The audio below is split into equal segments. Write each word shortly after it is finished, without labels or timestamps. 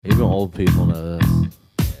Even old people know this.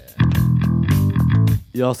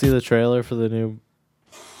 Y'all see the trailer for the new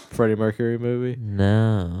Freddie Mercury movie?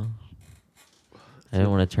 No. I don't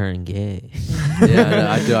want to turn gay. Yeah,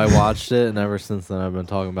 I do. I watched it, and ever since then, I've been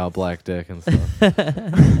talking about black dick and stuff.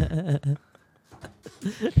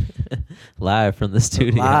 Live from the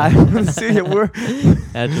studio. Live from the studio.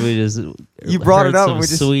 After we just You brought it up. some We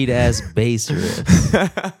just sweet ass bass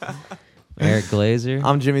riffs. Eric Glazer.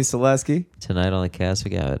 I'm Jimmy Selesky. Tonight on the cast, we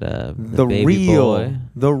got The baby boy,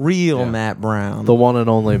 real Yeah. Matt Brown. The one and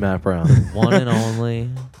only Matt Brown. one and only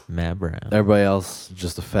Matt Brown. Everybody else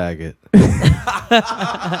just a faggot.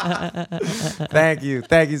 Thank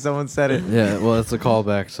you. Someone said it Yeah, well, it's a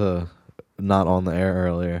callback to not on the air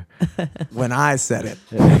earlier. when I said it.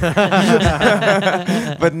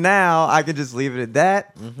 But now I can just leave it at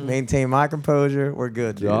that. Maintain my composure. We're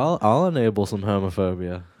good, dude. Yo, I'll enable some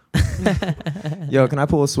homophobia. Yo, can I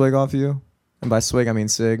pull a swig off you? And by swig, I mean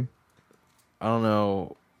sig. I don't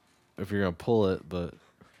know if you're gonna pull it, but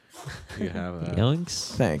you can have it.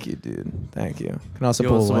 Younks. Thank you, dude. Thank you. Can I also You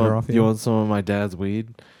pull want, a some lighter of, off you? you want some of my dad's weed?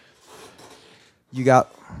 You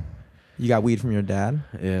got weed from your dad?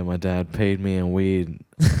 Yeah, my dad paid me in weed.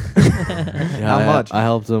 How much? I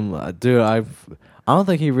helped him, dude. I don't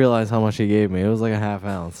think he realized how much he gave me. It was like a half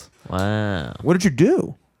ounce. Wow. What did you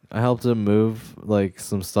do? I helped him move like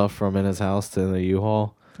some stuff from in his house to the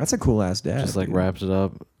U-Haul. That's a cool ass dad. Just like dude. wrapped it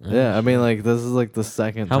up. Oh, Yeah, I mean like this is like the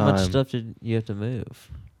second How time. much stuff did you have to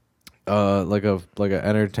move? Like a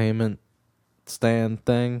entertainment stand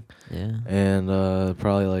thing, Yeah. and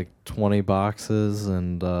probably like 20 boxes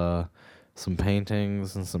and some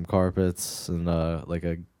paintings and some carpets and like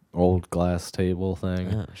a old glass table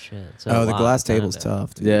thing. Oh shit. So Oh, a the lot, glass table's kinda.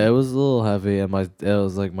 tough. Dude. Yeah, it was a little heavy, and it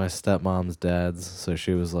was like my stepmom's dad's, so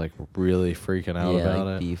she was like really freaking out Yeah, about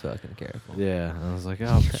like, it. be fucking careful. Yeah, and I was like,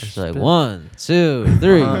 oh, It's like shit. 1, 2,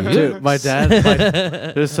 3. Dude, my dad,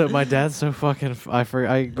 my dad's so fucking.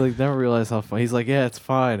 I like never realized how fun. He's like, yeah, it's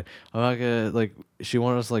fine. I'm not gonna like. She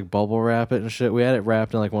wanted us to like bubble wrap it and shit. We had it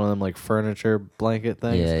wrapped in like one of them like furniture blanket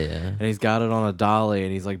things. Yeah, yeah. And he's got it on a dolly,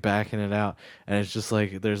 and he's like backing it out, and it's just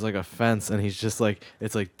like there's like a fence, and he's just like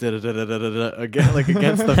it's like again like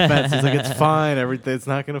against the fence. He's like, it's fine, everything. It's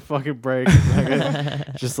not gonna fucking break. It's not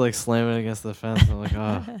gonna- just like slamming against the fence. I'm like,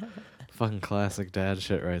 oh, fucking classic dad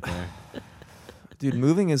shit right there. Dude,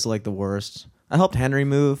 moving is like the worst. I helped Henry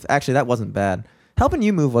move. Actually, that wasn't bad. Helping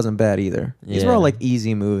you move wasn't bad either. These were all Yeah. like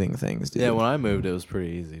easy moving things, dude. Yeah, when I moved, it was pretty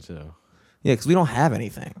easy too. Yeah, because we don't have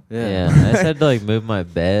anything. Yeah. I just had to like move my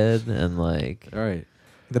bed and like All right.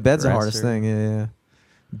 The bed's the Dresser. hardest thing. Yeah.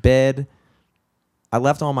 Bed. I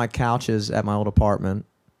left all my couches at my old apartment.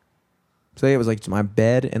 So yeah, it was like my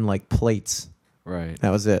bed and like plates. Right.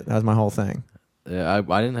 That was it. That was my whole thing. Yeah,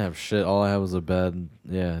 I didn't have shit. All I had was a bed.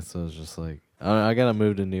 Yeah, so it was just like I gotta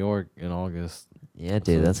move to New York in August. yeah, dude,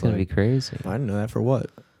 So that's it's gonna like- be crazy. I didn't know that for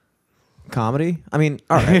what? Comedy? I mean,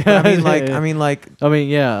 all right. But I mean, like, Yeah. I I mean,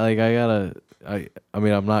 yeah, like I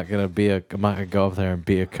mean, I'm not gonna go up there and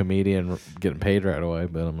be a comedian getting paid right away,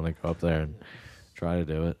 but I'm gonna go up there and try to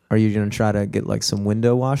do it. Are you gonna try to get like some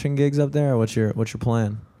window washing gigs up there? Or what's your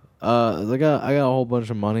plan? I got a whole bunch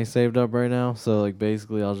of money saved up right now, so like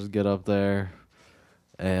basically I'll just get up there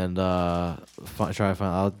and I'll get like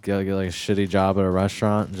a shitty job at a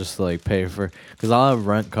restaurant and just like pay for, because I'll have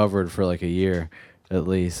rent covered for like a year at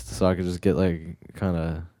least, so I could just get like kind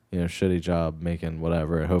of shitty job making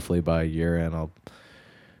whatever, and hopefully by a year end I'll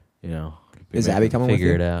be Is Abby coming with Figure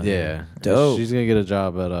you? it out. Yeah, Dope. She's gonna get a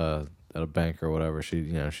job at a bank or whatever. She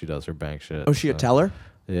does her bank shit. Oh, she a so- teller?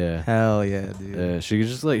 Yeah. Hell yeah, dude. Yeah, she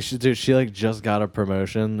just like she like just got a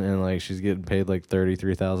promotion, and like she's getting paid like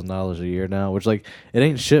 $33,000 a year now, which like it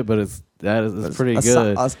ain't shit, but it's pretty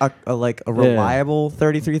good. Like a reliable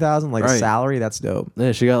 33,000 like Right. salary. That's dope.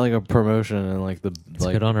 Yeah, she got like a promotion, and like the It's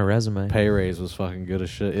like good on her resume. pay raise was fucking good as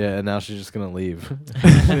shit. Yeah, and now she's just gonna leave.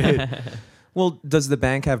 Well, does the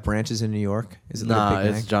bank have branches in New York? Is it like a Nah,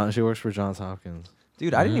 big it's bank? She works for Johns Hopkins.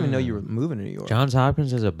 Dude, I didn't even know you were moving to New York. Johns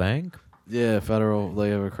Hopkins is a bank? Yeah, federal. They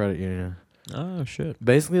have a credit union. Oh shit.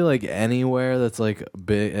 Basically, like anywhere that's like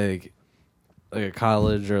big, like a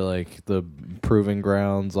college or like the proving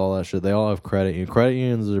grounds, all that shit. They all have credit unions. Credit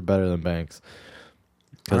unions are better than banks.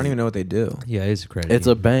 I don't even know what they do. Yeah, it's a credit. It's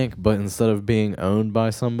a bank, but instead of being owned by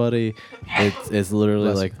somebody, it's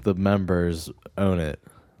literally Bless like the members own it.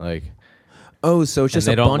 Like Oh, so it's and just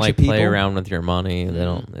they a don't bunch like of people. play around with your money. They Mhm.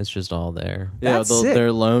 don't. It's just all there. yeah, That's sick.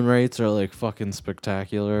 their loan rates are like fucking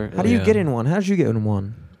spectacular. How do you Yeah. get in one? How did you get in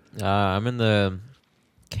one? I'm in the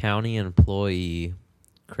county employee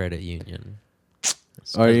credit union. It's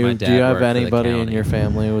 'cause Are my you? dad Do you have worked for the anybody in county. your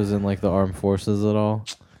family who was in like the armed forces at all?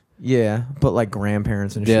 Yeah, but like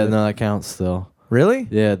grandparents and Yeah, shit. no, that counts still. Really?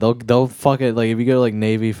 Yeah, they'll fuck it. Like if you go to like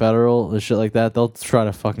Navy Federal and shit like that, they'll try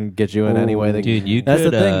to fucking get you in any way they can. Dude, you That's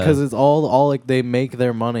could, the thing, because it's all like they make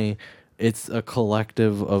their money. It's a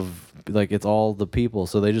collective of like it's all the people,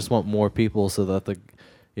 so they just want more people so that the,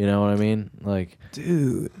 you know what I mean? Like,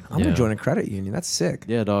 Dude, I'm Yeah. gonna join a credit union. That's sick.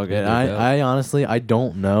 yeah, dog. Yeah, And they're dope. I honestly I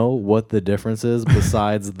don't know what the difference is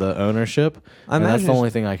besides the ownership. I And that's imagine the it's- only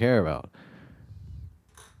thing I care about.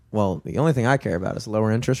 Well, the only thing I care about is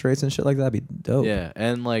lower interest rates and shit like that. That'd be dope. Yeah,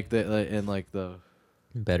 and like the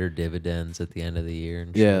better dividends at the end of the year.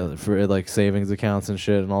 And yeah, shit. for like savings accounts and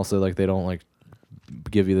shit, and also like they don't like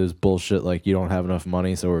give you this bullshit like you don't have enough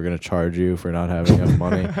money, so we're gonna charge you for not having enough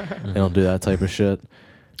money. They don't do that type of shit.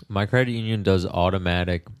 My credit union does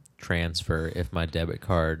automatic transfer if my debit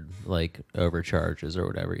card like overcharges or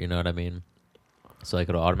whatever. You know what I mean? So like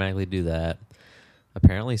it'll automatically do that.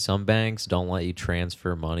 Apparently, some banks don't let you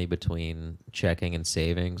transfer money between checking and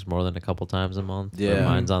savings more than a couple times a month. Or Yeah.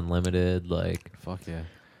 mine's unlimited. Like, Fuck yeah.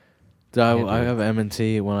 Dude, Can't do I it. have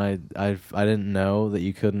M&T when I didn't know that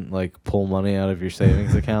you couldn't like pull money out of your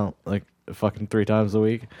savings account like fucking 3 times a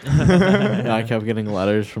week. And I kept getting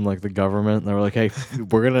letters from like the government. They were like, "Hey,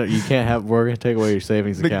 we're gonna take away your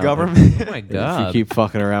savings The account. government. oh my If god, you keep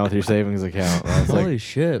fucking around with your savings account." And I was holy like,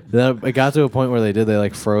 shit! then it got to a point where they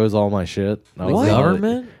like froze all my shit. And I The was like,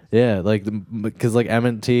 government? yeah, like because like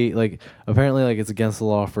M&T, like apparently like it's against the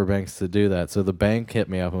law for banks to do that. So the bank hit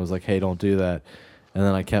me up and was like, "Hey, don't do that." And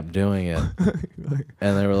then I kept doing it,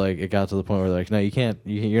 and they were like, it got to the point where they're like, "No, you can't.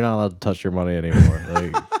 You're not allowed to touch your money anymore."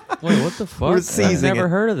 Like, Wait, what the fuck? I've seizing never it.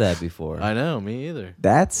 heard of that before. I know, me either.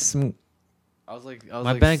 That's I was like,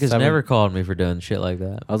 My bank has never called me for doing shit like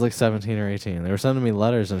that. I was like 17 or 18. They were sending me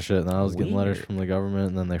letters and shit, and I was getting letters Weird. from the government,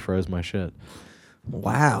 and then they froze my shit.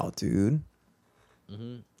 wow, dude.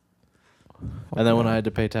 And then when I had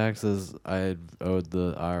to pay taxes, I had owed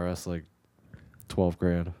the IRS like 12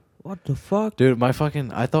 grand. What the fuck? Dude, my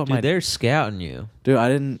fucking I thought Dude, they're scouting you. dude, I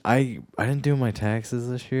didn't do my taxes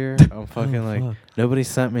this year. I'm fucking Oh, like fuck. nobody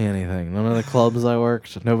sent me anything. None of the clubs I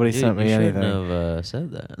worked, nobody Dude, sent me you anything. shouldn't have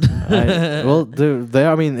said that. Well, dude,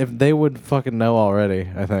 I mean, if they would fucking know already,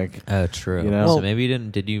 I think. Oh, true. You know? So Well- maybe you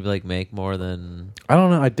didn't. Did you like make more than? I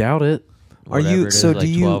don't know. I doubt it. Are you- whatever it is, so do like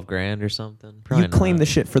you- 12 grand or something? You Probably claim not. the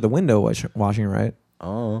shit for the window washing, right?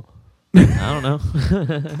 Oh, I don't know.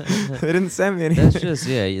 They didn't send me any. That's just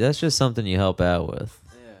That's just something you help out with.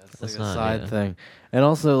 yeah, it's That's like a not- side yeah. thing. And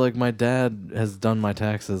also, like, my dad has done my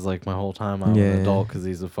taxes like my whole time I'm Yeah. an adult because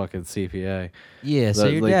he's a fucking CPA. Yeah. So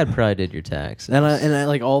That, your like- dad probably did your taxes. And I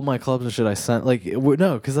like all my clubs and shit. I sent like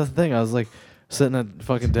no, because that's the thing. I was like sitting at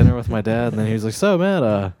fucking dinner with my dad, and then he was like, "So,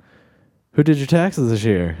 Matt, who did your taxes this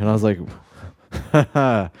year?" And I was like,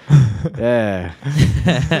 "Yeah,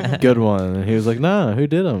 good one." And he was like, "No, who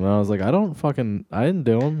did them?" And I was like, I didn't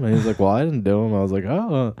do them." And he was like, "Well, I didn't do them." I was like,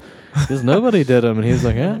 "Oh, because nobody did them." And he was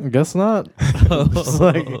like, "Yeah, guess not." Just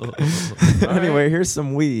like, Anyway, here's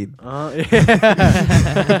some weed. yeah.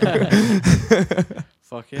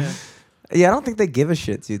 Fuck yeah. Yeah, I don't think they give a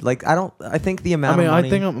shit, dude. Like, I think the amount I mean, of money. I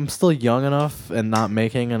think I'm still young enough and not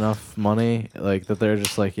making enough money, like that they're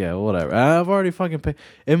just like, yeah, whatever. I've already fucking paid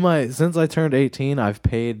since I turned 18. I've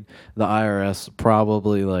paid the IRS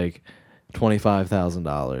probably like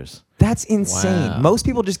 $25,000. that's insane. Wow. Most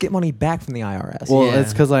people just get money back from the IRS. Well, Yeah.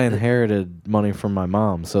 it's because I inherited money from my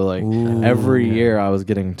mom, so like Ooh. every year I was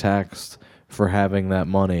getting taxed for having that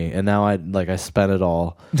money, and now I spent it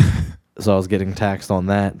all, so I was getting taxed on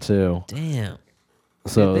that too. Damn.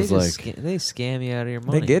 So Dude, it was like, they scam you out of your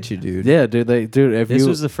money. they get you, dude. yeah, dude, if This you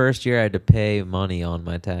was the first year I had to pay money on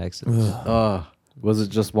my taxes. was it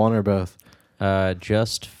just one or both?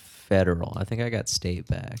 Just federal. I think I got state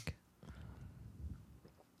back.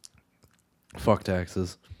 Fuck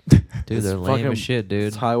taxes. Dude, It's they're lame fucking- as shit, dude.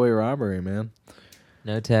 It's highway robbery, man.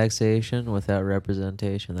 No taxation without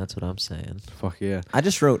representation. That's what I'm saying. Fuck yeah. I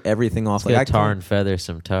just wrote everything off. Let's Like, go tar and feather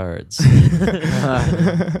some tards.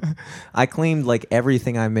 I claimed like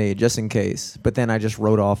everything I made just in case, but then I just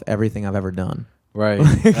wrote off everything I've ever done. Right.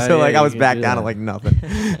 So like yeah, I you was can back do down to that. like nothing.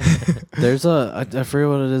 There's I forget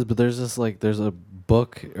what it is, but there's a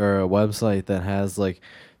book or a website that has like,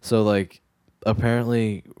 so like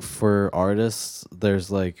apparently for artists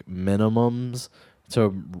there's like minimums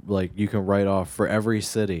to like you can write off for every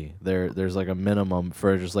city. There's like a minimum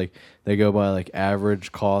for just like they go by like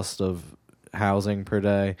average cost of housing per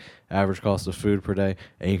day, average cost of food per day,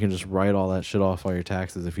 and you can just write all that shit off on your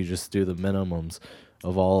taxes if you just do the minimums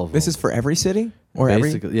of all of them. This is for every city or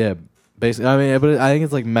basically, yeah, Basically, I mean, but I think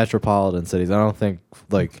it's like metropolitan cities. I don't think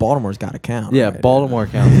like Baltimore's got to count. yeah, right? Baltimore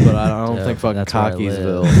counts, but I don't Dope. think fucking That's where I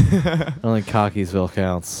live. Cockeysville. I don't think Cockeysville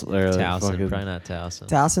counts. They're like Towson, fucking, probably not Towson.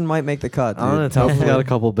 Towson might make the cut. Dude. I don't know. Towson's got a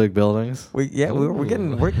couple big buildings, We're Ooh.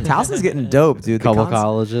 getting Towson's getting dope, dude. couple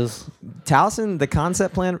colleges. Towson, the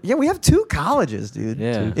concept plan. Yeah, we have 2 colleges, dude.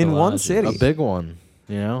 Yeah. Two in one colleges. city. A big one,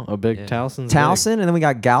 you know, a big Yeah. Towson's big. Towson, and then we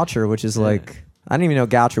got Goucher, which is Yeah. like I didn't even know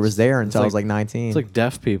Goucher was there until I was like- like 19. It's like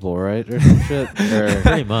deaf people, right, or some shit. Or,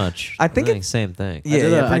 Pretty much. I think it's- same thing.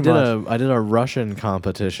 Yeah, I pretty did much. I did a Russian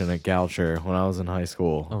competition at Goucher when I was in high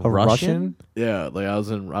school. A a Russian? Yeah, like I was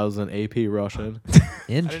in AP Russian. I Interesting.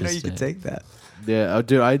 didn't know you could take that. Yeah,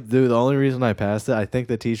 dude, the only reason I passed it, I think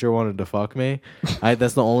the teacher wanted to fuck me.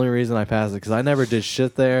 That's the only reason I passed it because I never did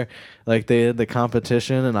shit there. Like they did the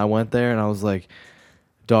competition, and I went there, and I was like,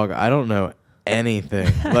 dog, I don't know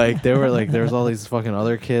anything. Like there was all these fucking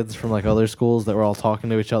other kids from like other schools that were all talking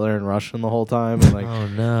to each other in Russian the whole time, and like Oh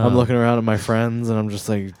no. I'm looking around at my friends, and I'm just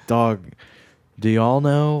like, dog, do y'all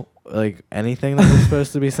know like anything that we're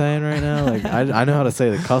supposed to be saying right now? Like I know how to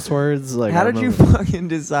say the cuss words. Like How I did you remember- fucking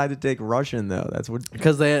decide to take Russian though? That's what.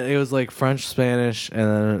 Because it was like French, Spanish, and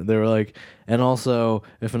then they were like, and also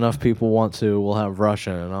if enough people want to, we'll have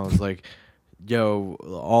Russian. And I was like, yo,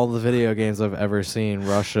 all the video games I've ever seen,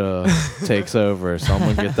 Russia takes over. So I'm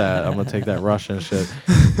gonna get that. I'm gonna take that Russian shit.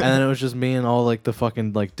 And then it was just me and all like the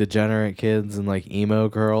fucking like degenerate kids and like emo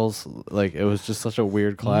girls. Like it was just such a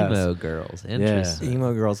weird class. Emo girls. Interesting.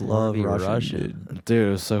 Emo girls love be Russian. Russian. Dude. Dude,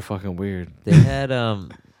 it was so fucking weird. They had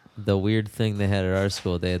the weird thing they had at our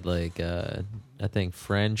school. They had like I think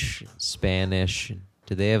French, Spanish.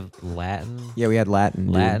 Did they have Latin? Yeah, we had Latin.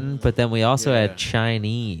 Dude. Latin, but then we also Yeah. had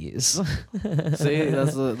Chinese. See,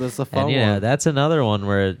 that's the fun And you know, one. that's another one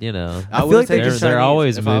where, you know, I feel would've like they taken they're Chinese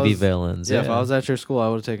always if I movie was- villains. Yeah, if I was at your school, I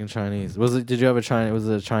would have taken Chinese. Did you have a China? Was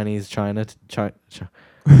it a Chinese China a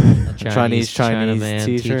Chinese Chinaman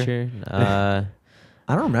teacher?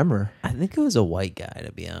 I don't remember. I think it was a white guy,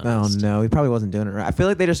 to be Oh honest. no, he probably wasn't doing it right. I feel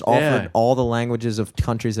like they just offered Yeah. all the languages of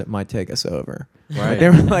countries that might take us over. Right. They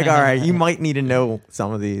were like, all right, you might need to know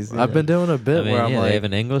some of these. I've been doing a bit I mean, where I'm yeah, like, they have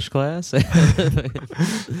an English class.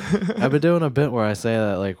 I've been doing a bit where I say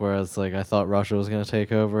that, like, where it's like I thought Russia was gonna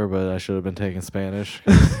take over, but I should have been taking Spanish.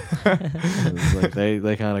 'Cause, like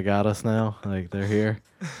they kind of got us now. Like they're here.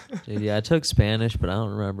 Dude, yeah, I took Spanish, but I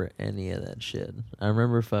don't remember any of that shit. I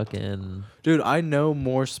remember fucking. Dude, I know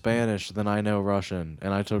more Spanish than I know Russian,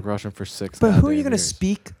 and I took Russian for 6. But who are you goddamn going to years.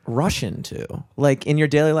 speak Russian to? Like in your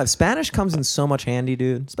daily life? Spanish comes in so much handy,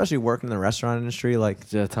 dude. Especially working in the restaurant industry. Like,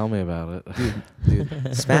 Yeah, tell me about it.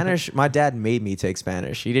 dude, Spanish, my dad made me take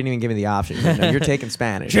Spanish. He didn't even give me the option. He said, no, you're taking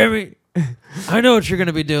Spanish. Jimmy, I know what you're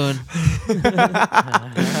gonna be doing.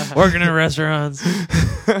 Working in restaurants,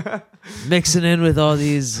 mixing in with all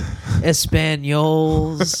these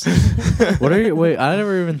Espanols. What are you? Wait, I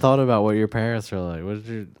never even thought about what your parents are like. What did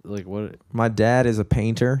you like? What? My dad is a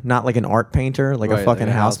painter, not like an art painter, like a right, fucking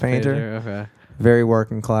a house painter. Okay. Very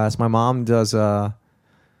working class. My mom does,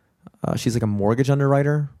 she's like a mortgage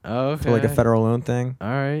underwriter Oh, okay. for like a federal loan thing. All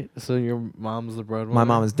right. So your mom's the breadwinner. My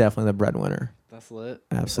mom is definitely the breadwinner. That's lit.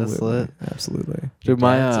 Absolutely. That's lit. Absolutely. Dude,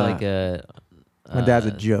 my Dad's uh, like a. My dad's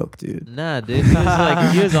a joke, dude. Nah, dude.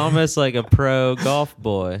 He was almost like a pro golf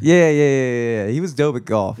boy. Yeah. He was dope at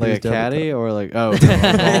golf. He was like a dope at caddy or like oh.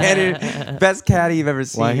 Yeah, dude. Best caddy you've ever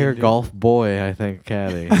seen. Well, I hear dude. golf boy. I think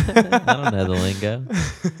caddy. I don't know the lingo.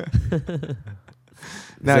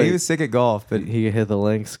 No, So he was sick at golf, but he could hit the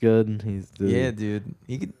links good. yeah, dude.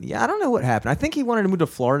 He could, I don't know what happened. I think he wanted to move to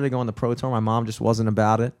Florida to go on the pro tour. My mom just wasn't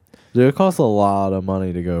about it. Dude, it costs a lot of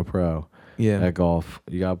money to go pro Yeah. at golf.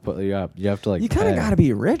 You have to like. You kind of pay. got to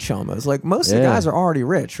be rich almost. Like most of the Yeah. guys are already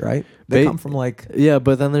rich, right? They Ba- come from like Yeah,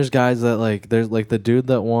 but then there's guys that like there's like the dude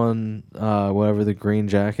that won whatever the green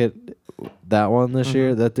jacket, that one this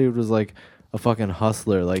year. That dude was like a fucking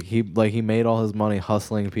hustler. Like he made all his money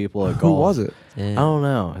hustling people at golf. who was it? Yeah. I don't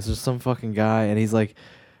know. It's just some fucking guy, and he's like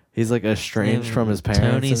estranged from his parents.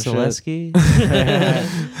 Tony and shit. Selesky.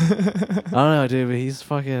 I don't know, dude, but he's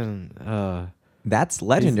fucking. That's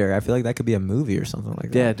legendary. I feel like that could be a movie or something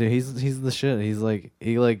like that. Yeah, dude, he's the shit. He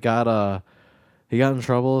got in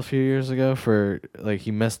trouble a few years ago for like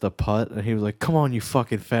he missed a putt and he was like, "Come on, you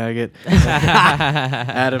fucking faggot,"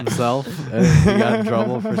 at himself. And he got in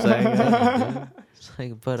trouble for saying it. It's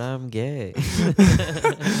like, but I'm gay.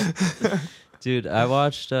 Dude, I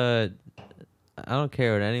watched I don't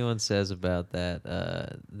care what anyone says about that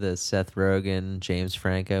the Seth Rogen, James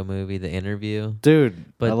Franco movie, The Interview. Dude,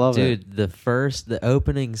 But I love it. dude, the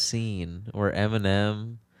opening scene where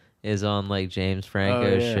Eminem is on like James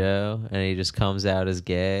Franco's yeah. show and he just comes out as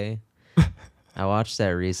gay. I watched that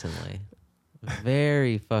recently.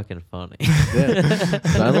 Very fucking funny. Yeah.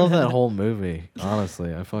 I love that whole movie.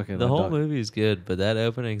 Honestly, I fucking The I whole dug- movie is good, but that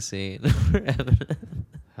opening scene for Eminem.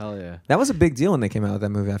 Hell yeah. That was a big deal when they came out with that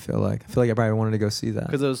movie. I feel like I probably wanted to go see that.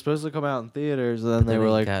 Because it was supposed to come out in theaters, and then But they then were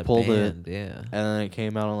it like got pulled banned, it, Yeah. and then it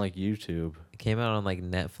came out on like YouTube. It came out on like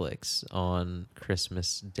Netflix on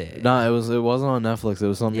Christmas Day. No, it wasn't on Netflix. It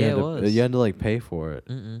was something Yeah, you, it had to, was. you had to like pay for it.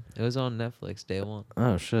 Mm-mm. It was on Netflix day one.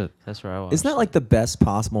 Oh shit. That's where I watched. Isn't that like the best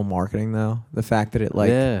possible marketing though? The fact that it like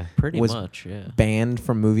yeah. pretty was much? Yeah. banned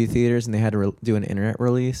from movie theaters and they had to do an internet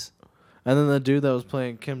release. And then the dude that was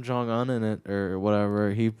playing Kim Jong Un in it or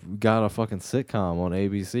whatever, he got a fucking sitcom on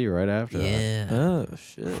ABC right after Yeah. Oh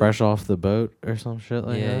shit! that. Fresh off the boat or some shit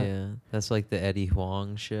like yeah, that. yeah. That's like the Eddie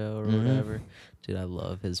Huang show or Mhm. whatever. Dude, I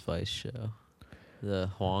love his Vice show. The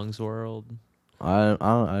Huang's World. I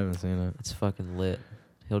haven't seen it. It's fucking lit.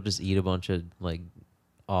 He'll just eat a bunch of like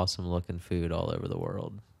awesome looking food all over the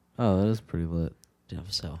world. Oh, that is pretty lit. Dude,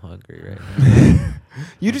 I'm so hungry right now.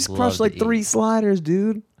 You I'd just love crushed to like 3 eat. sliders,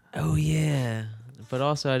 dude. Oh yeah. But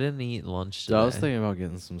also I didn't eat lunch Dude, today. I was thinking about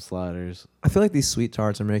getting some sliders. I feel like these sweet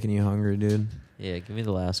tarts are making you hungry, dude. Yeah, give me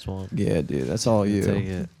the last one. Yeah, dude, that's all you. Take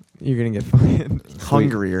it. You're gonna get fucking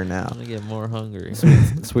hungrier I'm now. gonna get more hungry.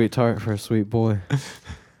 Sweet tart for a sweet boy.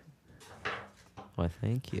 Why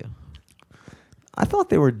thank you. I thought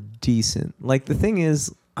they were decent. Like the thing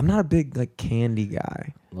is, I'm not a big like candy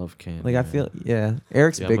guy. Love candy. Like I man. feel, yeah,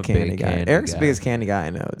 Eric's Yeah, a I'm big a candy big guy. candy Eric's the guy. biggest candy guy I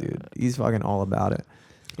know, dude. He's fucking all about it.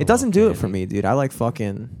 I It doesn't love do it for candy. me, dude. I like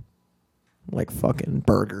fucking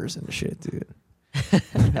burgers and shit, dude.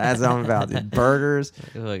 That's what I'm about, dude. Burgers,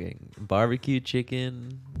 Fucking barbecue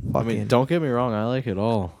chicken. I fucking. mean, don't get me wrong. I like it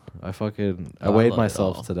all. I I weighed love it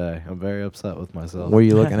myself all. today. I'm very upset with myself. what are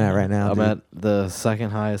you looking at right now? I'm dude? at the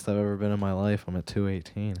second highest I've ever been in my life. I'm at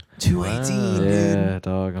 218. 218, Wow. dude. Yeah,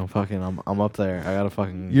 dog. I'm up there. I gotta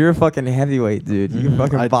fucking. You're a fucking heavyweight, dude. You can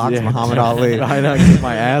fucking box yeah. Muhammad Ali. I know. Get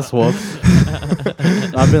my ass whooped.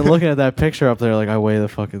 I've been looking at that picture up there, like I weigh the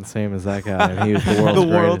fucking same as that guy, and he was the world's the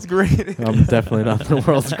world's greatest. greatest. I'm definitely not the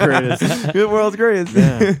world's greatest. You're the world's greatest.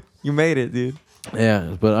 Yeah. You made it, dude.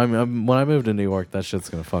 Yeah, but I'm when I move to New York, that shit's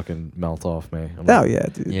gonna fucking melt off me. I'm Oh not, yeah,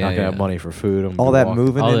 dude. Yeah. not gonna have money for food. I'm All gonna that walk-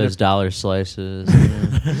 moving All into those dollar slices.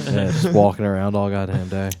 Yeah, just walking around all goddamn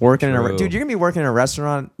day. working in a True. dude. You're gonna be working in a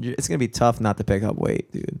restaurant. It's gonna be tough not to pick up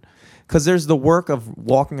weight, dude. Because there's the work of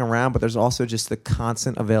walking around, but there's also just the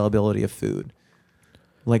constant availability of food.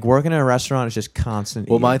 Like working in a restaurant is just constant.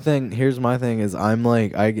 Well, eating. here's my thing is I'm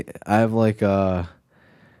like I have like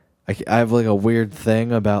I have like a weird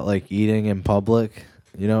thing about like eating in public.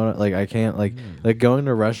 You know, like I can't like going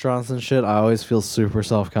to restaurants and shit. I always feel super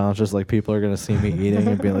self conscious. Like people are gonna see me eating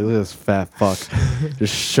and being like, "Look at this fat fuck,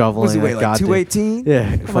 just shoveling." Was he weigh like goddamn- 218? Yeah,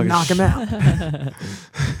 I'm gonna fucking knock him out.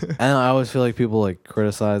 And I always feel like people like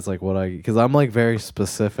criticize like what I eat because I'm like very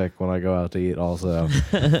specific when I go out to eat. Also,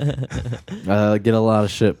 I get a lot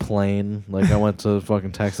of shit plain. Like I went to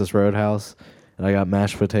fucking Texas Roadhouse and I got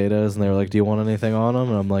mashed potatoes and they were like, "Do you want anything on them?"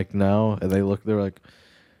 And I'm like, "No." And they were like,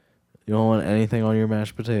 "You don't want anything on your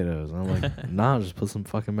mashed potatoes?" And I'm like, "Nah, just put some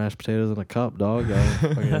fucking mashed potatoes in a cup, dog."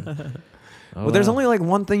 Well, there's only like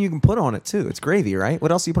one thing you can put on it too. It's gravy, right?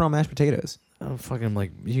 What else do you put on mashed potatoes? I'm fucking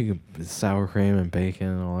like you can sour cream and bacon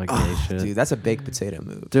and all that gay Oh, shit. dude, that's a baked potato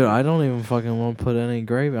move. Dude, I don't even fucking want to put any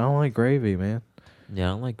gravy. I don't like gravy, man. Yeah,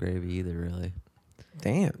 I don't like gravy either, really.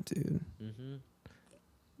 Damn, dude. Mm-hmm.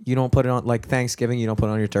 You don't put it on like Thanksgiving. You don't put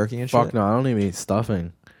it on your turkey and Fuck shit. no, I don't even eat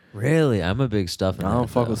stuffing. Really? I'm a big stuffing. I don't head,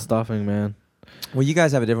 fuck though. with stuffing, man. Well, you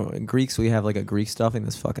guys have a different Greeks. We have like a Greek stuffing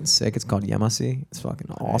that's fucking sick. It's called yemasi. It's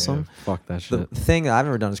fucking awesome. Yeah, fuck that The shit. thing that I've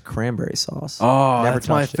never done is cranberry sauce. Oh, Never that's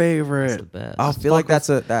my touched it. That's the favorite. best. I feel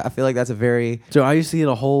like that's a very Dude, I used to eat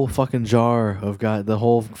a whole fucking jar of the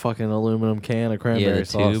whole fucking aluminum can of cranberry the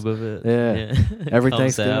sauce. tube of it. Yeah. Every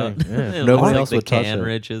Comes Thanksgiving. out. Yeah. It Nobody looks else like would the touch can it.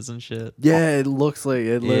 riches and shit. Yeah, it looks like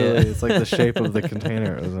it. Literally, Yeah. it's like the shape of the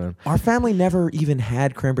container it was in. our family never even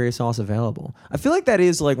had cranberry sauce available. I feel like that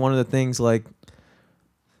is like one of the things like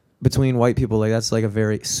between white people, like that's like a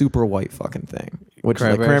very super white fucking thing. Which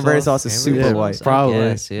Cranberry cranberry sauce? sauce is Cranberry super Yeah, white. sauce, I probably.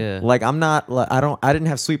 guess, yeah. Like I'm not like I didn't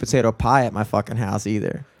have sweet potato pie at my fucking house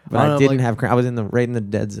either. But I I don't know, didn't like- have I was right in the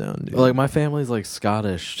dead zone, dude. Like my family's like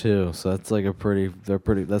Scottish too, so that's like that's pretty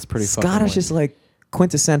fucking Scottish white. is like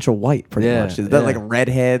quintessential white, pretty Yeah, much. Is that yeah. like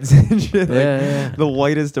redheads and shit? Like, yeah. the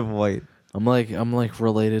whitest of white. I'm like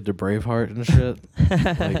related to Braveheart and shit.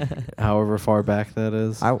 Like however far back that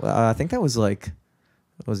is. I think that was like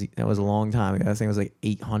that was a long time ago. I think it was like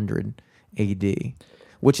 800 AD,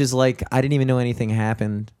 which is like I didn't even know anything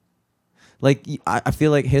happened. Like I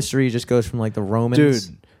feel like history just goes from like the Romans.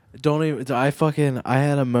 Dude, Don't even. I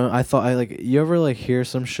had a I thought I like. You ever like hear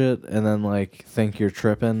some shit and then like think you're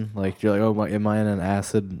tripping? Like you're like, oh my, am I in an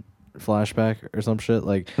acid flashback or some shit?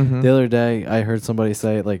 Like Mhm. the other day, I heard somebody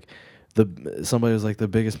say like somebody was like the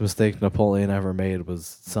biggest mistake Napoleon ever made was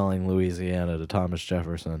selling Louisiana to Thomas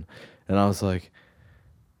Jefferson, and I was like,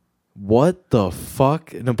 what the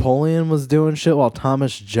fuck? Napoleon was doing shit while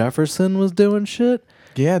Thomas Jefferson was doing shit.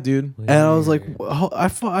 Yeah, dude. And I was like, Weird.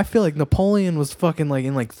 I feel like Napoleon was fucking like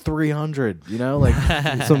in like 300, you know, like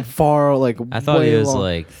some far like. I thought way he was long-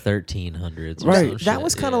 like 1300s. Or Right. some That shit,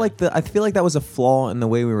 was kind of yeah. like I feel like that was a flaw in the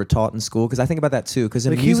way we were taught in school because I think about that too. Because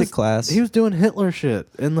in like, music class, he was doing Hitler shit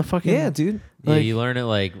in the fucking. yeah, dude. Yeah, like- you learn it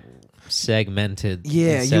like segmented.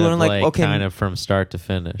 Yeah, instead you learn, of, like, okay, kind of from start to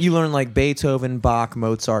finish. You learn like Beethoven, Bach,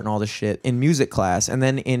 Mozart, and all this shit in music class, and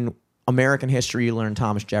then in American history, you learn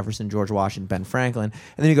Thomas Jefferson, George Washington, Ben Franklin,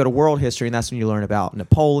 and then you go to world history, and that's when you learn about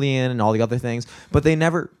Napoleon and all the other things. But they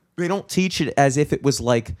don't teach it as if it was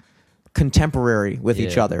like contemporary with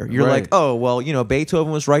each Yeah, other. You're right. like, oh, well,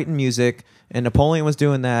 Beethoven was writing music, and Napoleon was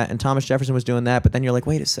doing that, and Thomas Jefferson was doing that. But then you're like,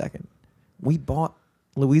 wait a second, we bought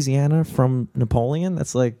Louisiana from Napoleon?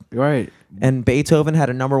 That's like, Right. and Beethoven had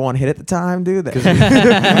a #1 hit at the time, dude. Beethoven's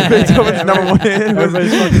 #1 hit.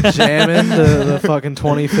 Everybody's fucking jamming the fucking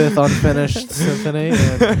 25th unfinished symphony.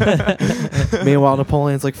 And meanwhile,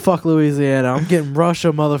 Napoleon's like, fuck Louisiana. I'm getting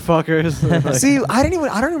Russia, motherfuckers. Like, See, I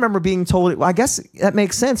don't remember being told. I guess that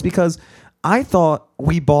makes sense because I thought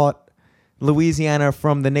we bought Louisiana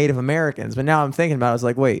from the Native Americans, but now I'm thinking about it. I was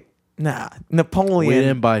like, wait, nah, we Napoleon.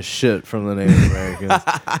 didn't buy shit from the Native Americans.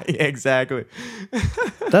 Yeah, exactly.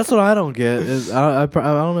 That's what I don't get. Is I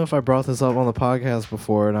don't know if I brought this up on the podcast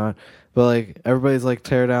before or not, but like everybody's like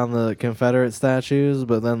tear down the Confederate statues,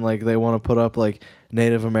 but then like they want to put up like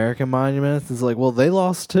Native American monuments. It's like, well, they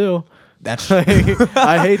lost too. That's Like,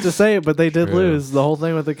 I hate to say it, but they did True. lose. The whole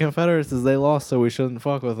thing with the Confederates is they lost, so we shouldn't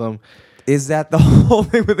fuck with them. Is that the whole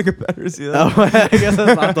thing with the Confederacy? Oh, I guess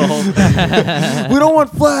that's not the whole thing. We don't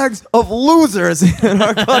want flags of losers in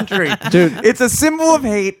our country. Dude. It's a symbol of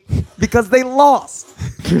hate because they lost.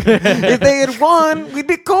 If they had won, we'd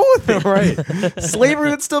be cool with it. Right.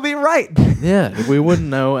 Slavery would still be right. Yeah, we wouldn't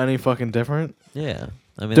know any fucking different. Yeah.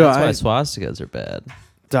 I mean, Dude, that's why swastikas are bad.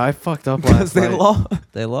 Dude, I fucked up Because last they night. lost.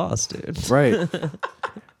 They lost, dude. Right.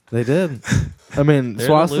 They did. I mean, They're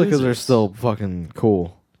the swastikas are losers. still fucking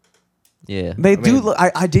cool. Yeah. They I do. mean- Look,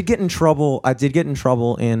 I did get in trouble. I did get in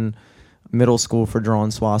trouble in middle school for drawing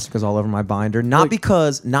swastikas all over my binder. Not Like-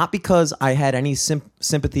 because I had any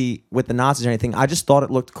sympathy with the Nazis or anything. I just thought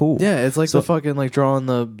it looked cool. Yeah, it's like So- the fucking like drawing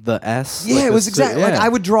the S. Yeah, like it the was si- exactly like yeah. I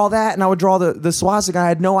would draw that, and I would draw the swastika. I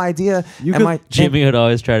had no idea. You and could- my Jimmy would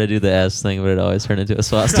always try to do the S thing, but it always turned into a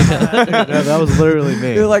swastika. Yeah, that was literally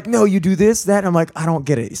me. they're like, no, you do this, that. And I'm like, I don't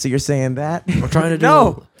get it. So you're saying that? I'm trying to do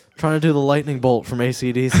No. trying to do the lightning bolt from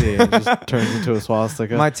AC/DC, and it just turns into a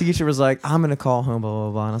swastika. My teacher was like, I'm gonna call home, blah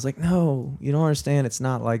blah blah. And I was like, no, you don't understand. It's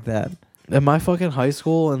not like that. In my fucking high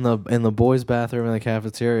school, in the boys' bathroom in the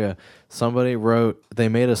cafeteria, somebody they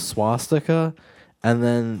made a swastika, and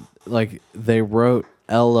then like they wrote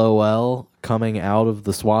LOL coming out of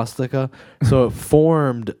the swastika, so it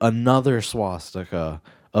formed another swastika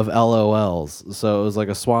of LOLs. So it was like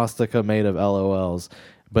a swastika made of LOLs,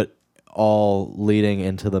 but all leading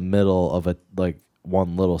into the middle of a like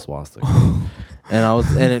one little swastika.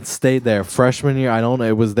 And it stayed there freshman year. I don't know.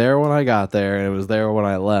 It was there when I got there, and it was there when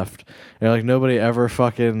I left. And like nobody ever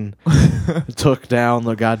fucking took down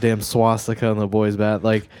the goddamn swastika in the boys' bath.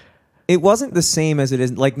 Like, It wasn't the same as it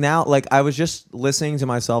is like now. Like I was just listening to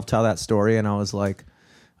myself tell that story, and I was like,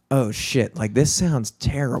 "Oh shit! Like this sounds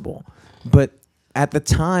terrible." But at the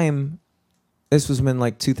time, this was when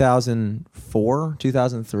like 2004,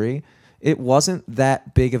 2003. It wasn't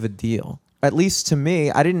that big of a deal. At least to me,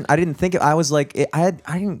 I didn't think it. I was like, I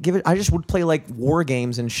didn't give it. I just would play like war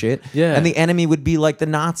games and shit. Yeah. And the enemy would be like the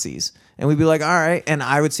Nazis, and we'd be like, all right. And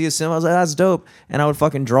I would see a symbol. I was like, that's dope. And I would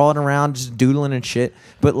fucking draw it around, just doodling and shit.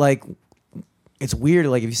 But like, it's weird.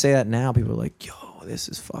 Like if you say that now, people are like, yo, this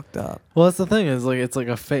is fucked up. well, that's the thing is like it's like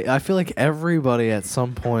I feel like everybody at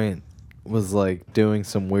some point was like doing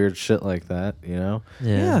some weird shit like that, you know,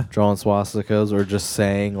 Yeah. drawing swastikas or just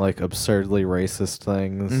saying like absurdly racist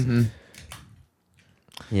things. Mm-hmm.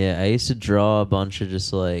 Yeah, I used to draw a bunch of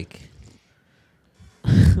just like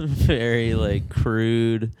very like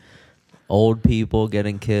crude old people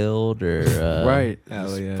getting killed or Right. Hell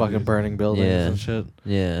Just yeah, fucking dude. burning buildings Yeah. and shit.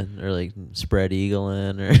 Yeah, or like spread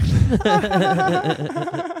eagling or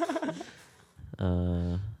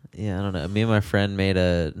yeah, I don't know. Me and my friend made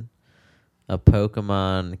a a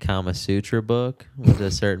Pokemon Kama Sutra book with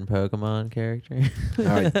a certain Pokemon character. All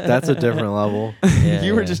right, that's a different level. Yeah,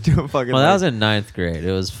 You were yeah. just doing fucking. Well, that like- was in 9th grade.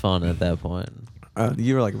 It was fun at that point.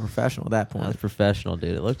 You were like a professional at that I was point. professional,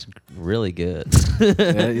 dude. It looks really good.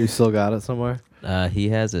 Yeah, you still got it somewhere? He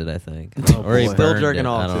has it, I think. Oh, Or he boy. Still burned jerking it.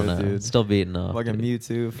 off I don't to it, know. dude. Still beating off. Fucking dude.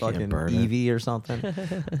 Mewtwo, fucking burn it. Eevee or something.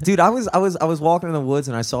 Dude, I was walking in the woods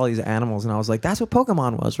and I saw these animals and I was like, that's what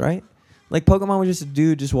Pokemon was, right? Like Pokemon was just a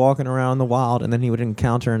dude just walking around the wild and then he would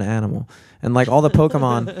encounter an animal. And like all the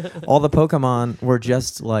Pokemon were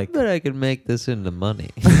just like But I could make this into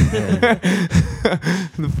money.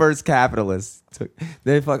 the first capitalists took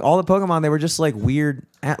all the Pokemon, they were just like weird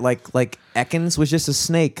like Ekans was just a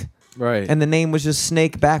snake. Right. And the name was just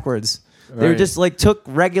snake backwards. They were Right. just like took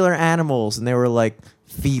regular animals and they were like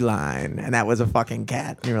feline, and that was a fucking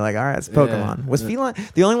cat. And you were like, all right, it's Pokemon. Yeah. Was feline?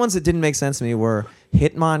 The only ones that didn't make sense to me were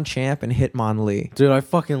Hitmonchamp and Hitmonlee. Dude, I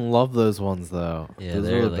fucking love those ones though. Yeah, those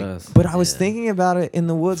they're are the like- best. But I was Yeah. thinking about it in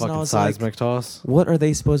the woods, and I Fucking was like, seismic toss. what are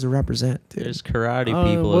they supposed to represent, dude? There's karate Oh,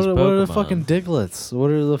 people what, as are- Pokemon. what are the fucking Diglets? What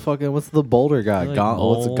are the fucking? What's the boulder guy? Like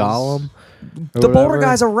What's a moles. golem? Or The boulder whatever?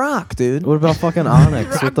 guy's a rock, dude. What about fucking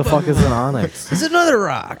Onyx? What the fuck is an Onyx? It's another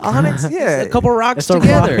rock. Onyx, yeah. A couple rocks It's a rock-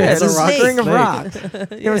 together. yeah, it's it's a a rock string of snake. rocks.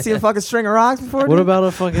 You ever seen a fucking string of rocks before? What dude? about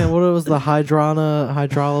a fucking? What was the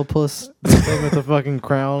Hydrolopus thing with the fucking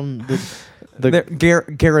crown? The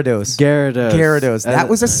Gyarados. Gyarados. Gyarados. That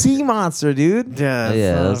was a sea monster, dude. Yeah, Yeah,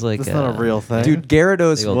 it's that was like, that's not a real thing, Dude,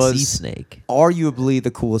 Gyarados Big old sea was snake. arguably the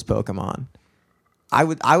coolest Pokemon. I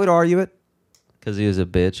would argue it. Because he was a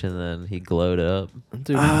bitch and then he glowed up.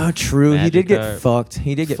 Dude, Oh, true. He did get Magikarp. fucked.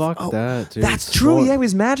 He did get fuck oh, that, dude. That's true. Yeah, he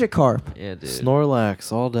was Magikarp. Yeah, dude.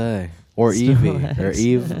 Snorlax all day, or Eevee, or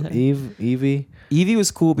Eevee. Eevee was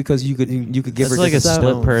cool because you could give That's her like a just split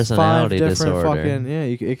stones. personality Five different disorder. fucking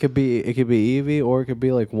yeah. It could be Eevee, or it could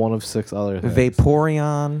be like one of 6 other things.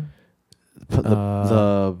 Vaporeon,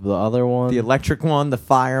 The other one, the electric one, the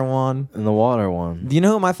fire one. and the water one. Do you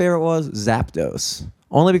know who my favorite was? Zapdos.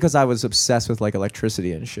 Only because I was obsessed with like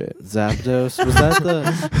electricity and shit. Zapdos, was that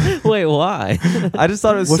the? Wait, why? I just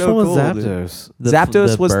thought it was Which so one cool. was dude.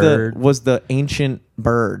 Zapdos? Zapdos was bird. the ancient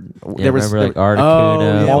bird. Yeah, remember like Articuno, Oh,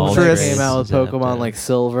 yeah, when Moltres. they came out with Zapdos. Pokemon like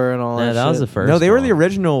Silver and all No, that. that was shit. the first. No, they were the one.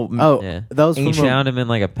 original. Oh, Yeah. that was You from found him in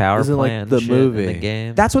like a power Isn't it like plant. the and shit in movie? the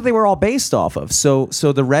game. That's what they were all based off of. So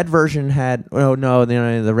the red version had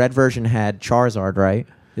the red version had Charizard, right?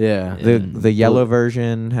 yeah. Yeah. The yellow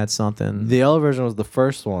version had something. The yellow version was the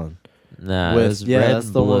first one. Nah, with- it was yeah, red that's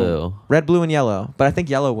and the one. blue. Red, blue, and yellow. But I think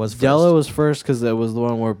yellow was first. Yellow was first because it was the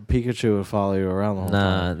one where Pikachu would follow you around the whole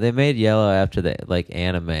Nah, time. they made yellow after the like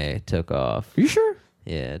anime took off. Are you sure?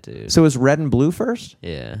 Yeah, dude. So it was red and blue first?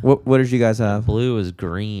 Yeah. What did you guys have? Blue was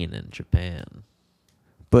green in Japan.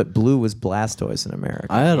 But blue was Blastoise in America.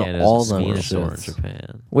 I had Yeah, and it all was a them Venusaur in shits.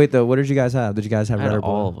 Japan. Wait though, what did you guys have? Did you guys have I red had or blue?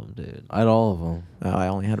 all of them, dude. I had all of them. Oh, I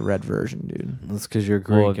only had a red version, dude. That's because you're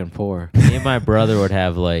Greek Well, and poor. Me and my brother would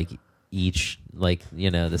have like each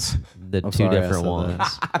the I'm two sorry I different said ones.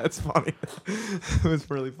 that. That's funny. It was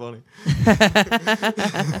really funny.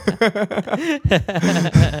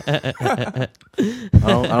 I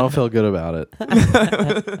don't feel good about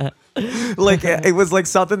it. Like it was like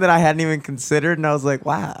something that I hadn't even considered, and I was like,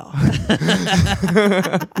 wow.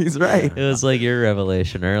 He's right. It was like your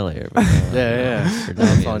revelation earlier. But, Yeah. For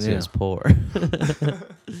That's Damian, on he you. was poor.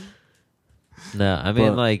 No, I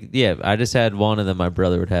mean, But- I just had one and then my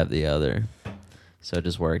brother would have the other. So it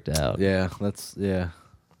just worked out. Yeah,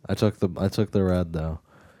 I took the red though.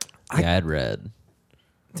 Yeah, I had red.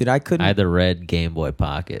 Dude, I couldn't. I had the red Game Boy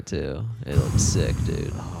Pocket too. It looked sick,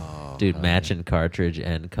 dude. Dude, matching cartridge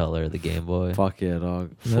and color of the Game Boy. Fuck yeah,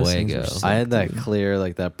 dog. Those things Fuego. are sick. I had that dude. clear,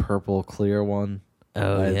 like that purple clear one.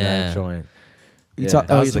 Oh I had yeah, that joint. You Yeah. talk-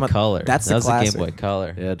 that oh, was you're the talking about- color. That's that the was classic. the Game Boy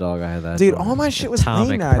Color. Yeah, dog. I had that. Dude, joint. all my shit was Atomic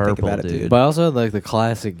clean now I think purple, about it, dude. dude. But I also had like the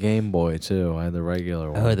classic Game Boy too. I had the regular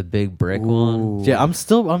one. Oh, the big brick one. Yeah, I'm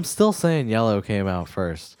still saying yellow came out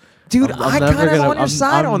first. Dude, I'm I never kind of gonna- on your I'm-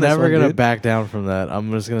 side I'm on this never one, gonna dude. back down from that. I'm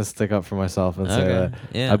just gonna stick up for myself and say Okay, that.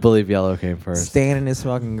 yeah. I believe yellow came first. Stand in his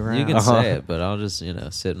fucking ground. You can Uh-huh. say it, but I'll just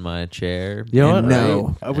sit in my chair. You know And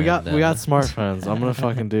what? no. We got And, smartphones. I'm gonna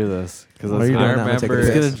fucking do this because What are you I doing now? remember-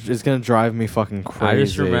 Taking a piss? it's gonna drive me fucking crazy. I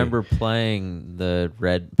just remember playing the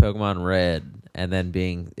Pokemon Red and then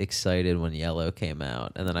being excited when Yellow came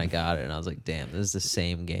out. And then I got it and I was like, damn, this is the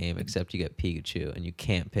same game except you get Pikachu and you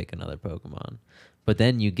can't pick another Pokemon. But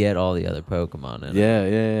then you get all the other Pokemon in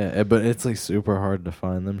it. Yeah. But it's like super hard to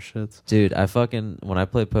find them shits. Dude, when I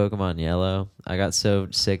played Pokemon Yellow, I got so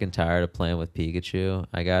sick and tired of playing with Pikachu.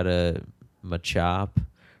 I got a Machop,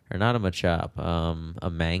 or not a Machop, a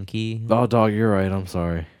Mankey. Oh, dog, you're right. I'm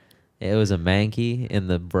sorry. It was a manky in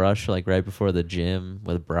the brush, like right before the gym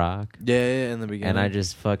with Brock. Yeah, in the beginning. And I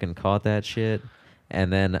just fucking caught that shit.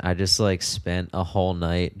 And then I just like spent a whole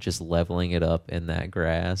night just leveling it up in that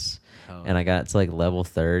grass. And I got to like level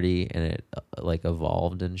 30 and it like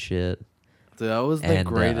evolved and shit. Dude, that was the And,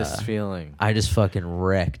 greatest feeling. I just fucking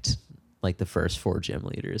wrecked like the first 4 gym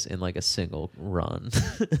leaders in like a single run.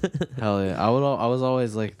 Hell yeah. I was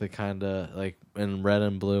always like the kind of like in red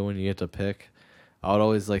and blue when you get to pick. I would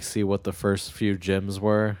always like see what the first few gyms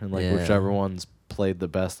were and like Yeah. whichever ones played the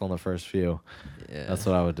best on the first few. Yeah. That's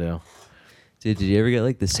what I would do. Dude, did you ever get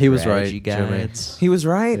like the He was strategy right, Jimmy. guides? He was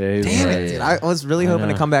right. Yeah, he was Damn right. it, dude. I was really I hoping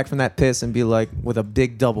to know. come back from that piss and be like with a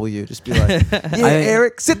big W. Just be like, yeah,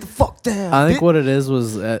 Eric, sit the fuck down. I think bitch." what it is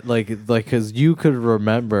was like because you could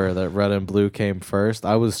remember that red and blue came first.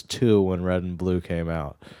 I was 2 when red and blue came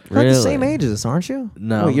out. You're like the Really? same age as us, aren't you?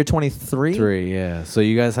 No. Oh, you're 23? 3, yeah. So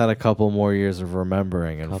you guys had a couple more years of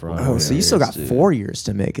remembering in front of Oh, you. so you still got Dude. 4 years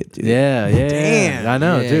to make it, dude. Yeah, yeah. Damn. I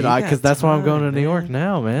know, Yeah, dude. you got Because that's why I'm going to time, New York man.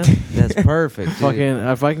 now, man. That's perfect. dude.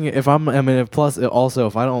 Fucking, if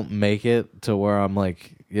I don't make it to where I'm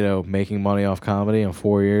like, you know, making money off comedy in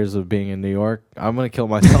 4 years of being in New York, I'm gonna kill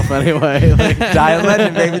myself anyway. Like, Die a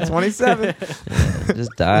legend, baby. 27. Yeah,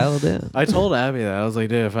 just dial it in. I told Abby that I was like,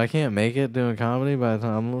 dude, if I can't make it doing comedy by the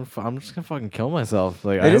time I'm just gonna fucking kill myself.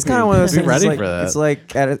 Like, It is kind of one of those be things. ready It's like, for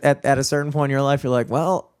that. it's like at a certain point in your life, you're like,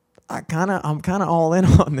 well, I'm kind of all in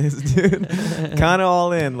on this, dude. Kind of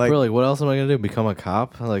all in. Like, really, what else am I gonna do? Become a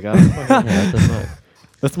cop? Like, I don't fucking, Yeah, what the fuck?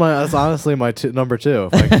 that's honestly my number 2.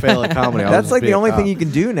 If I fail at comedy, I'll that's just like be the a only cop. thing you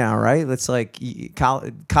can do now, right? It's like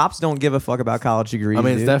cops don't give a fuck about college degrees. I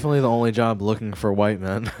mean, it's dude. definitely the only job looking for white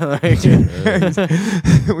men. Like,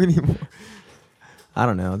 We need more. I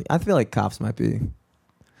don't know. I feel like cops might be.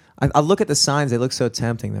 I look at the signs; they look so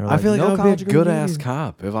tempting. They're like, I feel like no I would college be a degree good ass needed.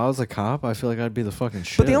 cop. If I was a cop, I feel like I'd be the fucking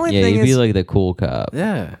shit. But the only Yeah, thing you'd be is, like the cool cop.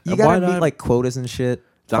 yeah, you Why gotta not? meet like quotas and shit.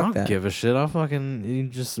 I Fuck don't that. give a shit. I'll fucking you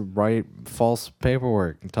just write false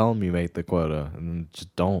paperwork and tell them you make the quota and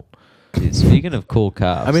just don't. Dude, speaking of cool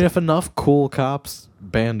cops, I mean, if enough cool cops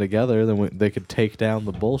band together, then they could take down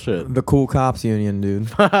the bullshit. The Cool Cops Union, dude.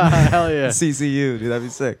 Hell yeah. CCU, dude. That'd be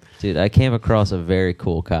sick. dude, I came across a very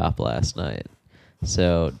cool cop last night.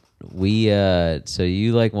 So so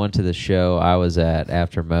you like went to the show I was at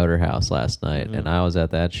after Motor House last night, and I was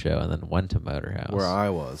at that show and then went to Motor House Where I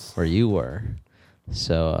was. where you were.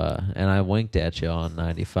 So and I winked at you on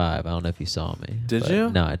 95. I don't know if you saw me. Did but- you?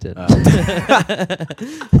 No, I didn't.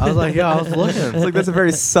 I was like, yeah, I was looking. It's like that's a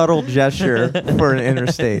very subtle gesture for an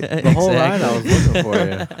interstate. The whole ride I was Exactly. looking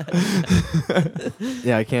for you.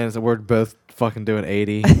 Yeah, I can't. So we're both fucking doing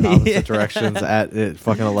 80 opposite directions at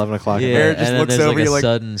fucking 11 o'clock. Yeah, at night. Eric just and then looks there's over like you a like-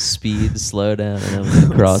 sudden speed slowdown and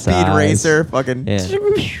then cross Speed eyes. racer, fucking. Yeah.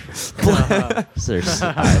 So there's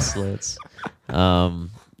eye slits.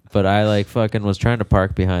 But I like fucking was trying to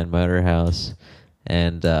park behind Motor House,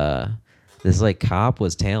 and this like cop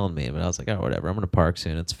was tailing me, but I was like, oh whatever, I'm gonna park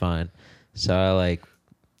soon, it's fine. So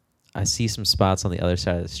I see some spots on the other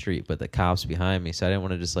side of the street, but the cop's behind me, so I didn't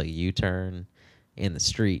want to just like U-turn in the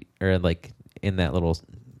street or like in that little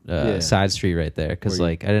side street right there, because Where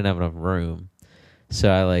you- like I didn't have enough room. So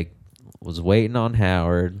I like was waiting on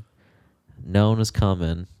Howard. No one was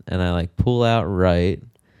coming, and I like pull out right,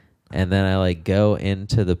 and then I like go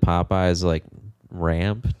into the Popeyes like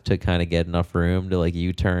ramp to kind of get enough room to like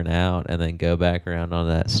U-turn out and then go back around on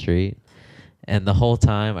that street. And the whole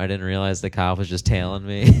time I didn't realize the cop was just tailing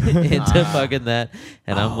me into fucking that,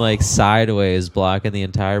 and I'm like sideways blocking the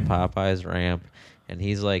entire Popeyes ramp. And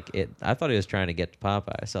he's like, I thought he was trying to get to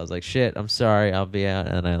Popeyes, so I was like, shit, I'm sorry, I'll be out.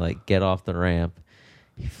 And I like get off the ramp.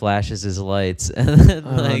 He flashes his lights and then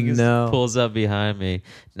like no. pulls up behind me.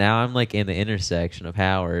 Now I'm like in the intersection of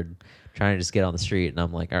Howard, trying to just get on the street, and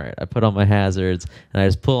I'm like, all right, I put on my hazards and I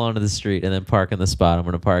just pull onto the street and then park in the spot I'm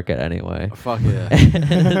gonna park at anyway. Fuck yeah.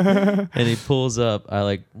 And he pulls up. I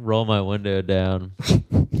like roll my window down,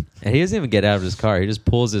 and he doesn't even get out of his car. He just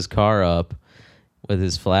pulls his car up with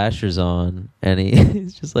his flashers on, and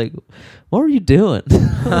he's just like, "What were you doing?"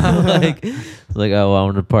 like, oh, I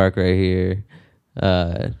want to park right here,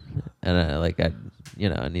 and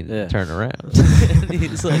I need to turn around. And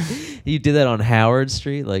he's like, "You did that on Howard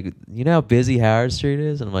Street? Like, you know how busy Howard Street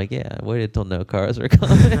is?" And I'm like, "Yeah, I waited till no cars were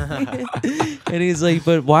coming." And he's like,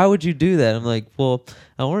 "But why would you do that?" I'm like, "Well,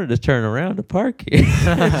 I wanted to turn around to park here."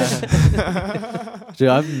 Dude,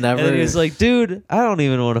 I've never. And he's like, "Dude, I don't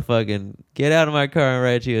even want to fucking get out of my car and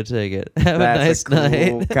write you a ticket. Have That's a nice a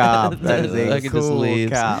cool night." cop. That is a Fucking just cool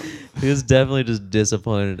leaves. cop. He was definitely just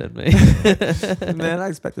disappointed in me. Man, I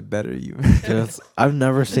expected better of you. I've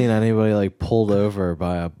never seen anybody like pulled over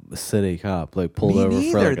by a city cop, like pulled Me over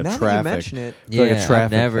neither. for like a Now that you traffic. mention it, It's like a I've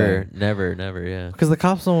traffic never, yeah. Because the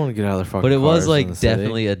cops don't want to get out of their fucking But it was cars in like the city.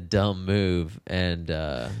 definitely a dumb move, and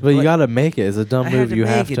But you gotta make it. It's a dumb move you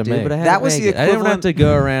have to make. But I had That to was make the it. I didn't have equivalent- to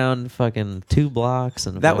go around fucking 2 blocks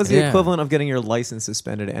and that was the Yeah. equivalent of getting your license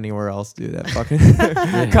suspended anywhere else, dude. That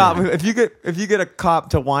fucking cop. If you get a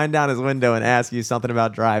cop to wind down his window and ask you something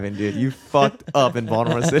about driving, dude, you fucked up in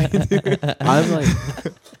Baltimore City, dude. I'm like,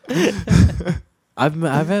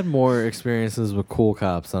 I've had more experiences with cool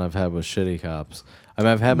cops than I've had with shitty cops. I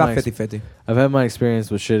mean, I've had About my 50-50. I've had my experience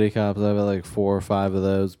with shitty cops. I've had like 4 or 5 of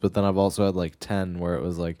those, but then I've also had like 10 where it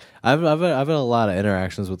was like I've had a lot of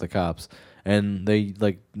interactions with the cops, and they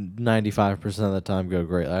like 95% of the time go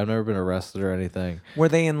great. I've never been arrested or anything, Were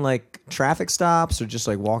they in like traffic stops or just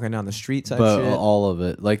like walking down the street type but shit? all of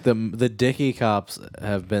it, like the dicky cops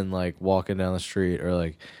have been like walking down the street or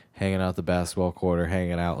like hanging out the basketball court or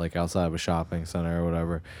hanging out like outside of a shopping center or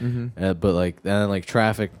whatever. Mm-hmm. But like then like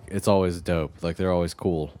traffic, it's always dope. Like they're always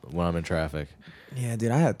cool when I'm in traffic. Yeah,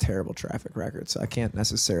 dude, I had terrible traffic records, so I can't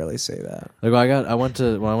necessarily say that. Like when I went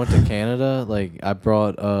to Canada, like I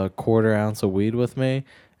brought a 1/4 ounce of weed with me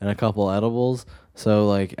and a couple edibles. So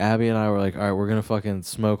like Abby and I were like, all right, we're gonna fucking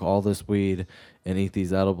smoke all this weed and eat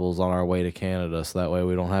these edibles on our way to Canada, so that way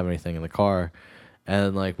we don't have anything in the car.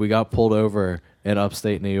 And like we got pulled over in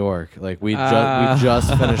upstate New York. Like we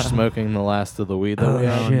just finished smoking the last of the weed that we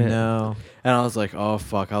had. shit. No. And I was like, oh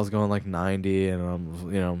fuck, I was going like 90 and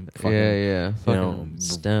I'm fucking yeah. fucking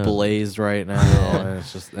stoned. blazed right now. And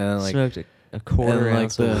it's just and like Smoked a 1/4 and, like,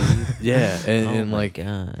 ounce of weed. yeah, and Oh in my like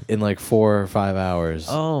God. in like 4 or 5 hours.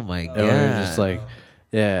 Oh my God. And we were just like,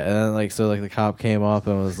 yeah, and then like so like the cop came up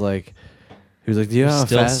and was like, he was like, do you have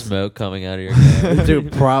still a fast smoke coming out of your car.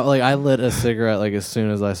 dude? Like I lit a cigarette like as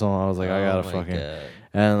soon as I saw him. I was like, I gotta Oh my fucking. God.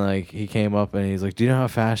 And like he came up and he's like, do you know how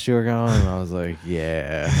fast you were going? And I was like,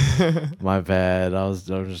 yeah, my bad. I'm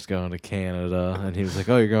just going to Canada. And he was like,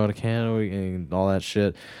 oh, you're going to Canada and all that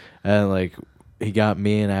shit. And like he got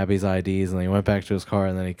me and Abby's IDs and then he went back to his car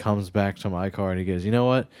and then he comes back to my car and he goes, you know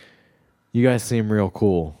what? You guys seem real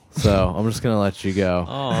cool. So I'm just gonna let you go.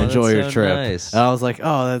 Oh, Enjoy that's your so trip. nice. And I was like,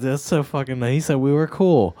 oh, that's so fucking nice. He said we were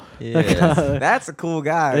cool. Yeah. That's a cool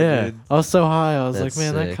guy, Yeah. dude. I was so high. I was That's like,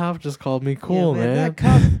 man, that sick. cop just called me cool, Yeah,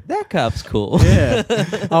 man. That cop's cool. Yeah.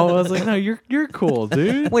 I was like, no, you're cool,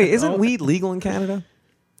 dude. Wait, isn't weed legal in Canada?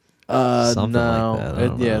 Something like no. that. I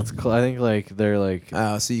don't Yeah, know. it's. I think like they're like.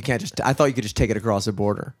 Oh, so you can't just. I thought you could just take it across the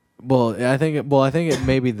border. Well, I think it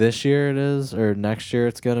maybe this year it is or next year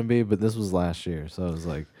it's gonna be, but this was last year, so it was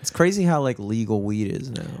like. It's crazy how like legal weed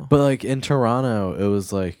is now. But like in Toronto, it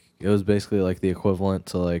was basically like the equivalent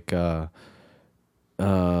to like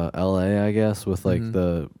LA, I guess, with like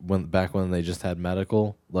Mhm. when they just had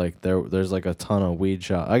medical. Like there's like a ton of weed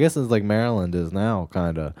shop. I guess it's like Maryland is now,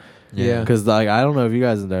 kind of. Yeah. Because like I don't know if you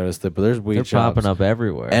guys have noticed it, but there's weed They're shops popping up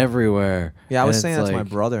everywhere. everywhere. Yeah, I was And saying it's that to my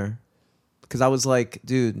like- brother. Because I was like,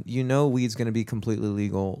 dude, you know weed's going to be completely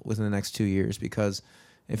legal within the next 2 years. Because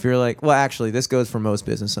if you're like, well, actually, this goes for most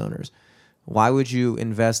business owners. Why would you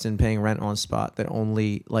invest in paying rent on spot that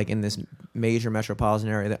only, like in this major metropolitan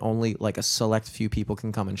area, that only like a select few people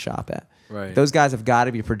can come and shop at? Right. Those guys have got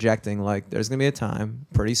to be projecting like there's going to be a time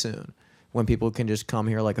pretty soon when people can just come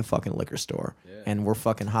here like a fucking liquor store. Yeah. And we're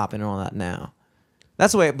fucking hopping on that now.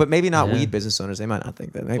 That's the way, but maybe not Yeah. weed business owners. They might not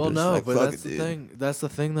think that. Maybe Well, they're just no, like, but "Fuck that's it, the dude." thing. That's the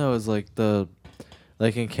thing, though, is like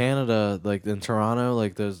like in Canada, like in Toronto,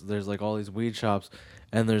 like there's like all these weed shops,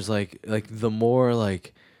 and there's like the more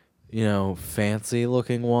like, you know, fancy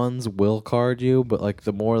looking ones will card you, but like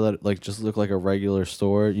the more that like just look like a regular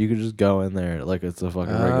store, you could just go in there like it's a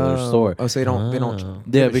fucking regular store. Oh, so they don't. They Oh. don't.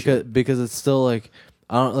 Yeah, give a shit. because it's still like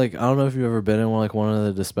I don't know if you've ever been in one of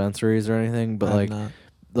the dispensaries or anything, but I'm like not.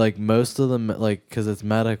 like most of them like because it's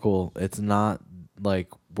medical, it's not like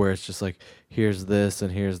where it's just like here's this and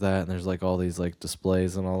here's that and there's like all these like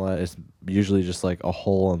displays and all that. It's usually just like a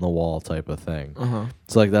hole in the wall type of thing. Uh-huh.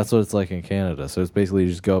 So like that's what it's like in Canada. So it's basically you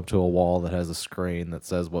just go up to a wall that has a screen that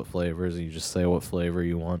says what flavors and you just say what flavor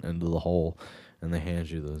you want into the hole and they hand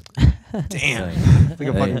you the Damn. thing. It's like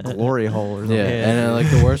a fucking glory hole or something. Yeah, and then, like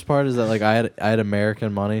the worst part is that like I had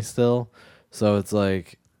American money still, so it's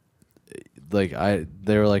like they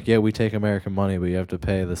were like, yeah, we take American money, but you have to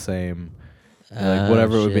pay the same, like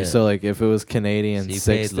whatever it would be. shit. So like if it was Canadian So you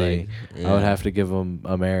paid, 60, like, I would yeah. have to give them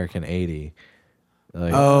American 80.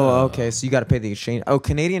 Like, Oh, okay. So you got to pay the exchange. Oh,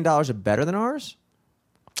 Canadian dollars are better than ours.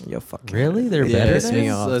 Yo, fuck. Really? They're Yeah, better piss than me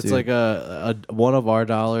us? off, So it's dude. like a one of our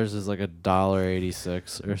dollars is like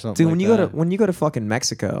 $1.86 or something. Dude, like when you that. go to when you go to fucking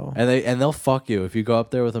Mexico, And they'll fuck you if you go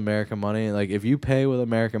up there with American money. Like if you pay with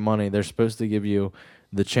American money, they're supposed to give you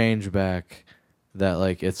the change back that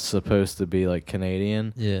like it's supposed to be like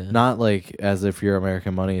Canadian. Yeah. Not like as if your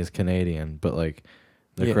American money is Canadian, but like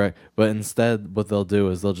the Yeah. correct. But instead, what they'll do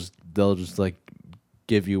is they'll just like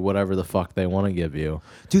give you whatever the fuck they want to give you,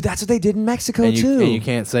 dude, that's what they did in Mexico and too. you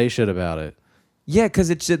can't say shit about it. Yeah, because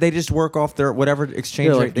they just work off their whatever exchange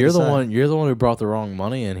Yeah, rate. like they you're the decide. one who brought the wrong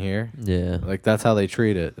money in here. Yeah. Like that's how they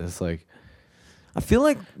treat it. It's like I feel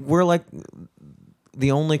like we're like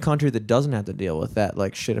the only country that doesn't have to deal with that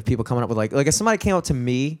like shit of people coming up with like if somebody came up to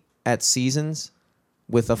me at Seasons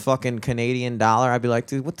with a fucking Canadian dollar, I'd be like,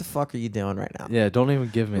 dude, what the fuck are you doing right now? yeah, don't even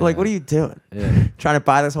give me Like, that. what are you doing? Yeah. Trying to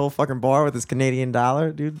buy this whole fucking bar with this Canadian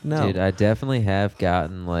dollar, dude? No. Dude, I definitely have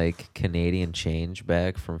gotten like Canadian change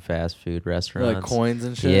back from fast food restaurants. Like coins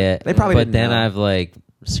and shit. Yeah, They probably But didn't then know. I've like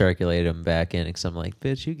circulated them back in because I'm like,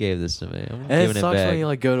 bitch, you gave this to me. I'm And giving it it sucks back. when you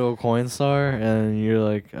like go to a Coinstar and you're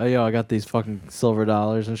like, oh yo, I got these fucking silver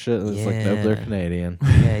dollars and shit. And it's like, nope, they're Yeah. Canadian.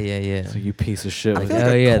 Yeah, yeah, yeah. It's like, you piece of shit I with, feel like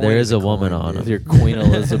Oh a yeah, coin there is is a a woman coin, on dude. with them. your Queen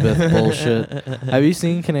Elizabeth bullshit. Have you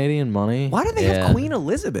seen Canadian money? Why do they Yeah. have Queen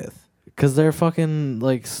Elizabeth? Because they're fucking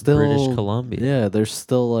like still British Columbia. Yeah, they're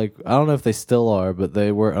still like, I don't know if they still are, but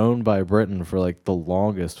they were owned by Britain for like the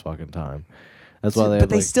longest fucking time. That's why they. But have,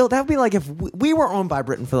 they like, still, that would be like if we were owned by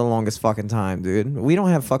Britain for the longest fucking time, dude. We don't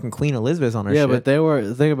have fucking Queen Elizabeth on our Yeah, shit. but they were.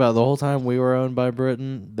 Think about it, the whole time we were owned by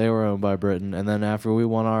Britain. They were owned by Britain, and then after we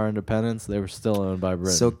won our independence, they were still owned by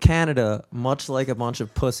Britain. So Canada, much like a bunch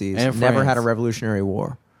of pussies, And never had a France. revolutionary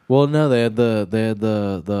war. well, no, they had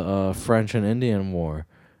the French and Indian War.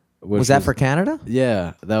 Which Was that for Canada?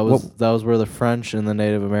 Yeah, that was where the French and the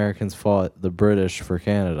Native Americans fought the British for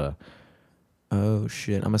Canada. Oh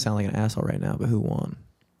shit! I'm gonna sound like an asshole right now, but who won?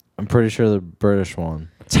 I'm pretty sure the British won.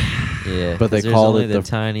 Yeah, But they 'cause there's called only it the the-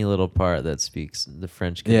 tiny little part that speaks the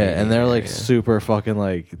French. Yeah, Canadian and they're like area. super fucking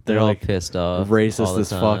like They're they're all like pissed off, all racist the as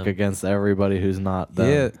fuck time. against everybody who's not them.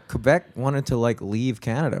 Yeah, Quebec wanted to like leave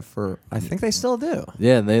Canada for. I think they still do.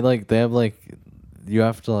 Yeah, they have like you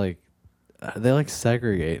have to like they like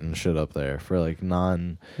segregate and shit up there for like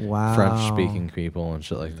non Wow. French speaking people and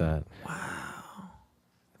shit like that.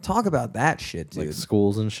 Talk about that shit, dude. Like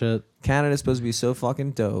schools and shit. Canada's supposed to be so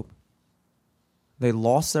fucking dope. They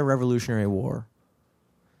lost their Revolutionary War,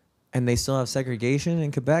 and they still have segregation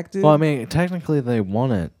in Quebec, dude. Well, I mean, technically they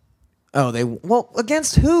won it. oh,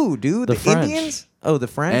 against who, dude? The French. Indians? Oh, the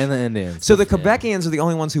French. And the Indians. so the Quebecians are the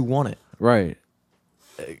only ones who won it. Right.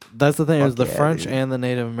 That's the thing, is Fuck the yeah, French dude. and the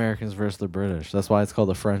Native Americans versus the British. That's why it's called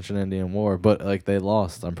the French and Indian War. But like they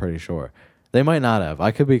lost, I'm pretty sure. They might not have.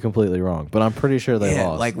 I could be completely wrong, but I'm pretty sure they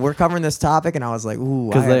lost. like we're covering this topic, and I was like,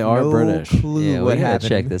 ooh, 'Cause I they have are no British. Clue Yeah, what we gotta happened.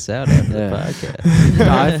 check this out after Yeah. the podcast.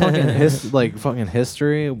 Nah, I fucking fucking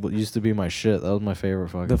history used to be my shit. That was my favorite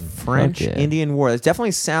fucking. The French yeah. Indian War. It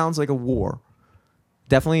definitely sounds like a war.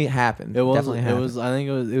 Definitely happened. it was. Definitely It happened. was. I think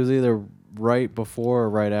it was either right before or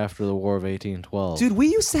right after the War of 1812. Dude, we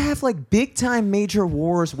used to have like big time major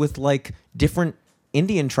wars with like different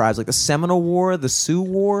Indian tribes, like the Seminole War, the Sioux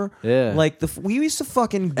War. Yeah. Like we used to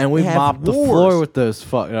fucking and we have mopped the wars. floor with those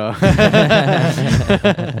fuck. No.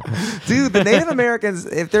 Dude, the Native Americans.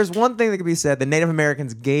 If there's one thing that could be said, the Native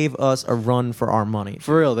Americans gave us a run for our money.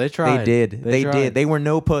 For real, they tried. They did. They tried. did. They were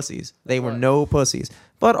no pussies. They were why- no pussies.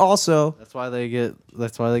 But also, That's why they get.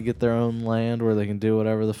 That's why they get their own land where they can do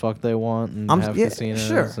whatever the fuck they want and have yeah, casinos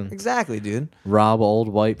sure, and exactly, dude. rob old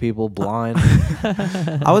white people blind.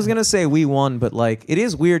 I was gonna say we won, but like it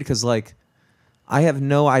is weird because like I have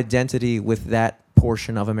no identity with that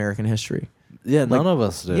portion of American history. Yeah, Like, none of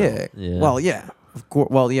us do. Yeah. Well, yeah. Of course.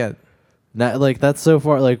 Well, yeah. Like that's so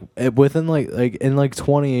far. Like within like in like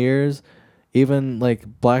 20 years, even like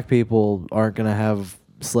black people aren't gonna have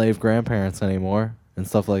slave grandparents anymore and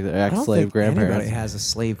stuff like that. I don't Ex-slave think grandparents. anybody has a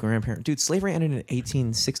slave grandparent. Dude, slavery ended in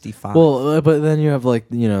 1865. Well, but then you have like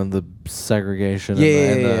the segregation. yeah,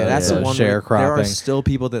 and the, that's the one. There are sharecropping. still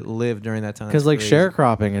people that live during that time. Because It's like crazy.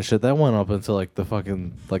 sharecropping and shit, that went up until like the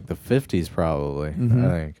fucking like the 50s probably. Mhm.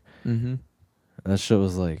 I think Mhm. that shit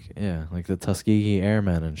was like like the Tuskegee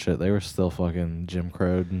Airmen and shit. They were still fucking Jim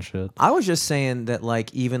Crowed and shit. I was just saying that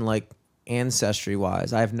like even like ancestry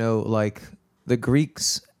wise, I have no like the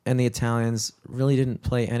Greeks and the Italians really didn't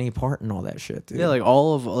play any part in all that shit, dude. Yeah, like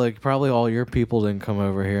all of like probably all your people didn't come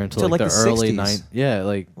over here until Till, like like, the the early 60s. Yeah,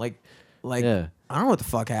 like like yeah. I don't know what the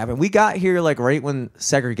fuck happened. We got here like right when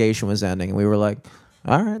segregation was ending, and we were like,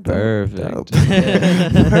 All right. dope, Perfect. dope.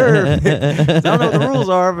 Perfect. Don't know what the rules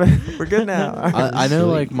are, but we're good now. All right. I know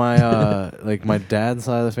Sweet. like my dad's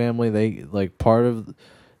side of the family, they like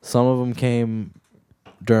some of them came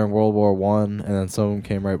during World War One, and then some of them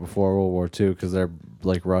came right before World War Two because they're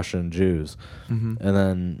like Russian Jews. Mhm. And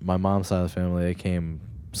then my mom's side of the family, they came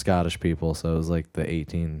Scottish people, so it was like the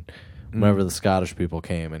 18. Whenever the Scottish people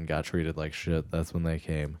came and got treated like shit, that's when they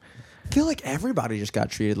came. I feel like everybody just got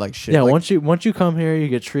treated like shit. Yeah, like, once you come here, you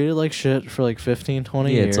get treated like shit for like 15, 20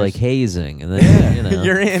 Yeah, years. it's like hazing, and then you know,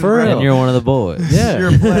 you're in, For bro. real. and you're one of the boys. Yeah.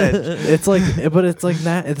 You're pledged. It's like, but it's like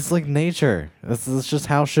it's like nature. It's just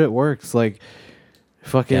how shit works. Like,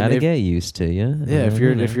 fucking. Gotta get used to you. Yeah, if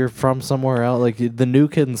you're from somewhere else, like the new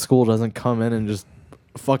kid in school doesn't come in and just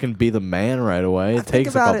fucking be the man right away. It I think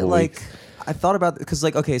takes a about couple it like weeks. I thought about because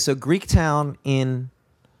like okay, so Greektown in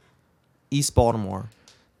East Baltimore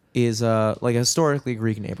is like a historically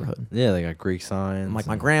Greek neighborhood. Yeah, they got Greek signs. Like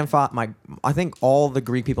my and- grandfather, I think all the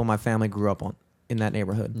Greek people in my family grew up in that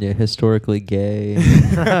neighborhood. Yeah, historically gay,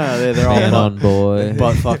 they're all man on boy,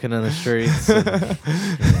 butt fucking in the streets.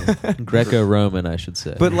 Greco-Roman, I should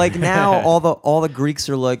say. But like now, all the Greeks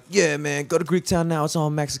are like, yeah, man, go to Greektown now. It's all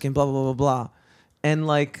Mexican, blah blah blah blah blah. And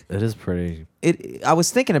like It is pretty. I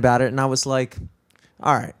was thinking about it, and I was like,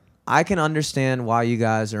 all right, I can understand why you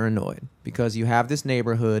guys are annoyed because you have this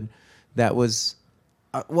neighborhood that was,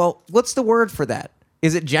 well, what's the word for that?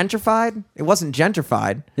 Is it gentrified? It wasn't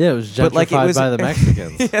gentrified. Yeah, it was gentrified But, like, it was- by the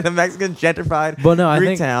Mexicans. Yeah, the Mexicans gentrified. But no,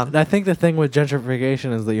 Greektown. I think the thing with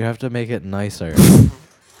gentrification is that you have to make it nicer.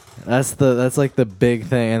 That's like the big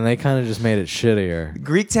thing, and they kind of just made it shittier.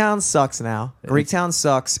 Greektown sucks now. Greektown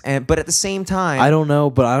sucks, but at the same time, I don't know.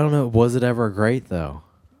 Was it ever great though?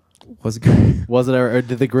 was good. Was it ever? Or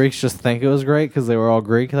did the Greeks just think it was great because they were all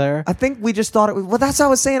Greek there? I think we just thought it was. Well, that's what I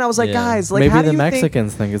was saying. I was like, Yeah. guys, like, Maybe how do the you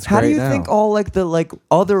Mexicans think it's How great do you now. think all like the like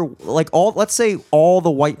other like all let's say all the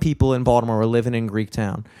white people in Baltimore were living in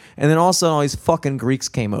Greektown, and then all of a sudden all these fucking Greeks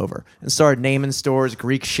came over and started naming stores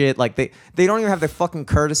Greek shit. Like they don't even have the fucking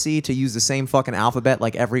courtesy to use the same fucking alphabet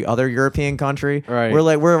like every other European country. Right.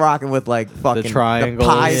 We're rocking with like fucking triangles.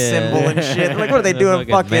 pi Yeah. symbol and shit. Like what are they doing?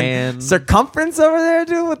 Fucking Fucking man. circumference over there,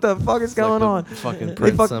 dude? What the fuck is Like going the on? fucking They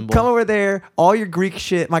Prince fucking symbol. come over there, all your Greek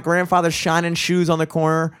shit. My grandfather's shining shoes on the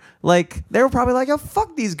corner. Like they were probably like, "Yo,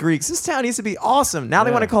 fuck these Greeks. This town used to be awesome. Now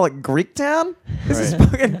they Yeah. want to call it Greek Town. This is Right.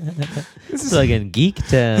 fucking. This It's is fucking geek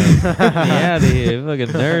town. Get me out of here.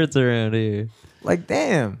 Fucking nerds around here. like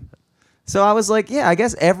damn." So I was like, yeah, I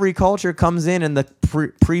guess every culture comes in, and the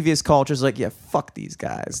previous culture's like, yeah, fuck these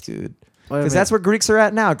guys, dude. Well, I Because mean- that's where Greeks are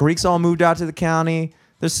at now. Greeks all moved out to the county.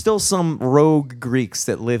 There's still some rogue Greeks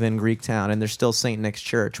that live in Greektown, and there's still St. Nick's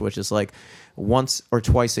Church, which is like once or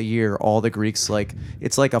twice a year, all the Greeks, like,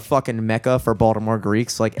 it's like a fucking mecca for Baltimore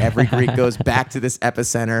Greeks. Like, every Greek goes back to this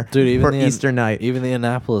epicenter Dude, even for the Easter night. Even the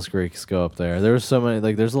Annapolis Greeks go up there. There's so many.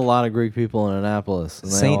 Like, there's a lot of Greek people in Annapolis.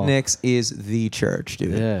 and they St. all- Nick's is the church,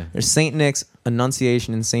 dude. Yeah. There's St. Nick's,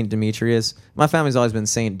 Annunciation, and St. Demetrius. My family's always been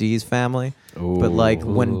St. D's family. But, like,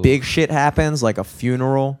 when Ooh. big shit happens, like a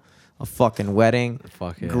funeral, a fucking wedding,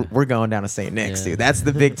 Fuck yeah. we're going down to St. Nick's, Yeah. dude. That's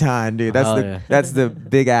the big time, dude. That's Hell the yeah. that's the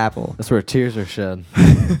big apple. That's where tears are shed.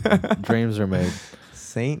 Dreams are made.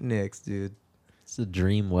 St. Nick's, dude. It's a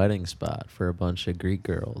dream wedding spot for a bunch of Greek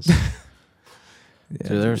girls. Yeah,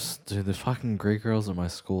 Dude, the fucking Greek girls at my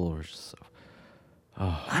school were just so.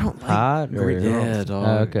 Oh, I don't like Hot Greek or- girls. yeah, dog.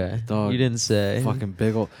 Oh, okay. Dog. You didn't say. Fucking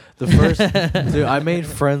big old. The first dude, I made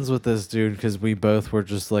friends with this dude because we both were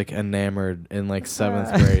just like enamored in like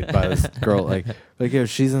 7th grade by this girl. Like yo,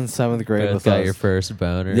 she's in 7th grade Both with got us. your first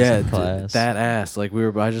boners Yeah, in class. that ass. Like we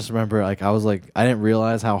were. I just remember like I was like I didn't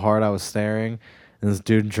realize how hard I was staring, and this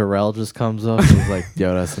dude Jarrell just comes up and he's like,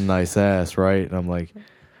 "Yo, that's a nice ass, right?" And I'm like,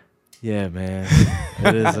 "Yeah, man,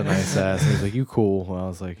 it is a nice ass." And he's like, "You cool?" And I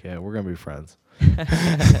was like, "Yeah, we're gonna be friends."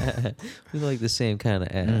 We like the same kind of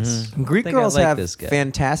ass. Mhm. Greek I think I girls like have this guy.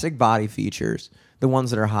 fantastic body features. The ones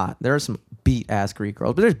that are hot. There are some beat ass Greek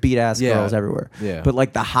girls, but there's beat ass Yeah. girls everywhere. Yeah. But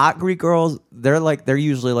like the hot Greek girls, they're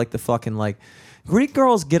usually like the fucking like Greek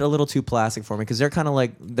girls get a little too plastic for me because they're kind of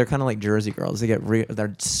like Jersey girls.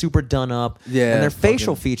 They're super done up. Yeah, and their fucking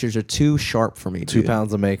facial features are too sharp for me. 2 dude.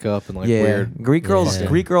 pounds of makeup and like yeah, weird. Greek girls. Yeah.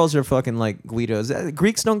 Greek girls are fucking like Guidos.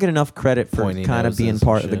 Greeks don't get enough credit for Pointy kind of being noses and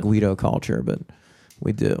part of the shit. Guido culture, but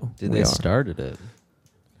we do. Dude, we they are. started it.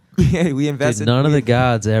 Yeah, we Dude, invested. none of the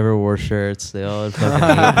gods ever wore shirts. They all had fucking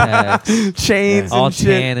 8-packs. chains all and shit.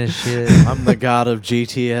 tan as shit. I'm the god of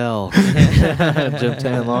GTL, Gym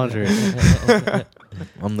Tan Laundry.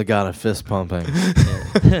 I'm the god of fist pumping.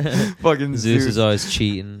 Yeah. Fucking Zeus is always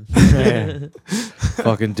cheating. Yeah.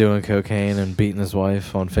 Fucking doing cocaine and beating his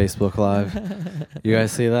wife on Facebook Live. You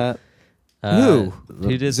guys see that? Who?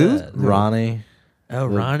 Who did Zeus? that? Ronnie. Oh,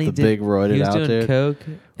 the- Ronnie the did. big roided he was out doing dude. coke.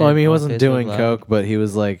 Well, I and mean, he on wasn't Facebook doing Live. coke, but he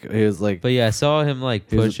was like, But yeah, I saw him like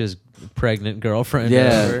He was- push his pregnant girlfriend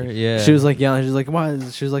Yeah. over. Yeah. She was like yelling. She was like, "Why?"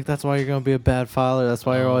 She was like, "That's why you're gonna be a bad father. That's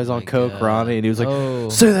why you're Oh always on my coke, God. Ronnie." And he was like, Oh.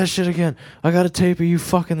 "Say that shit again. I got a tape of you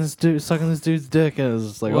fucking this dude, sucking this dude's dick." And it was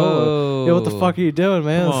just like, "Oh, yeah, what the Whoa. fuck are you doing,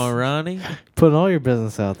 man? Come on, Ronnie. Putting all your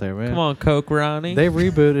business out there, man." Come on, Coke Ronnie. They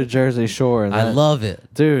rebooted Jersey Shore, and I that- love it.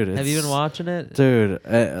 dude. Have you it's- been watching it? Dude,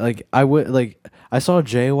 like I would like. I saw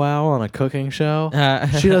JWoww on a cooking show.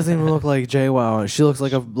 She doesn't even look like JWoww. She looks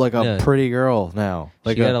like a No. pretty girl now.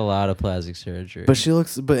 Like She had a lot of plastic surgery. but she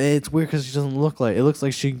looks. But it's weird because she doesn't look like. It looks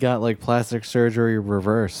like she got like plastic surgery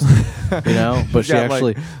reversed. You know, but she got, like,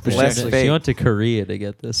 actually. But she less actually. fake. she went to Korea to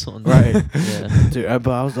get this one. Right. Yeah. Dude,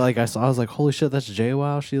 but I was like, I was like, holy shit, that's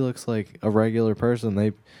JWoww. She looks like a regular person.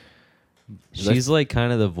 She's like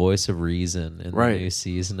kind of the voice of reason in Right. the new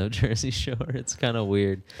season of Jersey Shore. It's kind of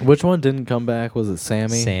weird. Which one didn't come back? Was it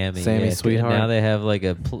Sammy? Sammy, yeah, Sweetheart. Now they have like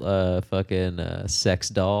a fucking sex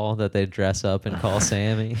doll that they dress up and call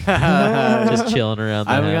Sammy, just chilling around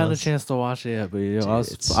the I haven't house. gotten a chance to watch it yet, but you know, Dude, I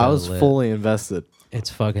was it's I so was lit. fully invested. It's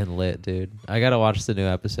fucking lit, dude. I gotta watch the new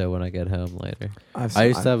episode when I get home later. I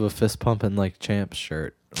used to have a fist pumping like champs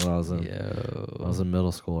shirt when I was in Yo,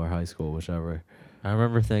 middle school or high school, whichever. I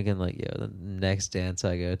remember thinking like, yo, the next dance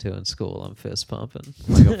I go to in school, I'm fist pumping,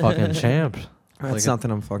 Like a fucking champ. That's like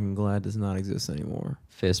something I'm fucking glad does not exist anymore.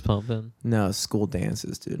 fist pumping. No, school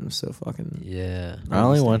dances, dude. I'm so fucking. Yeah, I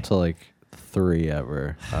only went to like 3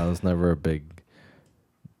 ever. I was never a big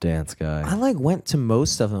dance guy. I like went to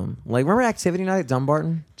most of them. Like, remember activity night at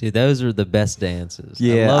Dumbarton? dude, those are the best dances.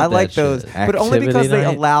 Yeah, love I that like shit. those, but only Activity because they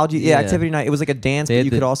night? allowed you. Yeah, Yeah. activity night. It was like a dance, They but had you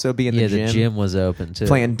the- could also be in the Yeah, gym, the gym was open too.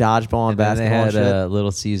 playing dodgeball and And then basketball. and they had shit.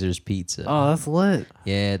 Little Caesars pizza. Oh, that's lit.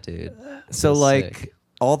 Yeah, dude. So That's like sick.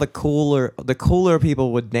 all the cooler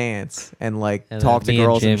people would dance and like And talk then to me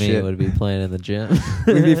girls and and Jimmy shit. would be playing in the gym.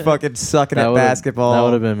 We'd be fucking sucking That at would've- basketball. That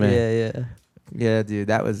would have been me. Yeah. Yeah, dude,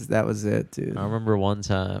 that was it, dude. I remember one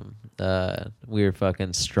time we were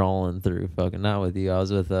fucking strolling through not with you. I was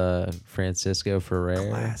with Francisco Ferrer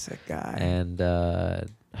Classic guy. and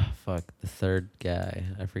fuck the third guy.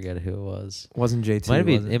 I forget who it was. Wasn't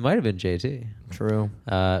JT? It might have been JT. True.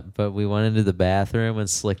 But we went into the bathroom and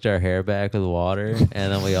slicked our hair back with water,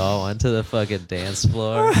 and then we all went to the fucking dance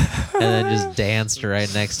floor, and then just danced right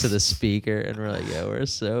next to the speaker, and we're like, "Yo, we're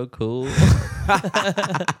so cool."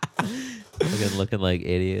 Fucking looking like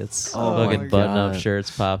idiots. Oh my Fucking button-up God. shirts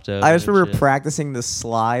popped up. I just remember practicing the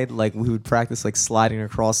slide. Like we would practice like sliding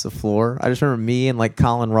across the floor. I just remember me and like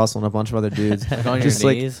Colin Russell and a bunch of other dudes Like on just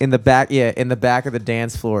your like knees? in the back. Yeah, in the back of the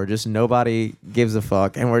dance floor. Just nobody gives a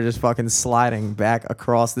fuck, and we're just fucking sliding back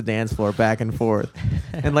across the dance floor, back and forth.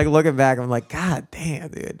 And like looking back, I'm like, God damn,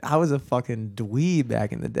 dude, I was a fucking dweeb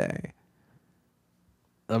back in the day.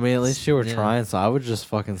 I mean, at least you were Yeah. trying. So I would just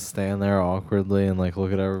fucking stand there awkwardly and like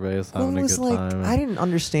look at everybody else having Well, it a was good like time. I didn't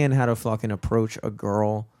understand how to fucking approach a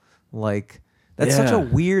girl. Like that's such a Yeah.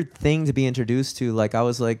 weird thing to be introduced to. Like I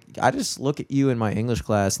was like, I just look at you in my English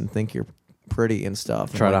class and think you're pretty and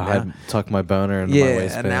stuff. And Try to like, hide, now- tuck my boner into my yeah,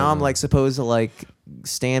 waistband. and now I'm like supposed to like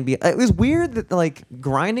stand. It was weird that like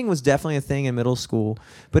grinding was definitely a thing in middle school,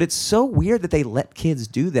 but it's so weird that they let kids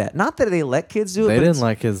do that. Not that they let kids do it. they but didn't it's-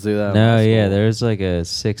 let kids do that. in No, my yeah, school. there's like a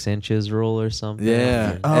 6 inches rule or something.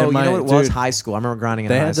 Yeah. Oh, And you my- know what it was? dude, High school. I remember grinding in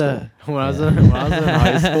They high had school. to when I was Yeah. in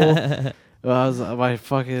high school. Well, I was my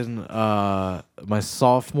fucking my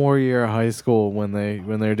sophomore year of high school when they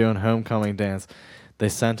were doing homecoming dance, they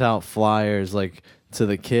sent out flyers like to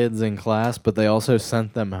the kids in class, but they also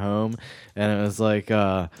sent them home, and it was like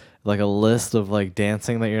a list of like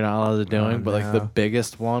dancing that you're not allowed to doing, Oh, but like the no.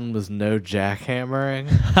 biggest one was no jackhammering.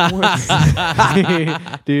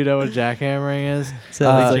 Do you know what jackhammering is? So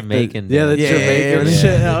like It's like Jamaican. the dance. Jamaican yeah.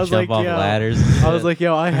 shit. And I was Jump like, off yo. ladders. I was like,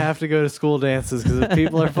 yo, I have to go to school dances because if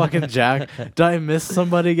people are fucking jack, did I miss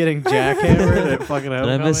somebody getting jackhammered at fucking Did I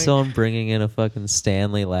homecoming? miss someone bringing in a fucking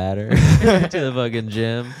Stanley ladder to the fucking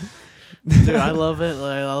gym? Dude, I love it.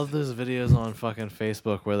 Like, I love those videos on fucking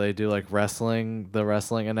Facebook where they do like the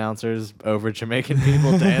wrestling announcers over Jamaican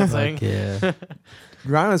people dancing. Fuck yeah.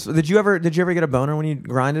 Grind was, did you ever get a boner when you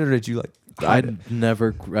grinded, or did you like? hide it?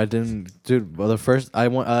 I didn't, dude. Well, the first I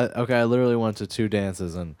went, I literally went to 2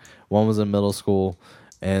 dances, and one was in middle school,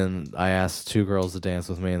 and I asked 2 girls to dance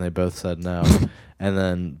with me, and they both said no. And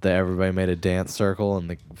then everybody made a dance circle, and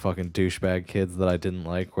the fucking douchebag kids that I didn't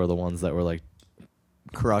like were the ones that were like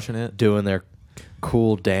crushing it. doing their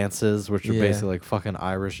cool dances, which are Yeah. basically like fucking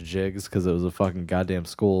Irish jigs, because it was a fucking goddamn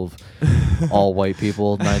school of all white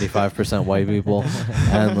people, 95% white people,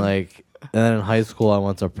 and then in high school I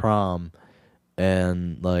went to prom,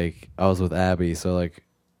 and like I was with Abby, so like,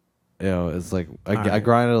 you know, it's like I Alright.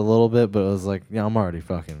 grinded a little bit, but it was like, yeah, I'm already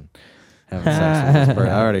fucking having sex with this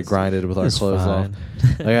person. I already grinded with our It's clothes fine.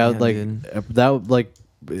 off. Like I Yeah, like dude. that like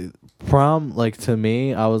prom, like to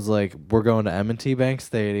me, I was like, we're going to M&T Bank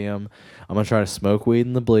Stadium. I'm gonna try to smoke weed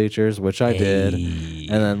in the bleachers, which I did, Hey.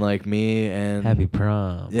 and then like me and Happy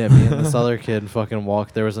prom. yeah, me and this other kid fucking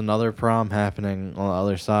walked. There was another prom happening on the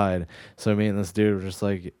other side, so me and this dude were just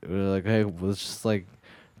like, hey, let's just like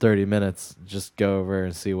 30 minutes, just go over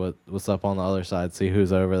and see what's up on the other side, see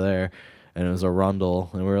who's over there. And it was a Rundle,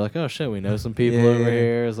 and we were like, "Oh shit, we know some people Yeah, over yeah.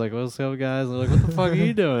 here." It's like, "What's up, guys?" And they're like, "What the fuck are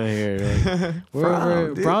you doing here?" Like, we're Prom,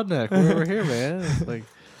 over dude. Broadneck. We're over here, man. It's like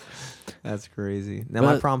That's crazy. Now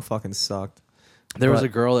my But- prom fucking sucked. there was But- a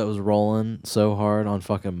girl that was rolling so hard on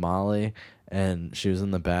fucking Molly, and she was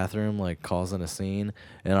in the bathroom like causing a scene.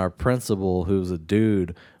 And our principal, who was a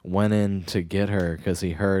dude, went in to get her because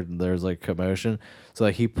he heard there was like commotion. So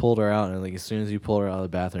like he pulled her out, and like as soon as he pulled her out of the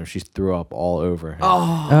bathroom, she threw up all over him.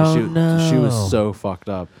 Oh, She was no. so fucked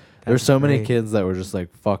up. There's That's so many great. kids that were just like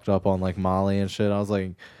fucked up on like Molly and shit. I was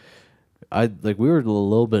like, we were a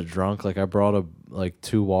little bit drunk. Like I brought like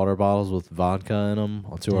 2 water bottles with vodka in them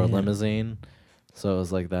to our Damn. limousine. So it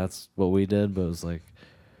was like that's what we did. But it was like,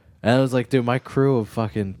 and it was like, dude, my crew of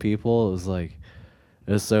fucking people. It was like,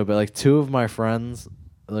 it was so bad. Like 2 of my friends,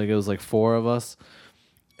 like it was like 4 of us,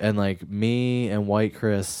 and like me and White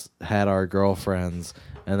Chris had our girlfriends,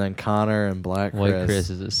 and then Connor and Black White Chris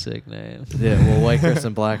is a sick name. yeah, well, White Chris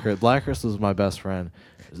and Black Chris. Black Chris was my best friend.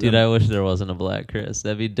 Dude, I wish there wasn't a Black Chris.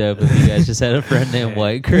 That'd be dope if you guys just had a friend named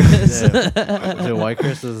White Chris. Dude, White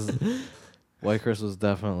Chris was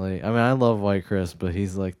definitely. I mean, I love White Chris, but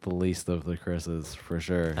he's like the least of the Chris's for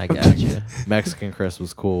sure. I got you. Mexican Chris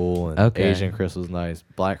was cool, and Okay. Asian Chris was nice.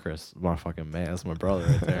 Black Chris, my fucking man. That's my brother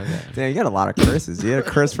right there. Damn, you got a lot of Chris's. You had a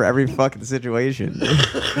Chris for every fucking situation.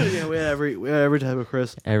 Yeah, we had every type of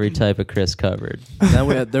Chris. Every type of Chris covered.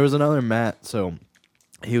 Then there was another Matt. So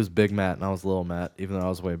he was Big Matt, and I was Little Matt, even though I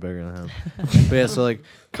was way bigger than him. But yeah, so like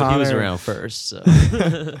But Connor he was around first, so.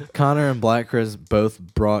 Connor and Black Chris both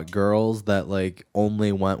brought girls that like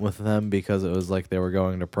only went with them because it was like they were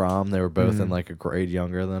going to prom. They were both in Mhm. like a grade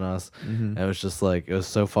younger than us, Mhm. and it was just like it was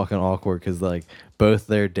so fucking awkward because like both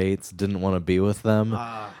their dates didn't want to be with them,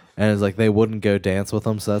 and it's like they wouldn't go dance with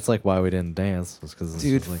them. So that's like why we didn't dance, was because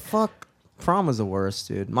Dude, like, fuck. Prom was the worst,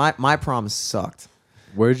 dude. My prom sucked.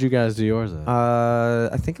 where'd you guys do yours at?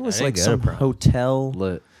 I think it was I like didn't go to some prom. hotel.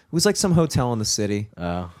 Lit. It was like some hotel in the city.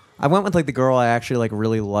 Oh. I went with like the girl I actually like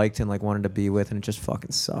really liked and like wanted to be with, and it just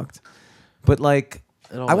fucking sucked. But like,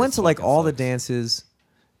 I went to like all the dances,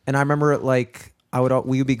 and I remember like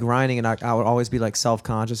we would be grinding, and I would always be like self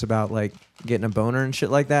conscious about like getting a boner and shit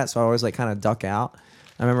like that. So I always like kind of duck out.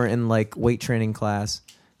 I remember in like weight training class,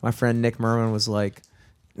 my friend Nick Merwin was like,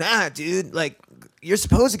 "Nah, dude, like you're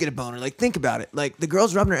supposed to get a boner. Like think about it. Like the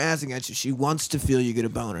girl's rubbing her ass against you. She wants to feel you get a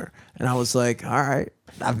boner." And I was like, "All right,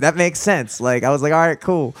 that makes sense." Like I was like, "All right,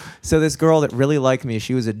 cool." So this girl that really liked me,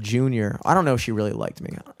 she was a junior. I don't know if she really liked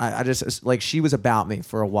me. I just like she was about me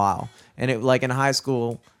for a while, and it like in high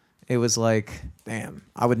school. It was like, damn,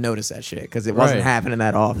 I would notice that shit because it wasn't Right. happening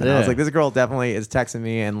that often. I was Yeah. like, this girl definitely is texting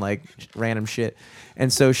me and like random shit.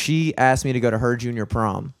 And so she asked me to go to her junior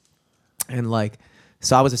prom. And like,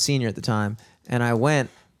 so I was a senior at the time. And I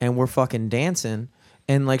went and we're fucking dancing.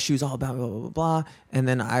 And like, she was all about blah, blah, blah, blah. And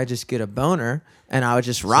then I just get a boner and I was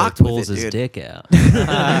just rocked so he pulls with it, his dude. dick out.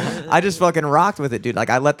 I just fucking rocked with it, dude. Like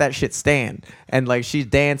I let that shit stand, and like she's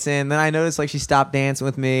dancing. Then I noticed like she stopped dancing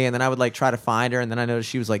with me, and then I would like try to find her, and then I noticed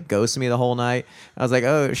she was like ghosting me the whole night. I was like,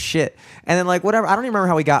 oh shit. And then like whatever. I don't even remember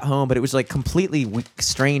how we got home, but it was like completely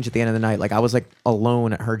strange at the end of the night. Like I was like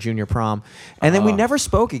alone at her junior prom, and then we never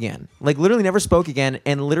spoke again. Like literally never spoke again.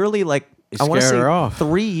 And literally like You I want to scared say her off.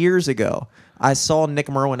 3 years ago, I saw Nick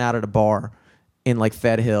Merwin out at a bar in like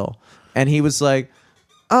Fed Hill, and he was like,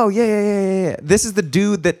 "Oh yeah. This is the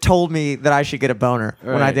dude that told me that I should get a boner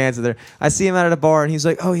when I Right. danced with her." I see him out at a bar, and he's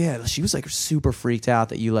like, "Oh yeah." She was like super freaked out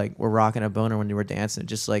that you like were rocking a boner when you were dancing.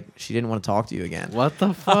 Just like she didn't want to talk to you again. What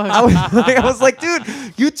the fuck? I was like, dude,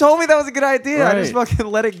 you told me that was a good idea. I just Right. fucking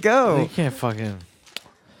let it You go. can't fucking.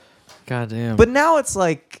 Goddamn. But now it's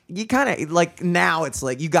like you kind of like now it's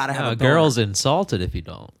like you gotta have No, a a boner. girl's insulted if you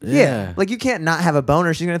don't. yeah. Like you can't not have a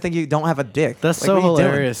boner. She's gonna think you don't have a dick. That's Like, so what are you doing?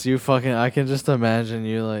 hilarious. You fucking. I can just imagine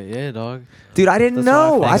you like, yeah, dog. Dude. I didn't That's why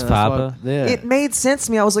know. think Thanks, I, that's Papa. what- yeah. it made sense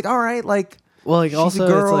to me. I was like, all right, like Well, like she's also a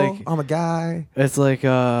girl. it's like I'm a guy. it's like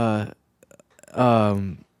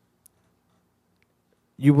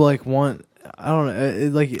you like want. I don't know.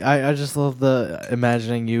 Like I just love the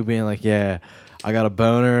imagining you being like, yeah, I got a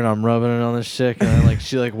boner and I'm rubbing it on this chick, and then like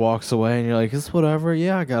she like walks away and you're like, it's whatever.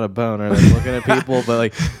 Yeah, I got a boner. And like, looking at people, but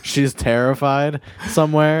like she's terrified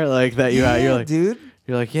somewhere like that. You're like, dude.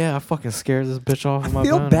 You're like, yeah, I fucking scared this bitch off of my I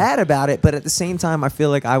feel boner. bad about it, but at the same time, I feel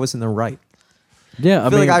like I was in the right. Yeah, I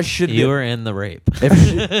feel like I should You be. were in the rape.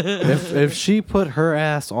 if she put her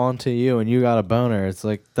ass onto you and you got a boner, it's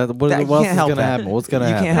like that. What That- you else can't is help gonna that. happen? What's gonna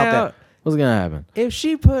You happen? can't help that. What's gonna happen? If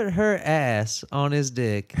she put her ass on his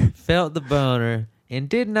dick, felt the boner, and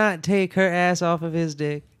did not take her ass off of his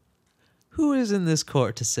dick, who is in this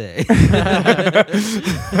court to say? I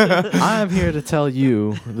am here to tell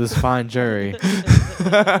you, this fine jury,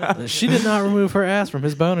 that she did not remove her ass from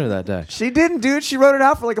his boner that day. She didn't, dude. She wrote it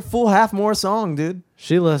out for like a full half more song, dude.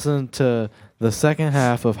 She listened to the second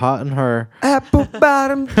half of Hot and Her. Apple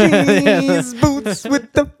bottom jeans, boots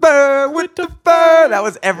with the fur, with the fur. That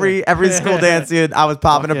was every school dance, dude. I was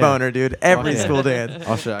popping Fuck a yeah. boner, dude. Every Fuck yeah. school dance.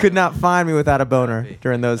 I'll show you. Could not find me without a boner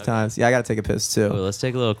during those times. Yeah, I gotta take a piss Well, too. let's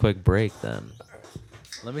take a little quick break then.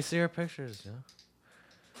 Let me see her pictures. Yeah.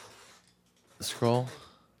 Scroll.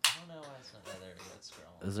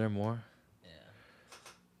 Is there more?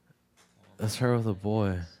 That's her with a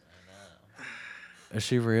boy. Is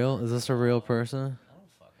she real? Is this a real person?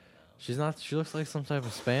 She's not. She looks like some type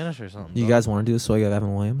of Spanish or something. You guys want to do a swig of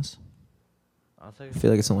Evan Williams? I'll take. I feel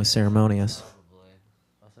like it's only ceremonious.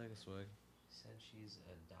 I'll take a swig. Said she's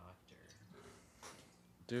a doctor.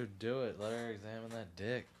 Dude, do it. Let her examine that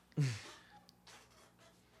dick.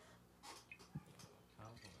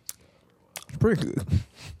 It's pretty good.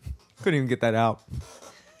 Couldn't even get that out.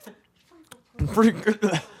 Pretty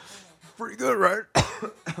good. Pretty good, right?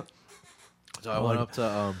 So I went up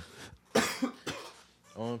to I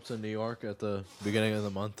went up to New York at the beginning of the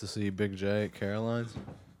month to see Big J at Caroline's.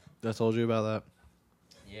 I told you about that.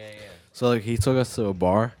 Yeah. So like he took us to a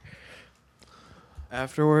bar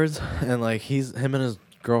afterwards, and like him and his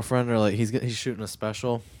girlfriend are like he's shooting a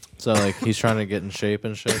special, so like he's trying to get in shape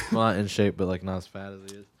and shit. Well, not in shape, but like not as fat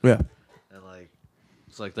as he is. Yeah. And like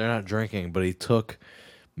it's like they're not drinking, but he took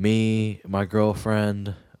me, my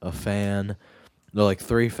girlfriend, a fan. They're like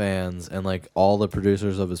 3 fans and like all the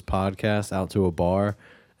producers of his podcast out to a bar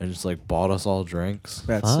and just like bought us all drinks.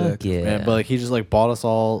 That's Fuck sick. yeah. And, but like he just like bought us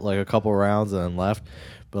all like a couple rounds and then left.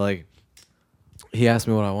 But like he asked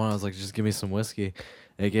me what I wanted. I was like, just give me some whiskey.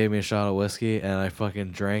 And he gave me a shot of whiskey and I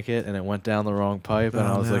fucking drank it and it went down the wrong pipe. And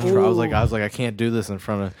Oh, I was like, no. I was like, I can't do this in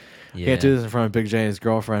front of. Yeah. Can't do this in front of Big J and his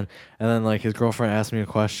girlfriend. And then like his girlfriend asked me a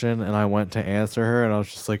question and I went to answer her and I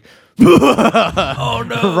was just like, oh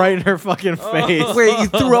no, right in her fucking face. Wait, you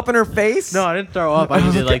threw up in her face? No, I didn't throw up. I You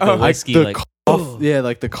just did like the whiskey, the like cough, yeah,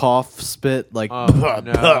 like the cough spit, like Oh,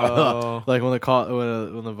 no. like when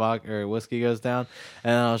the vodka or whiskey goes down,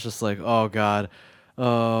 and I was just like, oh god,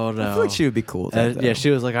 oh no. I feel like she would be cool with that. And, yeah, she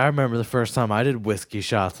was like, I remember the first time I did whiskey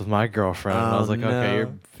shots with my girlfriend, and I was Oh, like, okay,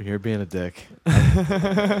 no. you're being a dick,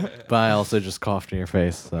 but I also just coughed in your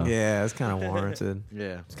face, so Yeah, it's kind of warranted.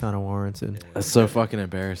 yeah, It's kind of warranted. that's so fucking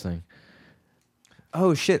embarrassing.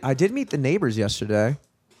 Oh shit! I did meet the neighbors yesterday.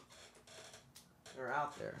 They're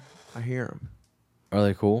out there. I hear them. Are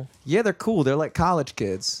they cool? Yeah, they're cool. They're like college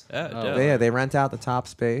kids. Oh, Yeah, they rent out the top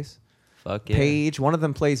space. Fuck yeah. Paige, one of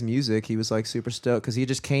them plays music. He was like super stoked because he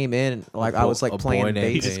just came in and like I was like a playing boy named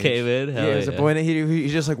He bass. just came in. Yeah, Hell it was a boy. And he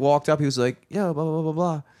just like walked up. He was like, "Yo, blah blah blah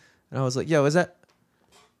blah," and I was like, "Yo, is that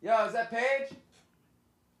Paige?"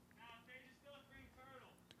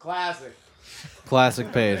 Classic.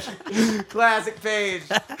 Classic Paige. Classic Paige.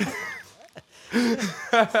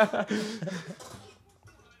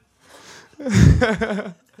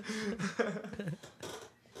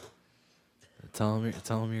 Tell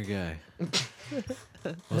him you're gay.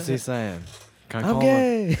 What's he saying? Can I I'm call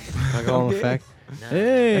gay. Can I call him a fact? Nah. Hey,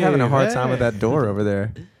 They're having a hard time with hey. that door over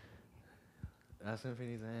there. Ask him if he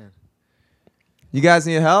needs a hand. You guys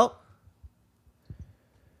need help?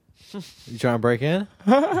 You trying to break in?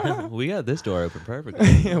 We got this door open perfectly.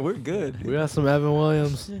 Yeah, we're good. We got some Evan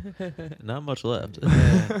Williams. Not much left.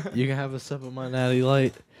 Yeah. You can have a sip of my Natty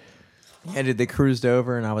Light. And they cruised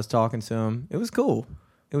over and I was talking to him. It was cool.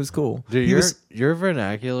 It was cool. Dude, He was- your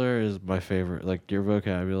vernacular is my favorite. Like your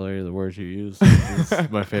vocabulary, the words you use, is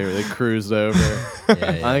my favorite. They cruised over.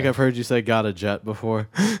 Yeah, I think I've heard you say "got a jet" before.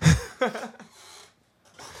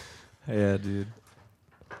 yeah, dude.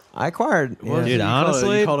 I acquired. What was Yeah. it? Dude, You called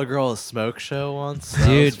honestly- you called a girl a smoke show once. That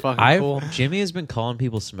was Dude, fucking cool. Jimmy has been calling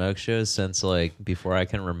people smoke shows since like before I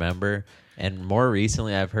can remember, And more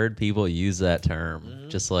recently, I've heard people use that term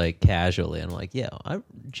just like casually. And I'm like, yeah,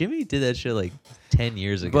 Jimmy did that shit like 10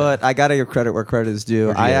 years ago. But I gotta give credit where credit is due.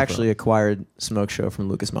 Where'd you I get it actually acquired Smoke Show from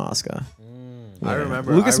Lucas Mosca. I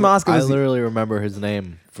remember Lucas Mosca I was the- literally remember his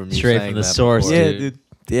name from you Straight saying from the that source, before. Yeah, dude. dude.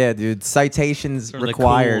 Yeah, dude. Citations From the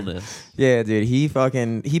required. coolness. Yeah, dude. He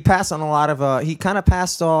passed on a lot of he kind of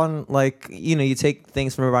passed on, like, you know, you take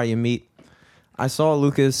things from everybody you meet. I saw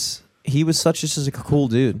Lucas. He was just a cool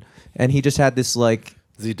dude, and he just had this like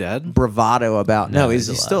Is he dead? bravado about. No, No, he's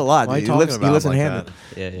he's still alive. Why are Dude. you He talking lives. about He lives him in like Hammond.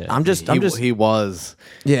 Yeah, yeah. I'm just. He was.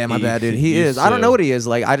 Yeah, my bad, dude. He used is. I don't to. know what he is.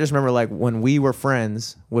 Like, I just remember like when we were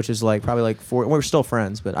friends, which is like probably like we're still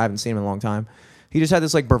friends, but I haven't seen him in a long time. He just had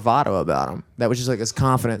this like bravado about him that was just like this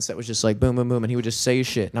confidence that was just like boom, boom, boom, and he would just say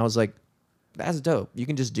shit, and I was like, that's dope. You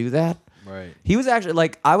can just do that. Right. He was actually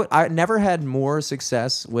like I never had more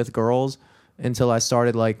success with girls until I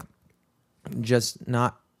started like just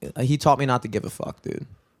not. He taught me not to give a fuck, dude.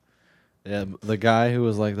 Yeah, the guy who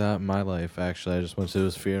was like that in my life, actually, I just went to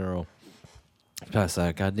his funeral. Past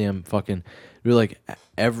that goddamn fucking, dude, like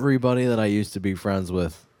everybody that I used to be friends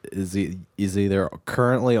with is either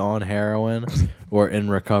currently on heroin or in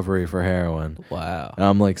recovery for heroin. Wow. And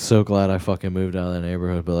I'm like so glad I fucking moved out of that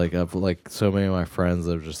neighborhood, but like I've like so many of my friends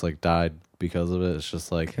that have just like died because of it. It's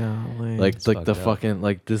just like Golly. like the fucked up. fucking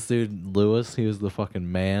like this dude Lewis, he was the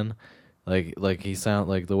fucking man. Like he sound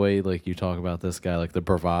like the way like you talk about this guy, like the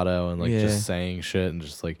bravado and like Yeah. just saying shit and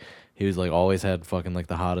just like he was like always had fucking like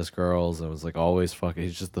the hottest girls and was like always fucking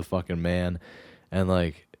he's just the fucking man. And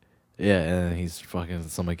like yeah, and he's fucking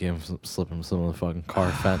somebody gave him slip him some of the fucking car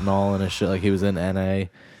fentanyl and his shit. Like he was in NA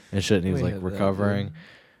and shit and he was We like had that, recovering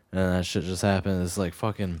and that shit just happened. It's like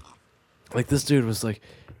fucking like this dude was like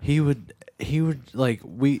he would like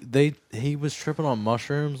he was tripping on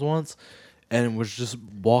mushrooms once and was just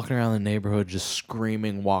walking around the neighborhood just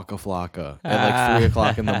screaming Waka Flocka at like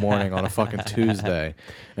 3:00 in the morning on a fucking Tuesday.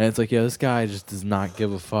 And it's like, yeah, this guy just does not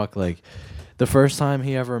give a fuck. Like the first time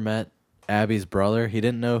he ever met Abby's brother, he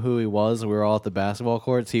didn't know who he was. We were all at the basketball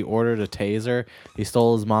courts. He ordered a taser. He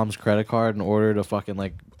stole his mom's credit card and ordered a fucking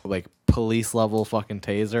like police level fucking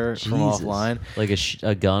taser from Jesus. offline. Like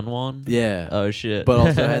a gun one? Yeah. Oh, shit. But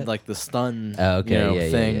also had like the stun Oh,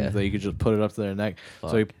 okay, thing yeah. that you could just put it up to their neck.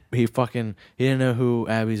 Fuck. So he didn't know who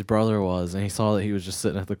Abby's brother was, and he saw that he was just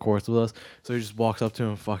sitting at the courts with us. So he just walks up to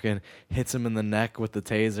him, fucking hits him in the neck with the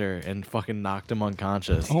taser, and fucking knocked him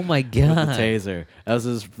unconscious. Oh, my With the God. taser.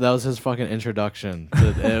 That was his fucking introduction.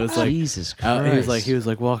 It was like Jesus Christ. he was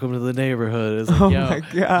like, welcome to the neighborhood. It was like, Oh yo, my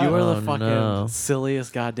God. you are Oh, the fucking no.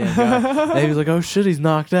 silliest goddamn guy. And he was like, oh shit, he's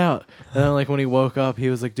knocked out. And then like when he woke up, he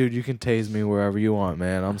was like, dude, you can tase me wherever you want,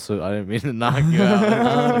 man. I didn't mean to knock you out.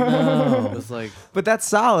 Oh, It was like, But that's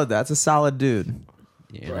solid. That's a solid dude.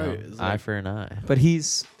 You know, Right, it's eye like- for an eye. But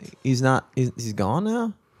he's gone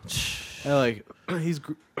now. and, like he's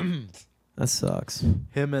That sucks.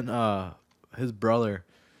 him and his brother,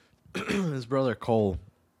 his brother Cole,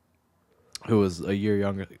 who was a year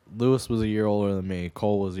younger. Lewis was a year older than me.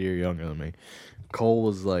 Cole was a year younger than me. Cole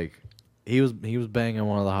was like, he was banging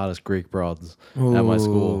one of the hottest Greek broads at my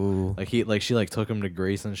school. Ooh. Like she like took him to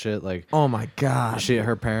Greece and shit. Like Oh my God.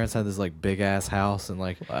 her parents had this like big ass house and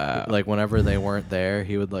like Wow. like whenever they weren't there,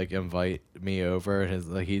 he would like invite me over and his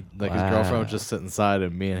his girlfriend would just sit inside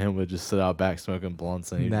and me and him would just sit out back smoking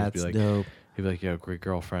blunts and he'd That's just be like dope. he'd be like, yo, Greek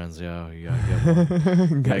girlfriends, yo, you gotta get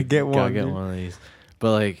one. Gotta get one. Gotta get dude. one of these.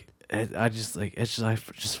 But like I just like I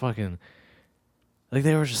just fucking like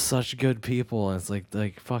they were just such good people and it's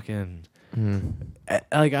like fucking Mm.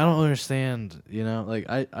 like I don't understand, you know, like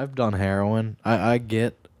I've done heroin. I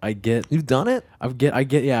get You've done it, I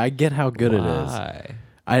get how good it is. Why?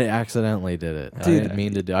 I accidentally did it. I Dude. didn't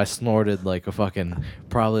mean to do. I snorted like a fucking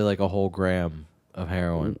probably like a whole gram of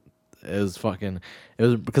heroin. It was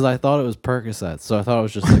because I thought it was Percocets. So I thought it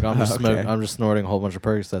was just like I'm just Okay. I'm just snorting a whole bunch of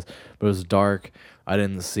Percocets. But it was dark. I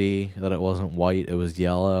didn't see that it wasn't white. It was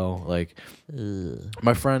yellow. Like Ugh.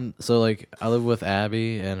 my friend, so like I live with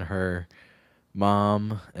Abby and her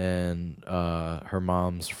mom and her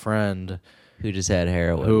mom's friend Who just had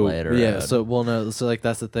heroin who later? yeah, so well no, so like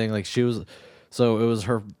that's the thing, like she was, so it was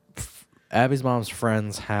her Abby's mom's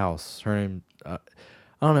friend's house. Her name I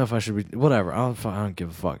don't know if I should be whatever. I don't give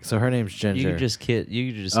a fuck. So her name's Ginger. You could just skip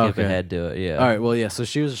Okay. ahead to it. Yeah. All right, well yeah, so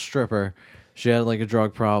she was a stripper. She had like a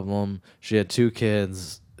drug problem. She had 2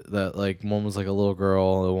 kids that like one was like a little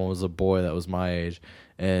girl and one was a boy that was my age,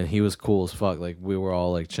 and he was cool as fuck. Like we were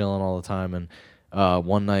all like chilling all the time, and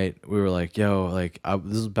one night we were like, yo, like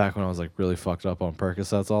this is back when I was like really fucked up on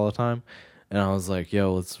Percocets all the time, and I was like,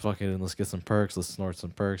 yo, let's get some perks, let's snort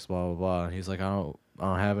some perks, blah blah blah. And he's like, I don't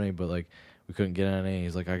have any, but like we couldn't get any.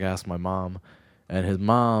 He's like, I asked my mom, and his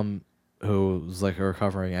mom, who was like a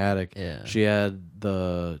recovering addict, Yeah. she had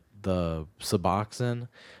the Suboxone,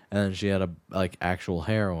 and then she had a like actual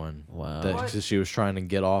heroin. Wow. That 'cause she was trying to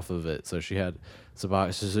get off of it, so she had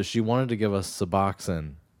Suboxone. So she wanted to give us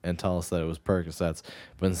Suboxone and tell us that it was Percocets,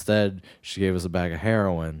 but instead she gave us a bag of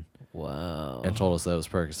heroin Wow. and told us that it was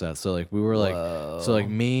Percocets. So like we were like, so like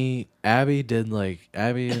me, Abby didn't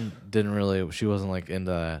really, she wasn't like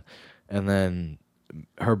into that, and then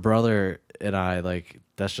her brother and I, like,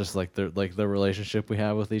 that's just like the relationship we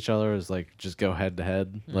have with each other is like just go head to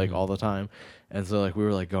head like all the time, and so like we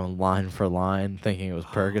were like going line for line thinking it was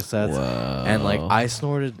Percocets, and like I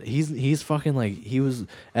snorted. He's fucking like, he was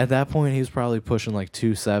at that point he was probably pushing like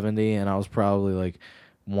 270, and I was probably like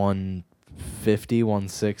 150,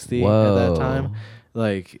 160 at that time.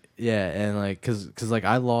 Like, yeah, and like cause like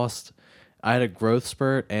I had a growth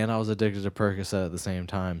spurt and I was addicted to Percocet at the same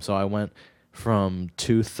time, so I went from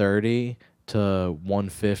 230 to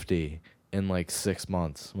 150 in like 6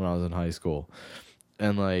 months when I was in high school,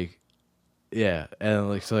 and like, yeah, and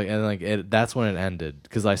like so like, and like that's when it ended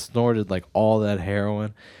because I snorted like all that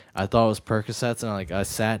heroin. I thought it was Percocets, and I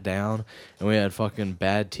sat down and we had fucking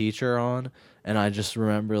Bad Teacher on, and I just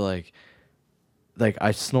remember like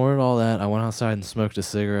I snorted all that. I went outside and smoked a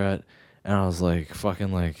cigarette, and I was like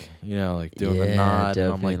fucking like, you know, like doing the Yeah, nod,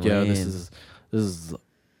 and I'm like, definitely yo, lame. this is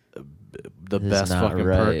the This is best not fucking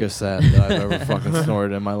right. Percocet that I've ever fucking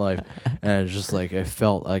snorted in my life. And it's just like, I just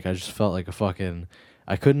felt like a fucking,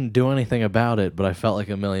 I couldn't do anything about it, but I felt like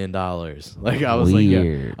 $1 million. Like I was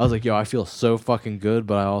Weird. like, yo, I feel so fucking good,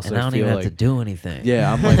 but I also And I don't feel even like, have to do anything.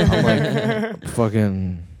 yeah, I'm like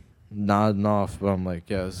fucking nodding off, but I'm like,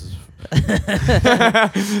 yeah, this is.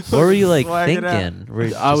 What were you like Swag it out.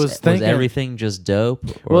 thinking? I was thinking- everything just dope?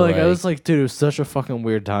 Or Well, like I was like, dude, it was such a fucking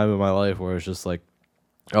weird time in my life where it was just like,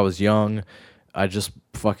 I was young. I just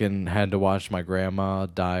fucking had to watch my grandma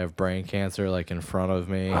die of brain cancer like in front of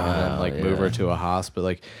me, and then like move her to a hospital.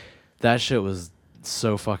 Like that shit was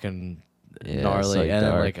so fucking Yeah, gnarly. so And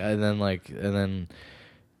dark. then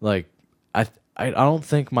I don't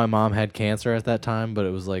think my mom had cancer at that time, but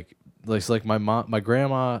it was like my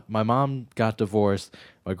mom got divorced,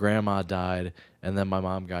 my grandma died, and then my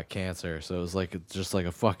mom got cancer. So it was like just like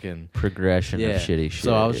a fucking progression of shitty shit.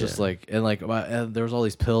 So I was yeah. just like, and there was all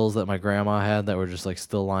these pills that my grandma had that were just like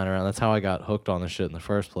still lying around. That's how I got hooked on the shit in the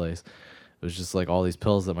first place. It was just like all these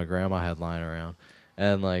pills that my grandma had lying around.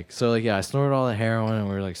 And like, so like, yeah, I snorted all the heroin, and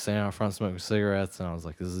we were like standing out front smoking cigarettes, and I was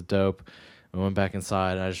like, this is dope. I went back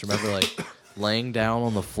inside, and I just remember like laying down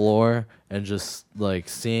on the floor and just like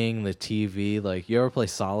seeing the TV. Like, you ever play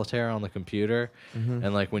solitaire on the computer?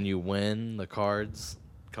 And like when you win, the cards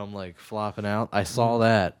come like flopping out. I saw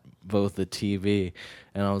that both the TV,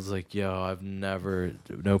 and I was like, yo,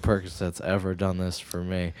 no Percocets ever done this for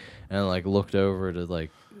me. And like looked over to like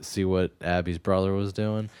see what Abby's brother was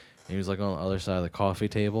doing, and he was like on the other side of the coffee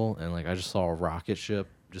table, and like I just saw a rocket ship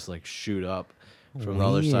just like shoot up from the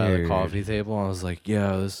other side of the Weird. coffee table. I was like,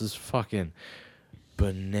 yo, this is fucking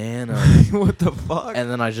banana. What the fuck? And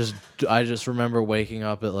then I just remember waking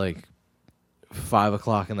up at like 5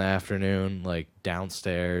 o'clock in the afternoon, like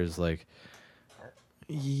downstairs, like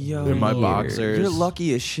Yo, in my Weird. boxers. You're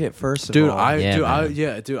lucky as shit. First of Dude, all,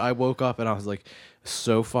 I woke up and I was like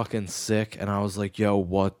so fucking sick, and I was like, yo,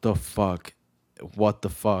 what the fuck?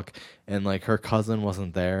 And like her cousin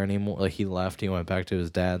wasn't there anymore. Like he left, he went back to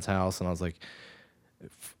his dad's house, and I was like,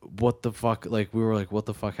 what the fuck? Like we were like, what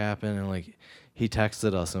the fuck happened? And like he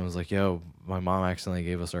texted us and was like, yo, my mom accidentally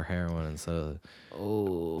gave us her heroin instead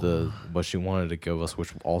of what she wanted to give us,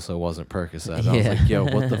 which also wasn't Percocet. And I was Yeah. like, yo,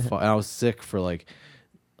 what the fuck? And I was sick for like,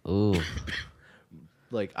 Ooh.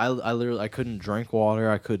 like I literally, I couldn't drink water,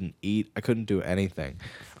 I couldn't eat, I couldn't do anything.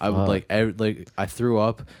 I would Fuck. like I threw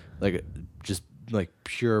up like just like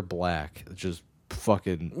pure black, just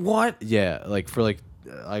fucking what? yeah, like for like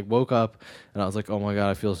I woke up and I was like, oh my god,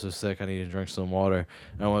 I feel so sick, I need to drink some water.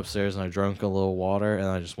 And I went upstairs and I drank a little water, and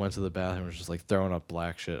I just went to the bathroom and was just like throwing up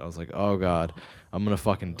black shit. I was like, oh god, I'm gonna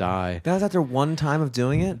fucking die. That was after one time of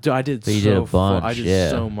doing it. Dude, I did But you so did a bunch, I did yeah.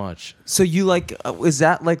 so much. So you like, is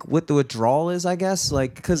that like what the withdrawal is? I guess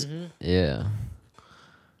like because Yeah.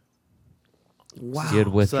 wow. You had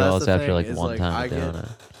withdrawals the after thing, like is, one like, time I of doing get- it.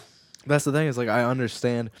 That's the thing, is like I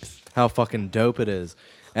understand how fucking dope it is,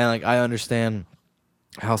 and like I understand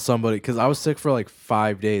how somebody, because I was sick for like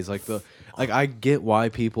 5 days, like I get why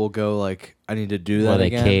people go like, I need to do that Well, they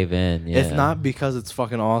again. cave in. Yeah. It's not because it's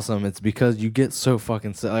fucking awesome, it's because you get so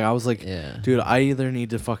fucking sick. Like I was like, Yeah. dude, I either need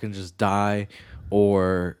to fucking just die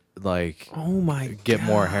or like Oh my get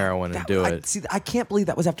more God. heroin and do it. See, I can't believe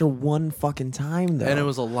that was after one fucking time though. And it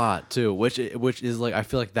was a lot too, which is like I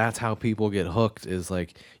feel like that's how people get hooked. Is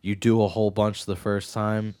like you do a whole bunch the first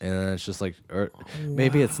time, and then it's just like, or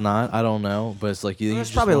maybe it's not. I don't know, but it's like you. There's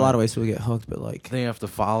just probably a lot wanna- of ways people get hooked, but like Then you have to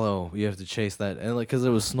follow. You have to chase that, and like because it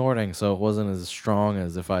was snorting, so it wasn't as strong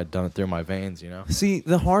as if I'd done it through my veins. You know. see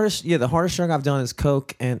the hardest drug I've done is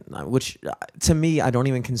coke, and which to me I don't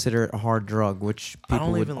even consider it a hard drug, which I people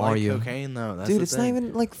don't would even argue. like cocaine though. That's Dude, the it's thing. not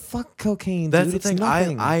even like fuck cocaine. That's dude. the It's thing.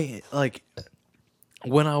 nothing. I like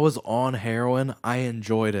when I was on heroin, I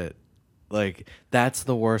enjoyed it. Like that's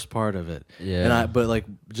the worst part of it. Yeah. But like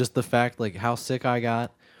just the fact like how sick I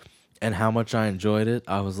got and how much I enjoyed it,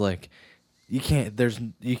 I was like, you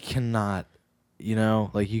cannot, you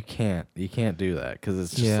know, like you can't do that because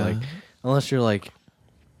it's just Yeah. like unless you're like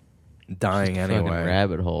dying Just a fucking anyway.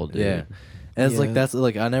 rabbit hole, dude. Yeah, and it's like Yeah. that's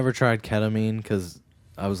like I never tried ketamine because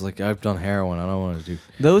I was like I've done heroin. I don't want to do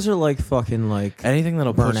Those are like fucking like anything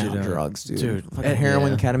that'll put you burnout down. drugs, dude. Fucking and-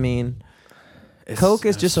 heroin, yeah. ketamine. It's- Coke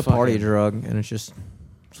is it's just a party fucking- drug, and it's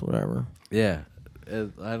whatever. Yeah, I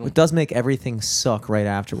don't. It does make everything suck right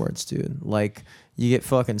afterwards, dude. Like you get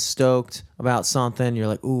fucking stoked about something, you're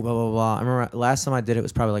like, ooh, blah blah blah. I remember last time I did it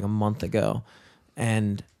was probably like a month ago,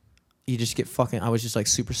 and you just get fucking. I was just like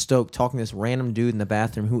super stoked talking to this random dude in the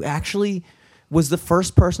bathroom who actually was the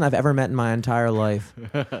first person I've ever met in my entire life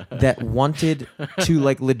that wanted to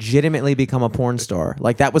like legitimately become a porn star.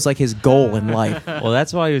 Like that was like his goal in life. Well,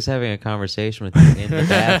 that's why he was having a conversation with you in the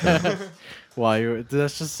bathroom. Wow,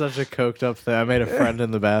 that's just such a coked up thing. I made a friend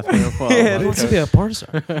in the bathroom. While Yeah, I'm he like, wants to be a porn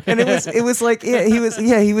star. And it was like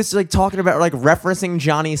he was like talking about like referencing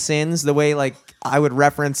Johnny Sins the way like I would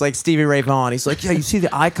reference like Stevie Ray Vaughan. He's like, yeah, you see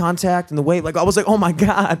the eye contact and the way like I was like, oh my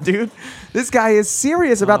god, dude, this guy is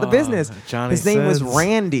serious about the business. Johnny His name was Sins.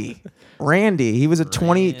 Randy. Randy. He was a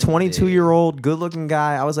 22-year-old good-looking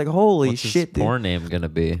guy. I was like, holy What's his shit, dude. porn name gonna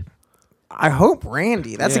be? I hope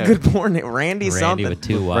Randy. That's Yeah. a good porn name. Randy Randy something. with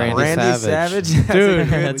two Y's. Randy Randy Savage. Savage. Dude,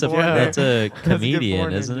 That's a porn name. that's a good comedian,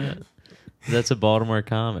 porn name, isn't dude. it? That's a Baltimore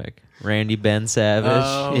comic. Randy Ben Savage.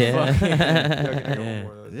 Oh, yeah. yeah.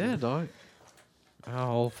 Yeah, dog.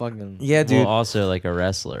 Oh, fucking Yeah, dude. Well, also like a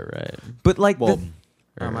wrestler, right? But like Well,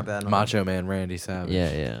 oh my bad. Macho Man Randy Savage.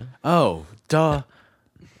 Yeah, yeah. Oh, duh.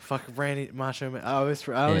 Fuck Randy Macho Man. I always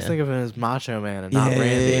Yeah. think of him as Macho Man and not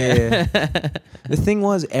Randy. Yeah. The thing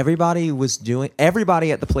was, everybody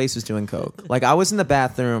at the place was doing coke. Like I was in the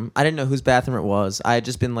bathroom. I didn't know whose bathroom it was. I had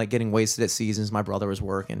just been like getting wasted at Seasons. My brother was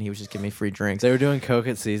working. He was just giving me free drinks. They were doing coke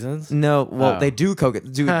at Seasons. No, well, Oh. they do coke.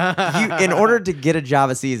 Dude, in order to get a job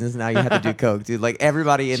at Seasons, now you have to do coke, dude. Like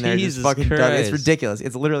everybody in there just Jesus fucking does. It's Christ. ridiculous.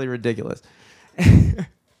 It's literally ridiculous.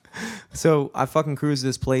 So I fucking cruise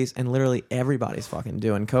this place, and literally everybody's fucking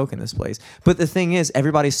doing coke in this place. But the thing is,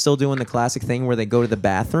 everybody's still doing the classic thing where they go to the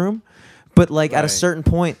bathroom. But like at a Right. certain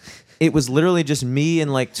point, it was literally just me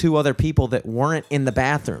and like two other people that weren't in the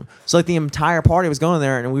bathroom. So like the entire party was going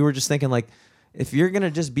there, and we were just thinking like, if you're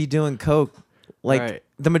gonna just be doing coke, like Right.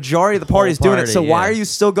 the majority of the Whole party's doing it. party, So why yeah. are you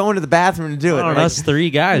still going to the bathroom to do it? I don't right? know, us three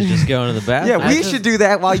guys just going to the bathroom. Yeah, we should do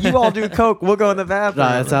that while you all do coke. We'll go in the bathroom.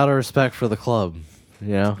 Nah, it's out of respect for the club.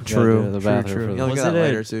 You know. You gotta go to the bathroom for the- You'll Was get that it a-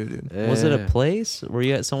 later too, dude. Was it a Yeah. place? Were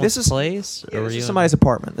you at someone's This is- place? Yeah, were this you is in- somebody's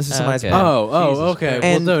apartment. This is Oh, somebody's okay. apartment. Oh, Jesus okay. Christ.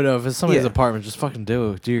 And- well, no. If it's somebody's yeah. apartment, just fucking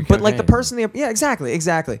do your. But like the cocaine. person, yeah,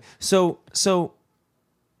 exactly. So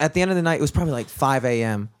at the end of the night, it was probably like 5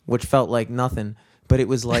 a.m., which felt like nothing. But it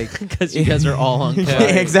was like because you guys are all on coke. yeah,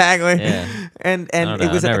 exactly. Yeah. And I don't know,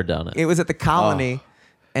 it was I've at never the, done it. It was at the Colony,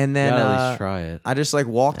 and then Gotta at least try it. I just like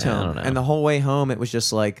walked Yeah, I home, don't know. and the whole way home, it was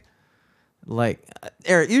just like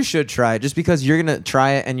Eric, you should try it just because you're gonna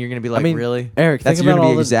try it and you're gonna be like, I mean, really, Eric, That's think you're about gonna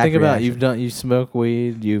be all the. exact Think about reaction. you smoke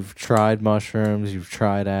weed, you've tried mushrooms, you've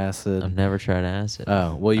tried acid. I've never tried acid.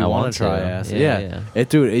 Oh well, you I want want to try to. acid? Yeah, Yeah, yeah.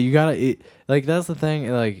 dude. You gotta like that's the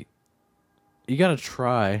thing. Like, you gotta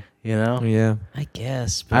try. You know. yeah. I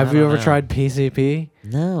guess. But Have I you don't ever know. tried PCP?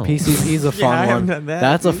 No. PCP's a fun I haven't one. done that,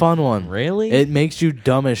 That's a dude. fun one. Really? It makes you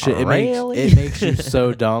dumb as shit. Really? It makes you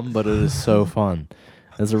so dumb, but it is so fun.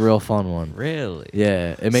 It's a real fun one. Really?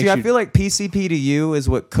 Yeah, it makes See, I you. feel like PCP to you is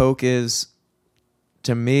what Coke is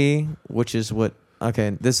to me, which is what.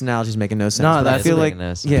 Okay, this analogy's making no sense. No, but I that's feel making like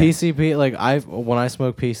no sense. yeah. PCP. Like when I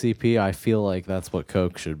smoke PCP, I feel like that's what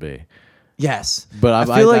Coke should be. Yes, But I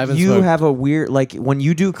I feel like haven't you smoked- have a weird like when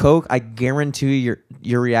you do Coke. I guarantee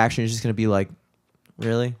your reaction is just gonna be like,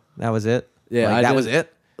 really? That was it? Yeah, Like, that I was just-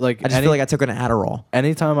 it. like I just feel like I took an Adderall.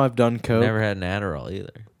 anytime I've done Coke. Never had an Adderall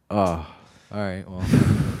either. Oh, All right, well,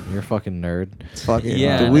 you're a fucking nerd. It's fucking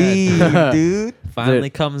Yeah, dweeb, dude. Finally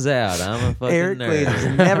comes out. I'm a fucking Eric Clay nerd. just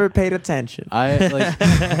never paid attention. I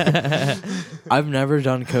like. I've never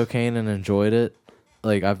done cocaine and enjoyed it.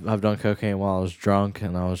 Like I've done cocaine while I was drunk,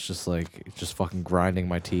 and I was just fucking grinding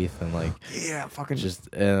my teeth and like Yeah, fucking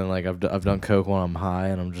like I've done coke when I'm high,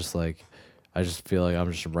 and I'm just like, I just feel like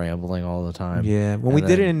I'm just rambling all the time. Yeah, when And we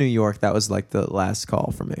did it then- in New York, that was like the last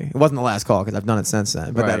call for me. It wasn't the last call because I've done it since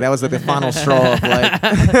then, but Right. that was like the final straw of like.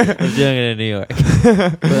 I'm doing it in New York.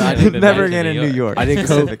 But I didn't Never again in New York. I did coke.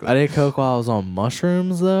 specifically. I did coke while I was on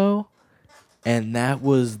mushrooms though, and that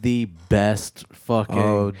was the best fucking.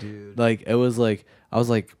 Oh, dude. Like it was like I was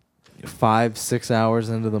like 5-6 hours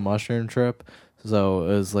into the mushroom trip, so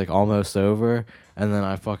it was like almost over, and then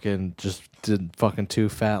I fucking just did fucking 2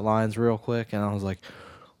 fat lines real quick, and I was like,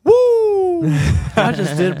 woo!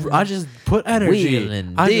 I just put energy.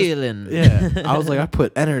 Wheeling, I just- dealing. yeah, I was like, I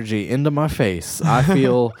put energy into my face. I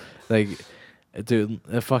feel like, dude,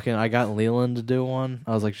 I got Leland to do one.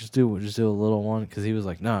 I was like, just do a little one, because he was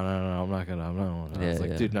like, no, I'm not gonna. I was Yeah, like,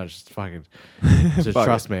 yeah. dude, no, just fucking, just Fuck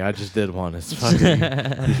trust me. I just did one. It's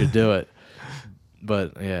fucking, you should do it.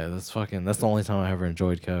 But yeah, that's the only time I ever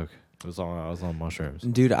enjoyed coke. I was on mushrooms.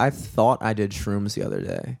 Dude, I thought I did shrooms the other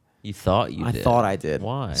day. You thought you I did. thought I did.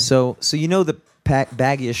 Why? So you know the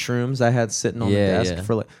baggie of shrooms I had sitting on the Yeah, desk yeah.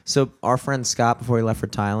 for like. So our friend Scott, before he left for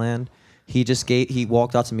Thailand, he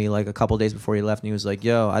walked up to me like a couple days before he left, and he was like,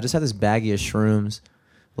 "Yo, I just had this baggie of shrooms.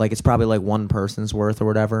 Like it's probably like one person's worth or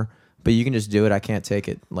whatever, but you can just do it. I can't take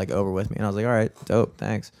it like over with me." And I was like, "All right, dope,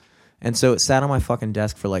 thanks." And so it sat on my fucking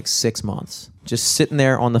desk for like 6 months, just sitting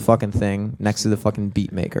there on the fucking thing next to the fucking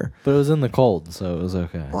beat maker. But it was in the cold, so it was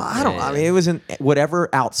okay. Well, I don't. Yeah, I mean, it was in whatever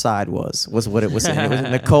outside was what it was in. It was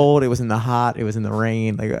in the cold. It was in the hot. It was in the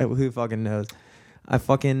rain. Like who fucking knows?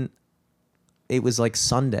 It was like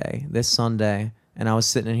this Sunday, and I was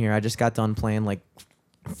sitting in here. I just got done playing like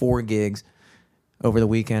 4 gigs over the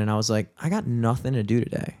weekend, and I was like, I got nothing to do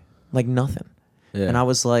today, like nothing. Yeah. And I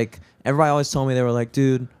was like, everybody always told me, they were like,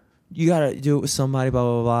 dude, you gotta do it with somebody, blah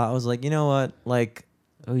blah blah. I was like, you know what, like.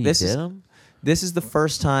 Oh, you This did is- them? This is the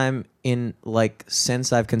first time in like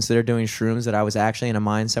since I've considered doing shrooms that I was actually in a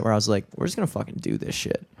mindset where I was like, we're just gonna fucking do this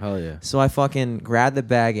shit. Hell yeah. So I fucking grabbed the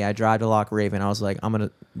baggie, I drive to Loch Raven, I was like, I'm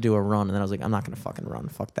gonna do a run, and then I was like, I'm not gonna fucking run.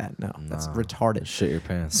 Fuck that. No. That's Nah. retarded. Shit your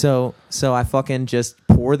pants. So I fucking just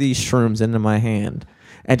pour these shrooms into my hand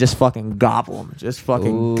and just fucking gobble them. Just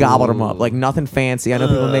fucking gobbled them up. Ooh. Like nothing fancy. I know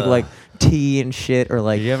people make like tea and shit or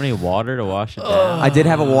like Did you have any water to wash it down? I did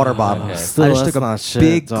have a water bottle. Okay. Still, I just that's took a not shit,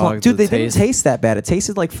 big dog. clump. Dude, The they didn't taste- taste that bad. It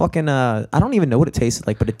tasted like fucking I don't even know what it tasted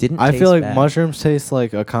like, but it didn't I taste feel like bad. mushrooms taste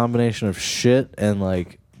like a combination of shit and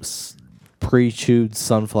like pre-chewed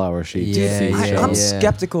sunflower seeds. Yeah, seeds. I'm yeah.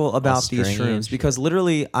 skeptical about All these stringy and shrooms shit. because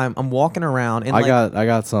literally I'm walking around and I like,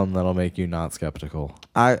 got some that'll make you not skeptical.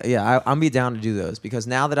 I'm be down to do those because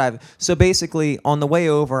now that so basically on the way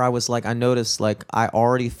over I was like I noticed like I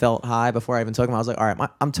already felt high before I even took them. I was like, all right,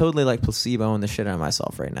 I'm totally like placeboing the shit out of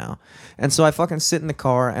myself right now, and so I fucking sit in the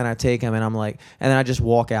car and I take them and I'm like, and then I just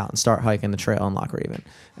walk out and start hiking the trail in Loch Raven,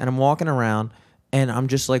 and I'm walking around and I'm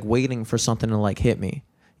just like waiting for something to like hit me,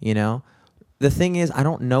 you know. The thing is, I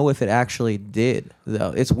don't know if it actually did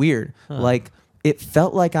though. It's weird, like. It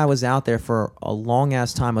felt like I was out there for a long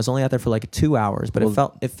ass time. I was only out there for like 2 hours, but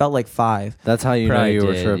Well, it felt like 5. That's how you know Probably you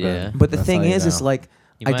were did, tripping. yeah. But the That's thing how you is know. like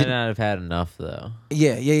You I might didn't. not have had enough though.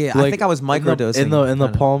 Yeah. I Like, think I was microdosing in the kinda.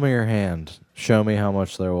 palm of your hand. Show me how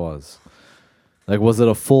much there was. Like, was it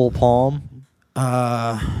a full palm?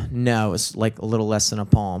 No, it's like a little less than a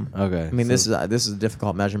palm. Okay. I mean, so- this is a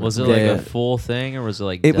difficult measurement. Was it for like me. Yeah. a full thing or was it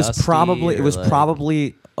like It was dusty probably or like-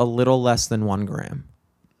 probably a little less than 1 gram,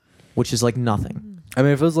 which is like nothing. I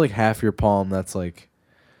mean, if it was like half your palm, that's like,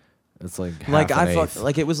 it's like half Like an I eighth.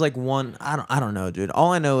 like it was like one. I don't know, dude.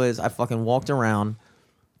 All I know is I fucking walked around.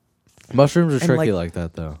 Mushrooms are and, tricky like- like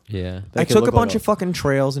that though. Yeah. They I could took a look like bunch of fucking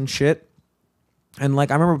trails and shit, and like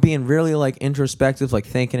I remember being really like introspective, like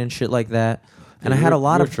thinking and shit like that. And I had a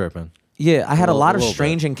lot You're of tripping. Yeah, I had a A lot of little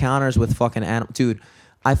strange encounters with fucking animals. Dude,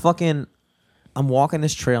 I'm walking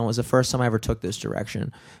this trail. It was the first time I ever took this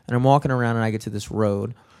direction. And I'm walking around and I get to this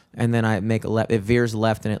road. And then I make a left. It veers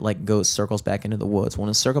left and it like circles back into the woods. When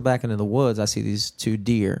it circled back into the woods, I see these 2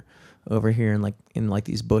 deer over here in like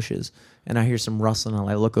these bushes. And I hear some rustling. And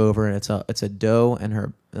I look over and it's a doe and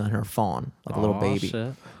her fawn, like a little Aw, baby.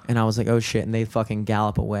 shit. And I was like, oh shit. And they fucking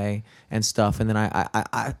gallop away and stuff. And then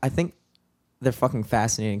I think they're fucking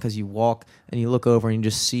fascinating because you walk and you look over and you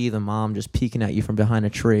just see the mom just peeking at you from behind a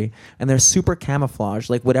tree, and they're super camouflaged.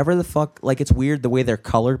 Like whatever the fuck, like it's weird the way they're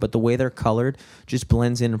colored, but the way they're colored just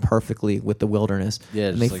blends in perfectly with the wilderness. Yeah,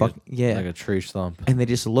 and just they like fuck like a tree stump. and they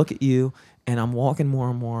just look at you, and I'm walking more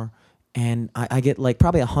and more, and I get like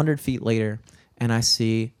probably 100 feet later, and I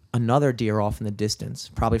see another deer off in the distance,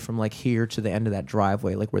 probably from like here to the end of that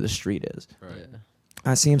driveway, like where the street is. Right. Yeah.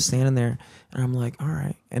 I see him standing there, and I'm like, all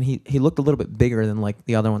right. And he looked a little bit bigger than like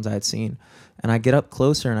the other ones I had seen. And I get up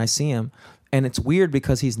closer and I see him, and it's weird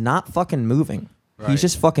because he's not fucking moving. Right. He's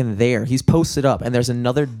just fucking there. He's posted up, and there's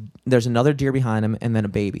another deer behind him, and then a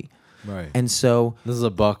baby. Right. And so, This is a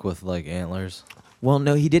buck with like antlers. well,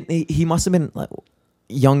 no, he didn't. He must have been like,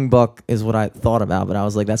 young buck is what I thought about, but I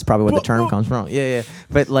was like, that's probably where the term comes from. Yeah.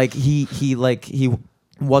 But like he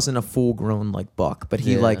wasn't a full grown like buck, but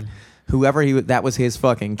he Yeah. like whoever that was his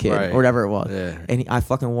fucking kid Right. or whatever it was. Yeah. And I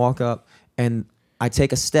fucking walk up and I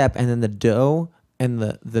take a step, and then the doe and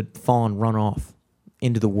the fawn run off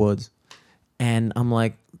into the woods, and I'm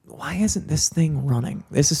like, why isn't this thing running?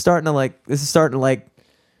 This is starting to like,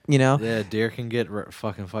 you know. Yeah, deer can get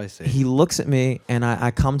fucking feisty. He looks at me, and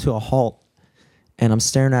I come to a halt, and I'm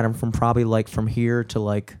staring at him from probably like from here to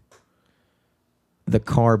like the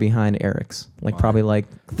car behind Eric's, like Mine. probably like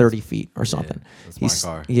 30 feet or something. that's my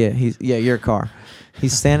car. Yeah, your car.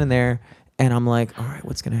 He's standing there, and I'm like, all right,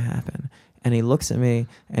 what's gonna happen? And he looks at me,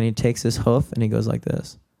 and he takes his hoof, and he goes like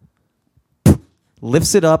this,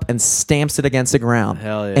 lifts it up, and stamps it against the ground.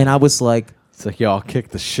 Hell yeah. And I was like, It's like, yo, I'll kick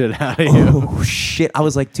the shit out of you. oh shit! I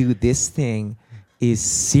was like, dude, this thing is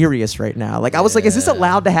serious right now. Like, I was like, is this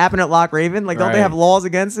allowed to happen at Loch Raven? Like, don't they Right. have laws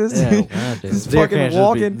against this? Yeah. Dude? Yeah, dude. This Deer fucking can't just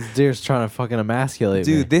walking. This deer's trying to fucking emasculate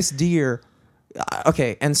me. Dude, this deer.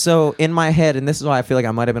 Okay, and so in my head, and this is why I feel like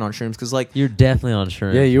I might have been on shrooms, because like You're definitely on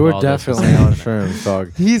shrooms. Yeah, you were while this was definitely on happening. shrooms,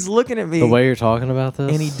 dog. he's looking at me, The way you're talking about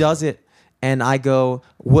this. and he does it, and I go,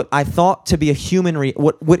 what I thought to be a human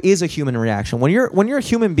what is a human reaction when you're a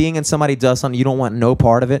human being and somebody does something you don't want no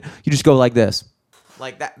part of it, you just go like this.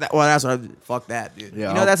 Like that well, that's what fuck that, dude. Yeah,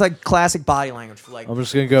 you know, that's like classic body language for like, I'm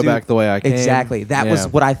just going to go dude, back the way I came. exactly. That was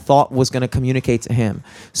Yeah. what I thought was going to communicate to him.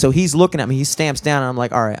 So he's looking at me, he stamps down, and I'm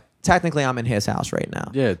like, all right, technically I'm in his house right now.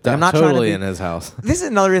 Yeah, Like, I'm not totally trying to in his house. This is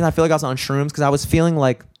another reason I feel like I was on shrooms, because I was feeling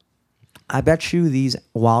like, I bet you these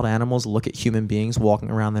wild animals look at human beings walking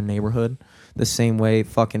around their neighborhood the same way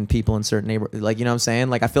fucking people in certain neighborhoods, like, you know what I'm saying?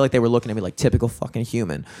 Like, I feel like they were looking at me like typical fucking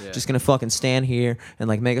human, Yeah. just gonna fucking stand here and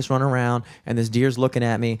like make us run around, and this deer's looking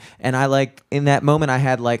at me, and I like, in that moment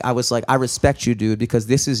I was like, I respect you, dude, because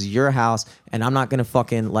this is your house, and I'm not gonna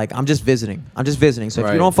fucking like, I'm just visiting. So if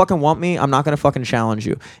Right. you don't fucking want me, I'm not gonna fucking challenge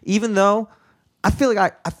you, even though I feel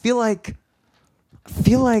like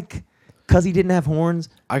because he didn't have horns,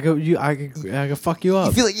 I could fuck you you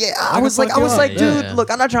up. feel like, yeah, I can was like, fuck you up. dude, Yeah. look,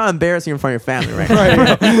 I'm not trying to embarrass you in front of your family right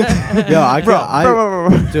now. Yo, I Bro,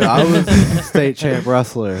 could, bro. dude, I was a state champ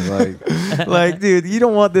wrestler. Like, Like, dude, you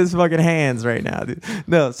don't want this fucking hands right now, dude.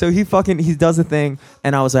 No, so he does the thing,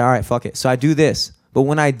 and I was like, all right, fuck it. So I do this. But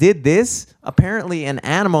when I did this, apparently in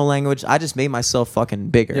animal language, I just made myself fucking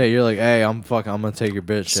bigger. yeah, you're like, hey, I'm gonna take your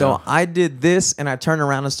bitch. So yo. I did this, and I turned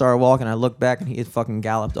around and started walking. I looked back, and he had fucking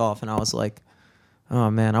galloped off, and I was like, oh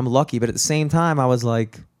man, I'm lucky. But at the same time, I was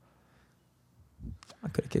like, I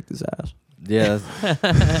could have kicked his ass. yeah.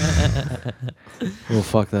 Well,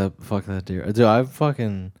 fuck that deer,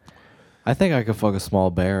 dude. I think I could fuck a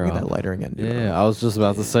small bear Get up. that lighter again, dude. Yeah, I was just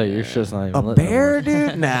about to say your shit's not even A lit no bear, more.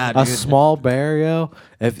 dude? Nah, A dude. small bear, yo.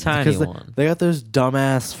 Tiny 'cause one. They got those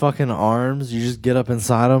dumbass fucking arms. You just get up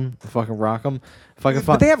inside them, fucking rock them. If I can But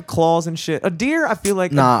find, they have claws and shit. A deer, I feel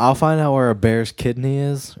like. nah, I'll find out where a bear's kidney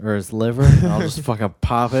is or its liver. And I'll just fucking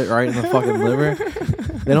pop it right in the fucking liver.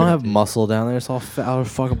 They don't have muscle down there. It's all fat. I'll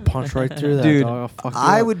fucking punch right through that. Dude, dog. I'll fuck you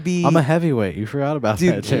I up. would be. I'm a heavyweight. You forgot about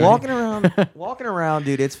that, Dude, Jerry. walking around,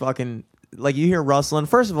 dude, it's fucking, like, you hear rustling.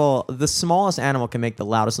 First of all, the smallest animal can make the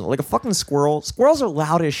loudest noise. Like a fucking squirrel. Squirrels are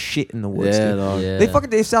loud as shit in the woods, Yeah, dude. dog. Yeah.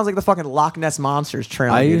 They sounds like the fucking Loch Ness monsters I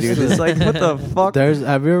trailing you, used dude. to- It's like, what the fuck?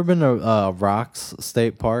 Have you ever been to Rocks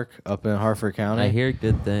State Park up in Hartford County? I hear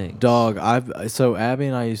good things. Dog, so Abby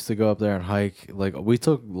and I used to go up there and hike. Like, we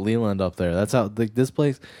took Leland up there. That's how, like, this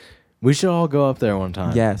place. We should all go up there one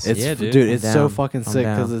time. Yes. It's, Yeah, dude. dude. I'm It's so down. fucking I'm sick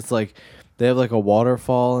down. because it's like they have like a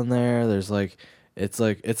waterfall in there. There's like it's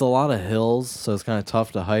a lot of hills, so it's kind of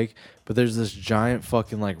tough to hike. But there's this giant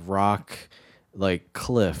fucking like rock like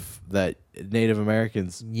cliff that Native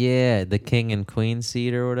Americans Yeah, the king and queen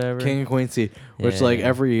seat or whatever. king and queen seat, which like Yeah.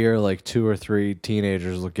 every year like 2 or 3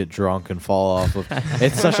 teenagers will get drunk and fall off of.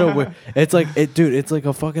 It's such a it's like dude, it's like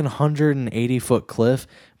a fucking 180-foot cliff,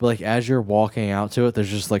 but like as you're walking out to it, there's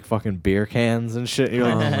just like fucking beer cans and shit.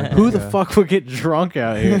 You're like, who the fuck would get drunk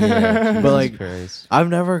out here? Yeah, But like, Jesus Christ. I've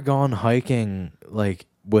never gone hiking like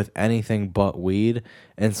with anything but weed,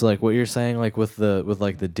 and so like what you're saying, like with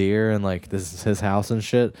like the deer and like this is his house and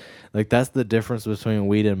shit, like that's the difference between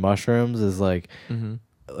weed and mushrooms is like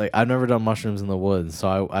like I've never done mushrooms in the woods,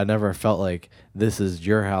 so I never felt like this is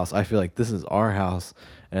your house. I feel like this is our house,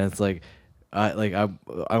 and it's like I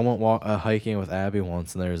went hiking with Abby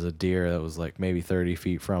once, and there was a deer that was like maybe 30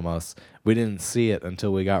 feet from us. We didn't see it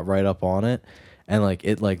until we got right up on it. And like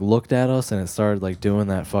it like looked at us and it started like doing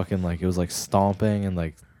that fucking like it was like stomping and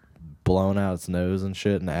like blowing out its nose and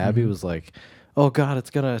shit. And Abby was like, "Oh God, it's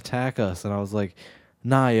gonna attack us." And I was like,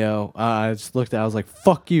 "Nah, yo." I just looked at. I was like,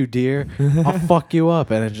 "Fuck you, deer. I'll fuck you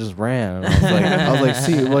up." And it just ran. And I was like,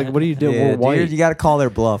 "See, like, what are you doing? We're white." Deer, you got to call their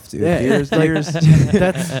bluff, dude. Yeah, Deer's, like, deer's,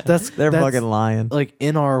 that's they're fucking lying. like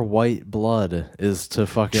in our white blood is to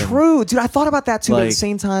fucking True, dude. I thought about that too. But at the Like-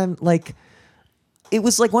 same time, like, it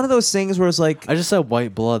was like one of those things where it's like, I just said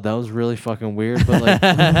white blood. That was really fucking weird. But like,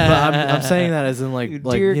 but I'm saying that as in like dude,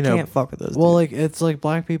 like deer you know. can't fuck with those. Well, dude. like it's like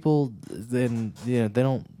black people, then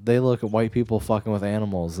they look at white people fucking with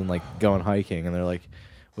animals and like going hiking, and they're like,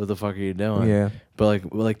 "What the fuck are you doing?" Yeah.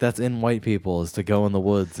 But like that's in white people is to go in the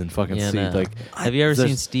woods and fucking Yeah, see no. like. Have you ever there's-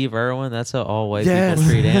 seen Steve Irwin? That's how all white Yes.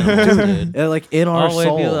 people treat animals, dude. Yeah, like in our All white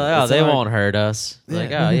soul. people, like, oh, It's they in our- won't hurt us.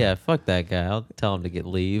 Like, Yeah. oh yeah, fuck that guy. I'll tell him to get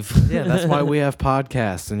leave. Yeah, that's why we have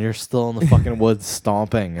podcasts, and you're still in the fucking woods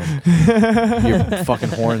stomping, and your fucking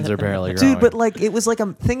horns are barely growing. Dude, but like it was like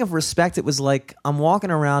a thing of respect. It was like I'm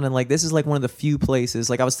walking around and like this is like one of the few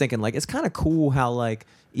places. Like I was thinking, like it's kind of cool how like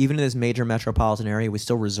even in this major metropolitan area, we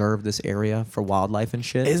still reserve this area for wildlife and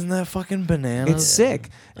shit. Isn't that fucking bananas? It's sick.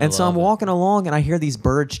 I And so I'm love it. walking along and I hear these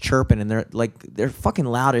birds chirping and they're fucking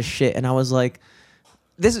loud as shit. And I was like,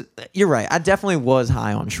 you're right. I definitely was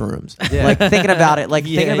high on shrooms. Yeah. Like thinking about it, like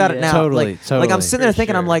Yeah, thinking about it yeah. now. Totally, like, totally. like I'm sitting there For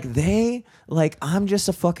thinking, I'm sure. like, I'm just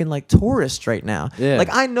a fucking like tourist right now. Yeah. Like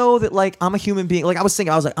I know that like I'm a human being. Like I was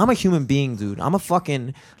like, I'm a human being, dude. I'm a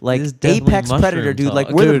fucking like This is definitely apex predator, mushroom dude. Like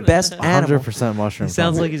talk. we're the Dude, best animal. 100% mushroom. He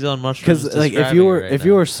sounds talk. like he's on mushrooms. Because like if describing you were it right if now.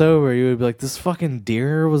 you were sober, you would be like, this fucking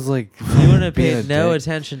deer was like. You wouldn't have being paid a no dick.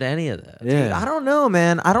 attention to any of that. Yeah, Dude, I don't know,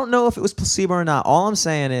 man. I don't know if it was placebo or not. All I'm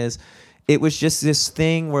saying is, it was just this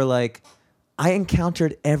thing where like I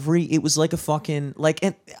encountered it was like a fucking like,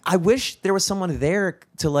 and I wish there was someone there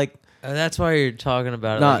to like. That's why you're talking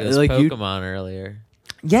about it Nah, like it was like you- Pokemon earlier.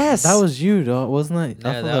 Yes, that was you, dog. Wasn't that?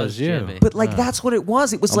 I Yeah, thought that that was was you. Jimmy. But like that's what it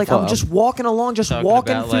was. It was I'm like fu- I'm just walking along, just Talking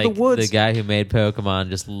walking about, through like, the woods. The guy who made Pokemon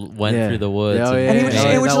just went Yeah. through the woods. Oh, and yeah, and he was just,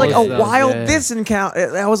 yeah, it was that like was- a that was- wild yeah. this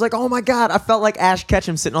encounter. I was like, oh my god! I felt like Ash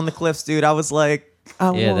Ketchum sitting on the cliffs, dude. I was like,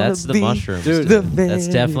 I yeah, wanna that's the be mushrooms. Dude, the That's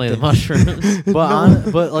very definitely the best. mushrooms.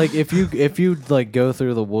 But like if you like go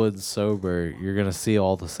through the woods sober, you're gonna see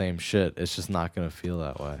all the same shit. It's just not gonna feel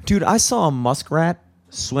that way. Dude, I saw a muskrat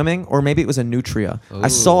swimming, or maybe it was a nutria. I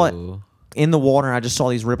saw it Ooh. in the water, and I just saw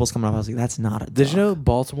these ripples coming up. I was like, that's not a duck. Did you know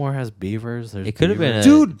Baltimore has beavers? There's It could have been a beavers.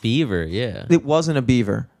 Dude. beaver, yeah. It wasn't a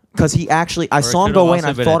beaver. Because he actually, I Or it saw him could've go away and I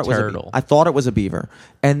also been thought a it was turtle. I thought it was a beaver.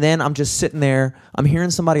 And then I'm just sitting there. I'm hearing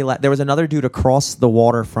somebody. There was another dude across the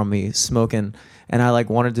water from me smoking. And I like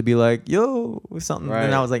wanted to be like, yo, something. Right.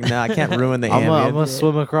 And I was like, nah, I can't ruin the I'm ambient. gonna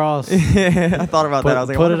swim across. Yeah, I thought about that. I was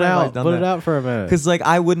like, put it out. Put it out for a minute. Because like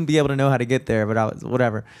I wouldn't be able to know how to get there, but I was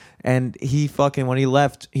whatever. And he fucking when he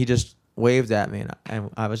left, he just waved at me,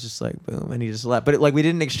 and I was just like, boom, and he just left. But like we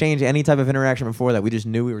didn't exchange any type of interaction before that. We just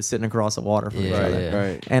knew we were sitting across the water from each Yeah, other. yeah.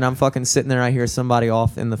 Right. And I'm fucking sitting there. I hear somebody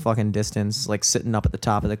off in the fucking distance, like sitting up at the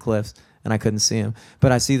top of the cliffs, and I couldn't see him.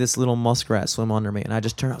 But I see this little muskrat swim under me, and I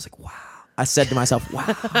just turned. I was like, wow. I said to myself, wow.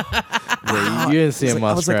 Yeah, you didn't see a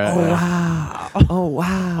I was like, muskrat. oh wow, oh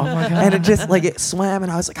wow, Oh my God. and it just like it swam,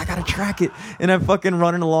 and I was like, I gotta track it, and I'm fucking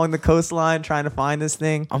running along the coastline trying to find this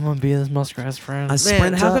thing. I'm gonna be this muskrat's friend. I Man,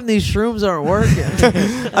 sprint how up. come these shrooms aren't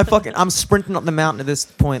working? I'm sprinting up the mountain at this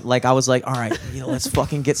point. Like I was like, all right, let's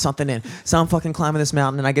fucking get something in. So I'm fucking climbing this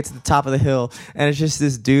mountain, and I get to the top of the hill, and it's just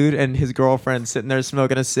this dude and his girlfriend sitting there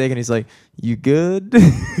smoking a cig, and he's like, "You good?"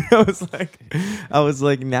 I was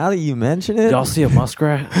like, now that you mention it, Y'all see a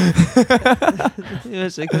muskrat? He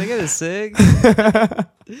was like, can I get a cig?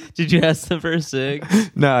 Did you ask them for a cig?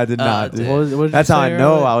 no, I did not. dude. dude. What did you That's how say I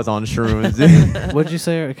know earlier? I was on shrooms. Dude. What'd you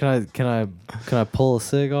say? Can I pull a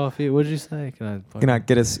cig off you? What'd you say? Can I? Can I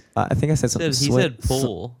get us? I think I said something. He sweat. said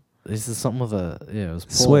pull. He said something with it was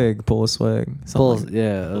pull a swig. Pull, Something.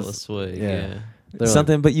 yeah. It Full of was, swig. yeah. Yeah. they're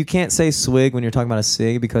Something, but you can't say swig when you're talking about a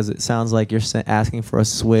cig because it sounds like you're asking for a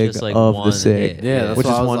swig Just like of one the cig. hit. yeah, that's Which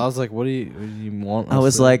why is I was, one- I was like, what do you want? I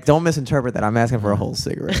was like, don't misinterpret that. I'm asking for a whole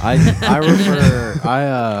cigarette.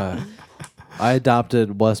 I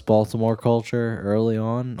adopted West Baltimore culture early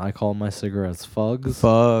on. I call my cigarettes fugs.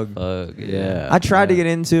 Fug. Fuck. Yeah. I tried to get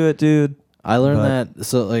into it, dude. I learned But- that.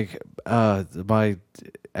 So like, my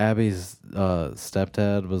Abby's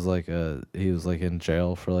stepdad was like he was like in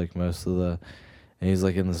jail for like most of the, and he's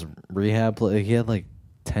like in this rehab. He had like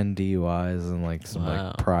 10 DUIs and like some Wow.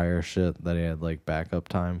 like prior shit that he had like backup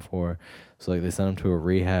time for. So like they sent him to a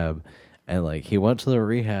rehab, and like he went to the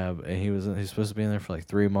rehab and he's supposed to be in there for like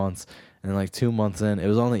 3 months, and like 2 months in, it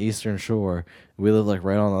was on the Eastern Shore. We lived like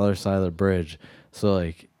right on the other side of the bridge. So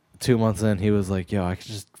like 2 months in, he was like, "Yo, I could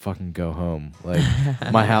just fucking go home. Like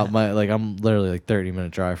my house, I'm literally like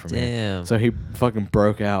 30-minute drive from here." Damn. So he fucking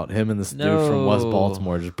broke out. Him and this dude from West No.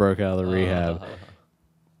 Baltimore just broke out of the rehab. Wow.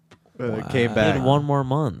 Came He back. had one more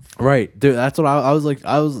month. Right, dude. That's what I was like.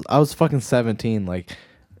 I was fucking 17. Like,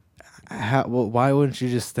 why wouldn't you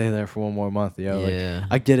just stay there for one more month? Yo, Yeah. like,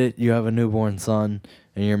 I get it. You have a newborn son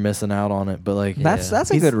and you're missing out on it, but like, That's a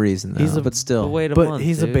He's- good reason, though. he's a- but still. But wait a but month,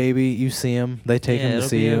 he's a dude. baby. You see him. They take Yeah, him to it'll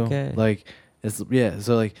see be you. okay. Like, it's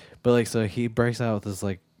So like, but like, so he breaks out with this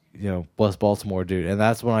like, West Baltimore dude, and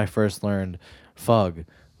that's when I first learned fug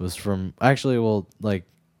was from actually. Well, like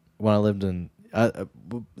when I lived in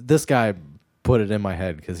this guy put it in my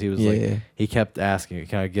head because he was Yeah. like he kept asking,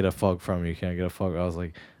 "Can I get a fug from you? Can I get a fug?" I was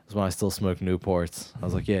like, "That's when I still smoke Newports." I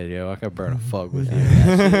was like, "Yeah, yo, I could burn a fug with you."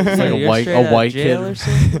 It's like You're a white straight out of white jail kid, or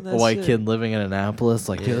something? a That's white it. kid living in Annapolis.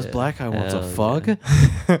 Like, "Yo, this Yeah. black guy wants a Hell fug." yeah.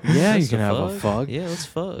 Yeah, you That's can have a fug. Yeah, let's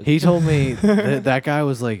fuck. He told me that guy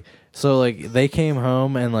was like, so like they came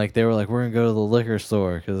home and like they were like, "We're gonna go to the liquor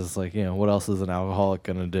store because it's like, what else is an alcoholic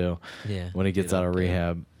gonna do yeah. when he gets You out don't of care.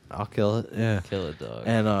 rehab?" I'll kill it. Yeah. Kill it, dog.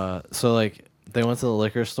 And so like they went to the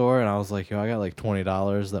liquor store and I was like, "Yo, I got like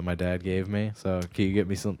 $20 that my dad gave me. So can you get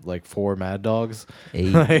me some like 4 Mad Dogs?"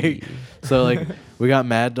 Hey. So like we got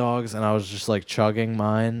Mad Dogs and I was just like chugging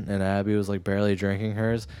mine and Abby was like barely drinking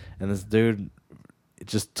hers, and this dude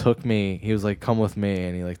just took me. He was like, "Come with me,"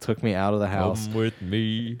 and he like took me out of the house. Come with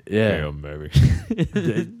me. Yeah. baby.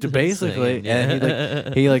 Basically,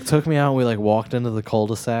 and he like took me out and we like walked into the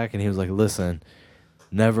cul-de-sac and he was like, "Listen,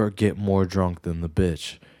 never get more drunk than the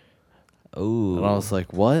bitch." Ooh. And I was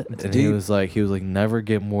like, "What?" It's And deep. he was like, "Never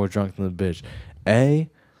get more drunk than the bitch.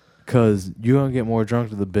 Cause you're gonna get more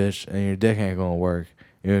drunk than the bitch and your dick ain't gonna work.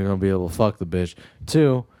 You're not gonna be able to fuck the bitch.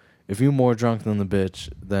 2, if you're more drunk than the bitch,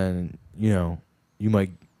 then you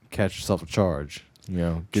might catch yourself a charge.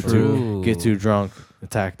 Get True. too drunk,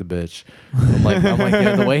 attack the bitch." I'm like,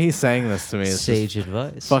 yeah, the way he's saying this to me is Sage just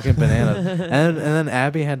advice. fucking banana. and then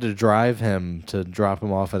Abby had to drive him to drop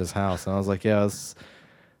him off at his house, and I was like, "Yeah,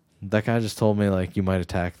 that guy just told me like you might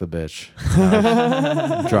attack the bitch."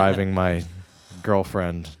 I'm driving my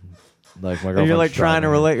girlfriend, like my girlfriend. And you're like trying to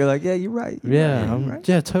relate. You're like, yeah, you're right. You're Yeah, right, I'm, you're right.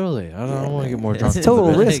 yeah, totally. I don't want to get more drunk. It's than the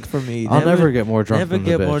total bitch. risk for me. I'll never get more drunk Never than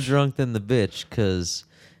get the bitch. more drunk than the bitch, cause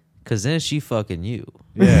then she fucking you.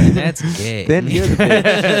 Yeah. That's gay. Then you're the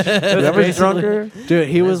bitch. Whoever's drunker. Dude,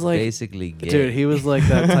 he was That's like, basically gay. dude, he was like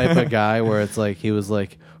that type of guy where it's like he was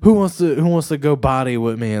like, who wants to go body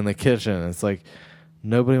with me in the kitchen? It's like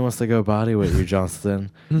nobody wants to go body with you,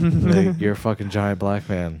 Johnston. Like, you're a fucking giant black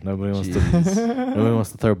man. Nobody wants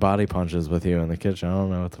to throw body punches with you in the kitchen. I don't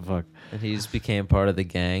know what the fuck. And he just became part of the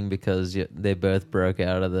gang because they both broke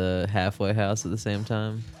out of the halfway house at the same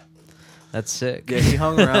time. That's sick. Yeah, he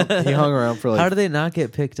hung around. He hung around for like. How did they not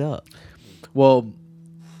get picked up? Well,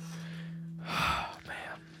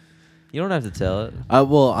 You don't have to tell it.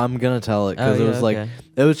 I'm gonna tell it because Oh, it yeah, was like okay.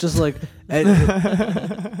 it was just like.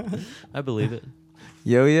 I believe it.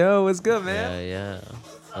 Yo, what's good, man? Yeah.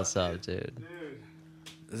 What's up, dude?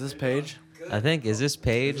 Is this Paige? I think, is this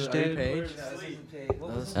Paige, dude? Paige?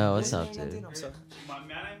 Oh, what's up, dude? My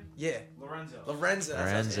name? Yeah. Lorenzo. Lorenzo,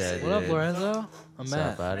 What up, dude. Lorenzo? I'm What's Matt.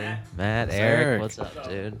 up, buddy? Matt, It's Eric. Eric. What's up,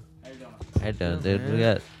 dude? How you doing? How you doing, dude? We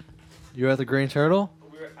got You were at the Green Turtle?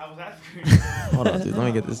 I was at Hold on, dude. Let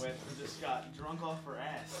me get this. We just got drunk off her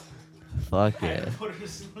ass. fuck I had yeah. to put her to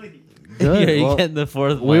sleep. Good. Are you Well, getting the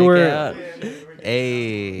fourth we mic were- out?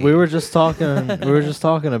 Hey. We were just talking.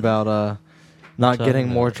 About not Talking getting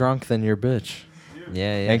about more it. drunk than your bitch.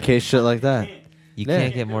 Yeah, yeah. In case shit like that. You Yeah.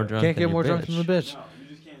 can't get more drunk Can't than get your more drunk bitch. than the bitch. No, you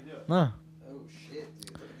just can't do it. No. Oh shit,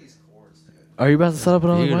 dude! Look at these cords, dude. Are you about to set up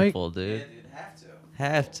another mic? Beautiful, dude.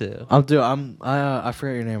 Have to. Have to. I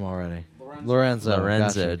forgot your name already. Lorenzo.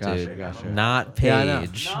 Lorenzo, Gotcha, dude. gotcha. Not Yeah, I know.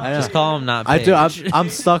 Page. I know. Just call him not I Page. do. I'm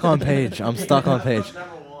stuck on Paige. I'm stuck on Paige.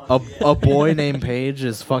 A boy named Paige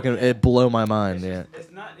is fucking. It blew my mind. Yeah.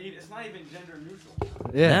 It's not even gender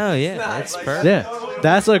neutral. Yeah. No, yeah, that's perfect. Yeah.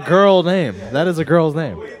 That's a girl name. That is a girl's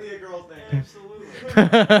name. Completely a girl's thing.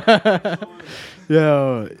 Absolutely.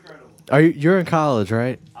 Yo, you're in college,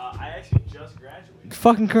 right? I actually just graduated.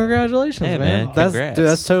 Fucking congratulations, Hey, man. man, That's congrats. dude,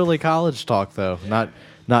 that's totally college talk though.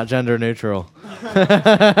 Not gender neutral.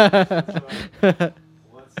 Whatsoever.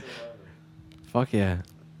 Fuck yeah.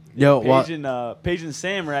 Yo, what? Paige and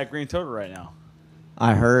Sam are at Green Total right now.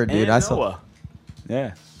 I heard, dude. And I saw. Noah.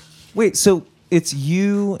 Yeah. Wait, so it's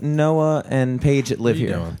you, Noah, and Paige that live What you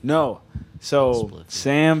here. doing? No. So Split.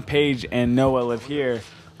 Sam, Paige, and Noah live here.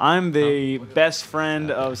 I'm the best friend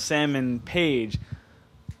of Sam and Paige,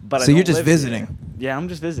 but I So you're don't just live visiting? here. Yeah, I'm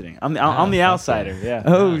just visiting. I'm the fuck outsider. yeah. Yeah.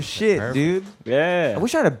 Oh Ah, shit, perfect. dude! Yeah. I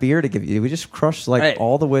wish I had a beer to give you. We just crushed like Hey.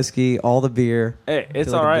 all the whiskey, all the beer. Hey,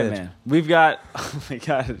 it's Feel like all a right, bitch. man. We've got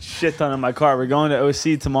a shit ton in my car. We're going to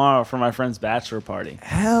OC tomorrow for my friend's bachelor party.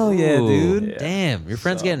 Hell yeah, Ooh, dude! Yeah. Damn, your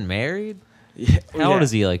friend's So- getting married? Yeah. How old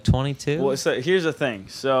is he? Like 22? Well, so here's the thing.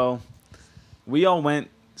 So we all went.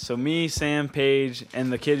 So me, Sam, Paige,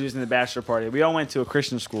 and the kid who's in the bachelor party. We all went to a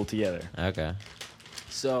Christian school together. Okay.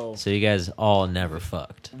 So. So you guys all never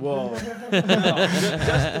fucked. Whoa.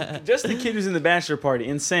 just the kid who's in the bachelor party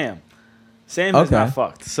and Sam. Sam is Okay. not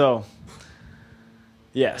fucked. So,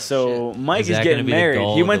 yeah. So Mike Is is that getting gonna be the married.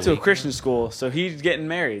 goal He of went the to a weekend? Christian school, so he's getting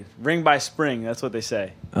married. Ring by spring. That's what they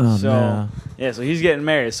say. Oh, so no. yeah. So he's getting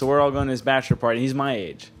married. So we're all going to his bachelor party. He's my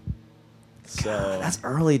age. So That's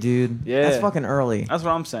early, dude. Yeah. That's fucking early. that's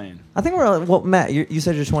what I'm saying. I think we're well, Matt. You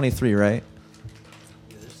said you're 23, right?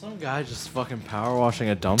 There's some guy just fucking power washing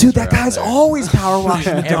a dumpster. Dude, that out guy's there. always power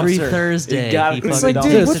washing the Every dumpster. Thursday. You gotta he clean It's the like, dumpster.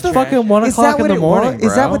 dude, Dude, what it's the fucking 1 is o'clock that what in the it was? morning,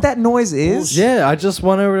 Is that bro. what that noise is? Yeah, I just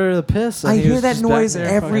went over to the piss. And I he hear was that just back noise there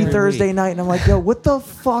every fucking- Thursday week. night, and I'm like, yo, what the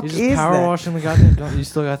fuck You just is power that? washing the goddamn dumpster. You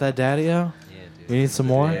still got that daddy-o? Yeah, dude. You need some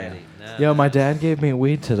more? Daddy. No. Yo, my dad gave me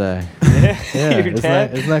weed today. Yeah, Yeah, your isn't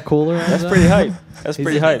dad. that cool? That's pretty hype. That's He's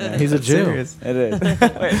pretty a- hype, man. He's a Jew. Serious. It is. Wait,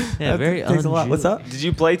 Yeah, very takes a lot. What's un-Jew. up? did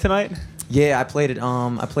you play tonight? Yeah, I played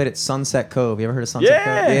at Sunset Cove. You ever heard of Sunset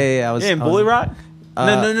Cove? Yeah. I was in I was- Bully Rock. uh,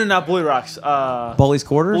 no, not Bully Rocks. Bully's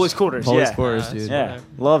Quarters. Bully's Quarters, Bully's yeah. Quarters, Nah, dude. Yeah,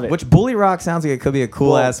 love it. Which Bully Rock sounds like it could be a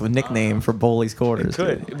cool Well- ass nickname for Bully's Quarters.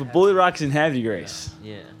 could. dude. But Bully Rock's in Havre Grace.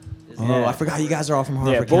 Yeah. Oh, Yeah. I forgot you guys are all from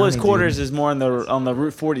Harford Yeah, Bully's County, Quarters dude. is more on the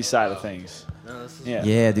Route 40 side of things. Yeah,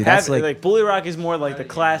 Yeah, dude, that's Havre- like- Bully Rock is more like the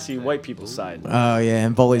classy white people side. Oh yeah,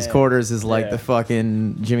 and Bully's Yeah. Quarters is like Yeah. the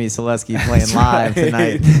fucking Jimmy Selesky playing That's live right.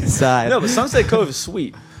 tonight side. No, but Sunset Cove is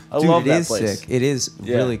sweet. I Dude, love it that is place. sick. It is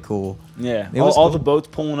Yeah. really cool. Yeah, It was all cool. the boats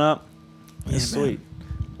pulling up. Yeah, It's man. sweet.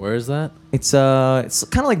 Where is that? It's kind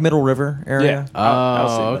of like Middle River area. Yeah. I'll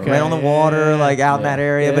say Oh, that. okay. Right on the water, like out in Yeah. that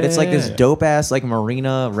area. But it's like this Yeah. dope ass like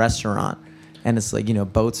marina restaurant. And it's like,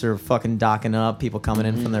 boats are fucking docking up, people coming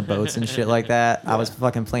in from their boats and shit like that. I was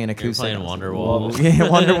fucking playing You're acoustic. playing I was Wonderwall. like, Yeah,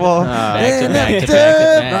 Wonderwall. Back to back to back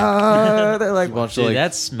to back. They're like, A bunch Dude, of, like,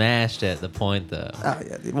 that's smashed at the point though. oh,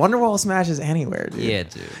 yeah, dude. Wonderwall smashes anywhere, dude. Yeah,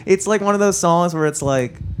 dude. It's like one of those songs where it's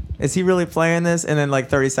like, is he really playing this? And then like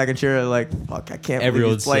 30 seconds later, like, fuck, I can't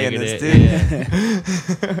Everyone's believe he's playing singing this, it,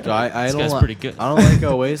 dude. I This don't guy's li- pretty good. I don't like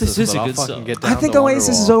Oasis, This is but a I'll good fucking song. get down I think to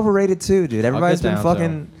Oasis is Wonderwall. overrated too, dude. Everybody's get been down to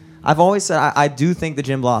fucking. I've always said I do think the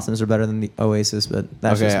Gin Blossoms are better than the Oasis, but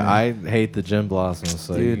that's Okay, just me. I hate the Gin Blossoms,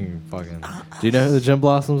 so Dude. you can fucking. Do you know who the Gin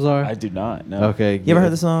Blossoms are? I do not. No. Okay. You ever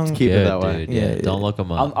heard the song? Keep Good, it that way. dude. Yeah, Yeah, yeah. don't look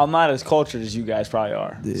them up. I'm not as cultured as you guys probably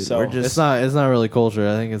are. Dude, so we're just- It's not really culture.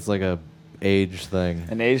 I think it's like a age thing.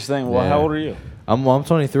 an age thing. Well, Yeah. how old are you? I'm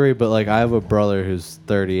 23, but like I have a brother who's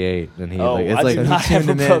 38, and he like it's I like do not have a tuned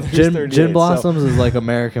him in. brother who's Gin, 38, Gin so- Blossoms is like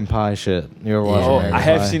American Pie shit. You ever watch Yeah. Oh, American I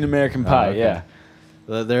have Pie? seen American Oh, Pie. okay. Yeah.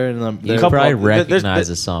 They're in the. you They're, couple probably of- there's- recognize there's-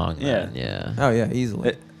 a song. yeah. Then, yeah. Oh yeah, easily.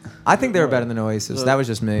 It- I think they were better than Oasis. That was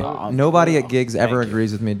just me. Nobody at gigs ever Thank you.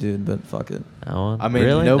 agrees with me, dude. But fuck it. No one? I mean,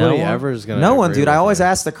 really? nobody No one? ever is gonna. No one, agree dude. I with always me.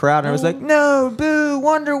 ask the crowd, and I was like, "No, boo,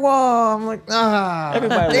 Wonderwall." I'm like, ah,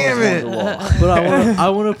 Everybody damn loves it. Wonderwall. But I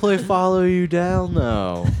want to play Follow You Down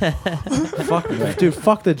though. Fuck, dude.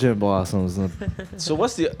 Fuck the Gin Blossoms. So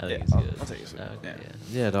what's the? I think it's yeah, good. I'll take it. Okay, Yeah.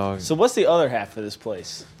 yeah. Yeah, dog. So what's the other half of this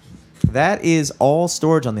place? That is all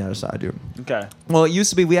storage on the other side, dude. Okay. Well, it used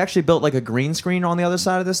to be. We actually built like a green screen on the other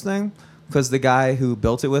side of this thing because the guy who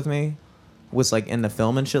built it with me was like in the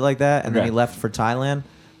film and shit like that, and then Okay. he left for Thailand.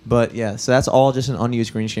 But yeah, so that's all just an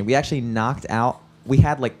unused green screen. We actually knocked out. We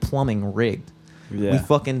had like plumbing rigged. Yeah. We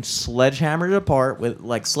fucking sledgehammered it apart with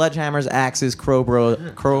like sledgehammers, axes,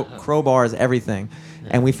 crowbars, everything.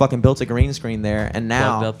 and we fucking built a green screen there. And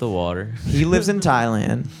Plugged now up the water. he lives in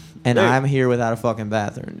Thailand, and Dude. I'm here without a fucking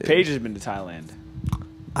bathroom. Dude. Paige has been to Thailand.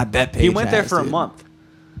 I bet Paige He went there has, for a dude. month.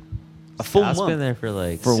 A full Scott's month. been there for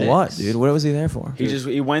like For 6. what, dude? What was he there for?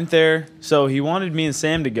 He went there. So he wanted me and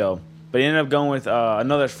Sam to go, but he ended up going with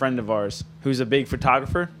another friend of ours who's a big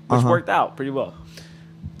photographer, which worked out pretty well.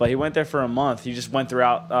 But he went there for a month. He just went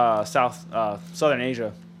throughout Southern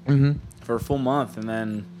Asia Mm-hmm. for a full month, and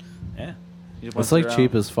then he just went It's like throughout.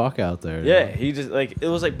 cheap as fuck out there. Yeah, dude. he just like it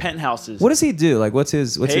was like penthouses. What does he do? Like, what's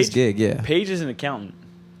his Paige? gig? Yeah, Paige is an accountant.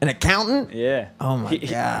 an accountant. Yeah. Oh my god.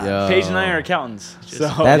 Yeah. Paige and I are accountants. So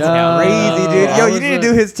That's Yeah. crazy, dude. I Yo, you was need to a-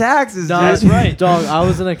 do his taxes, No, dude. That's right. dog. I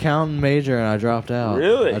was an accountant major and I dropped out.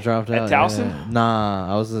 Really? I dropped At out. Towson? Yeah.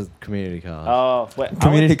 Nah, I was at community college. Oh, wait, I went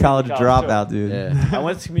Community to college community dropout, too. dude. yeah. I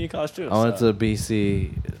went to community college too. I went so. to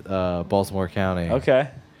BC, Baltimore County. Okay.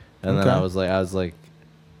 And then Okay. I was like,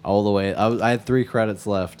 all the way. I had 3 credits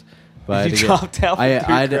left, but I had You to dropped out. I with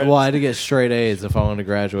 3 I credits. well I had to get straight A's if I wanted to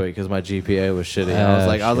graduate because my GPA was shitty. I was Oh,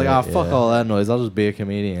 like, shit, oh fuck yeah. all that noise. I'll just be a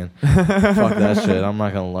comedian. Fuck that shit. I'm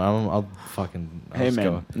not gonna learn. I'll Hey just man,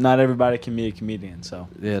 go. not everybody can be a comedian, so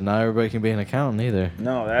Yeah, not everybody can be an accountant either.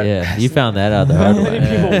 no. That, Yeah, you found that out the hard Not many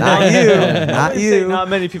way. people. Not want- you. I Not wouldn't say you. Not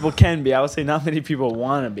many people can be. I would say not many people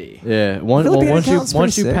want to be. Yeah, once Really being an once you accountant's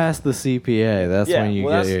pretty sick. pass the CPA, that's yeah, when you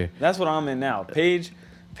well, get your. that's what I'm in now. Paige,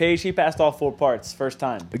 he passed all 4 parts first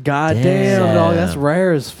time. God Damn. damn, dog, that's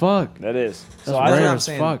rare as fuck. That is. So That's I That's rare what I'm as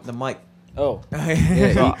saying. fuck. The mic. oh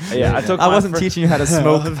yeah, so, yeah. I took. I my wasn't first- teaching you how to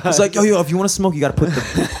smoke. It's like, yo, if you want to smoke, you got to put the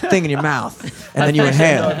thing in your mouth, and then you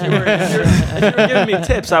inhale. If you were giving me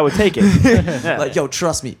tips, I would take it. Yeah. Like, yo,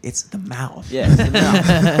 trust me, it's the mouth. Yeah, it's the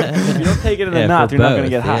mouth. If you don't take it in the Yeah, mouth, for you're not going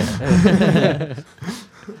to both, get high. yeah.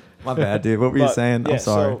 My bad, dude. What were you But, saying? yeah, I'm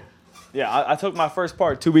sorry. So, yeah, I took my first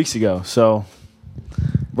part 2 weeks ago, so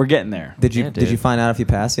we're getting there. Did you Yeah, did you dude. find out if you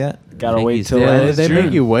passed yet? Gotta think wait he's till dead. Yeah, end they, of they June.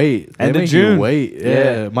 make you wait. They End of make June. you wait. Yeah.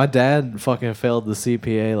 Yeah. My dad fucking failed the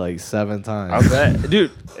CPA like 7 times. I bet, dude.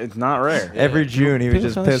 It's not rare. Every June, he was People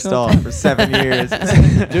just trying to pissed show off for 7 years.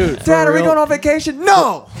 Dude, for Dad, are we real, going on vacation?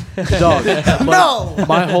 No. dog? No.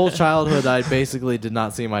 My whole childhood, I basically did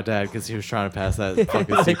not see my dad because he was trying to pass that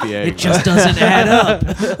fucking CPA. It just doesn't add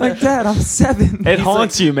up. Like, Dad, I'm 7. It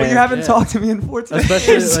haunts you, man. But you haven't Yeah. talked to me in 14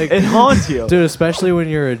 Especially, years. like- it haunts you. Dude, especially when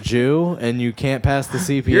you're a Jew and you can't pass the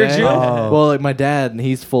CPA. You're a Jew? Oh. Well, like my dad,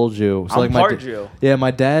 he's full Jew. So I'm like my part da- Jew. Yeah,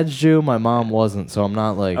 my dad's Jew. My mom wasn't. So I'm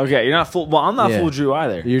not like. Okay, you're not full. Well, I'm not Yeah. full Jew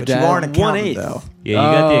either. Your But dad. you are an accountant, 1/8. though. Yeah, you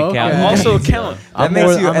got the Oh, account. okay. I'm also a count. That I'm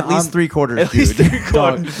makes more- you I'm- at least I'm- 3/4 At least dude. 3/4.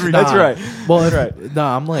 Dog, That's right. Well, That's if, right. no,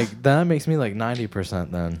 I'm like that makes me like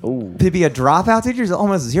 90% then. Ooh. To be a dropout teacher is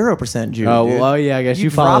almost 0% Jew. Oh, dude. well, yeah, I guess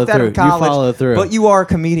you dropped followed out through. of college, You followed through. But you are a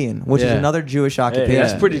comedian, which is Yeah. another Jewish Hey, occupation.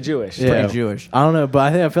 that's pretty Jewish. Yeah. Pretty Jewish. I don't know,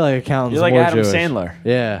 but I feel like accountants You're like more Adam Jewish. Sandler.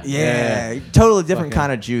 Yeah. Yeah, totally different Fucking-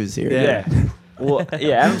 kind of Jews here. Yeah. Yeah. Well,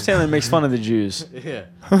 yeah. Adam Sandler makes fun of the Jews, Yeah.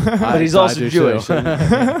 but he's I also do Jewish. too. So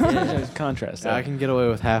there's a contrast. I there. can get away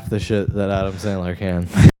with half the shit that Adam Sandler can.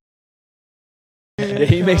 Yeah,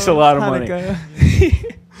 he makes a lot of money. Hanukkah.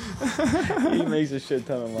 He makes a shit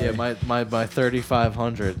ton of money. Yeah, my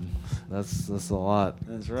 3,500. That's a lot.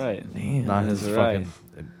 That's right. Damn. Not his That's right.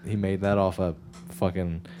 fucking. He made that off of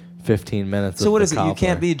fucking 15 minutes. So of what the is it? You cobbler.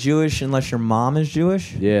 can't be Jewish unless your mom is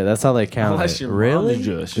Jewish? Yeah, that's how they count Unless it. your mom Really? is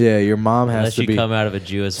Jewish. Yeah, your mom has Unless to you be. come out of a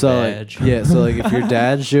Jewish So badge. like, yeah, so like if your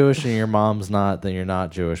dad's Jewish and your mom's not, then you're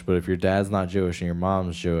not Jewish. But if your dad's not Jewish and your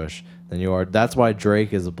mom's Jewish, then you are. That's why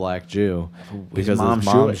Drake is a black Jew because mom's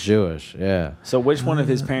his mom's Jewish. Yeah, So which one of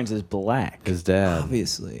his parents is black? his dad.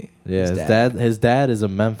 Obviously. Yeah, his dad is a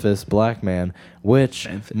Memphis black man, which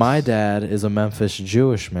Memphis. my dad is a Memphis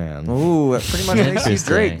Jewish man. Ooh, that pretty much makes you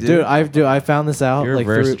Interesting. Drake, dude. Dude, I found this out You're like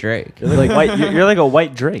reverse through- Drake. You're like, white, you're like a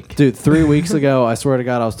white Drake. Dude, 3 weeks ago, I swear to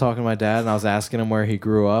God, I was talking to my dad and I was asking him where he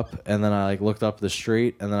grew up, and then I like looked up the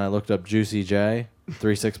street, and then I looked up Juicy J,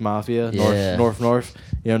 3-6 Mafia, Yeah. North,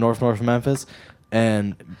 North Memphis,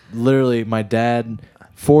 and literally my dad,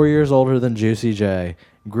 4 years older than Juicy J,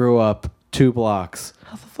 grew up 2 blocks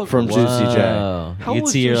from Juicy J. Whoa. How You old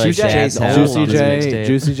could see is your like Juicy J? dad's Juicy house Juicy on his J, mixtape.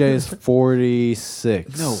 Juicy J is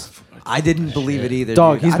 46. No. I didn't believe it either.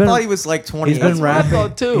 Dog, dude. he's I been- thought he was like 20. He's been That's what I rapping.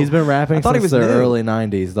 thought, too. He's been rapping I thought he since was the new. early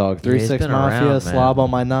 '90s, dog. Yeah, he's 3-6 been Mafia, around, Slob man. on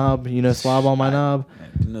my knob. You know Slob on my knob.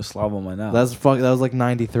 No slob on my knob. That was like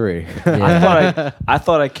 '93. Yeah. I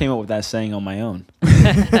thought I came up with that saying on my own. But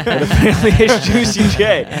apparently it's Juicy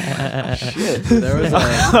J. Shit. There was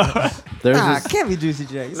a, There's Nah, this, it can't be Juicy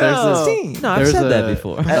J. He's No. 16. No, I've There's said that a-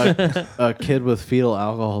 before. a kid with fetal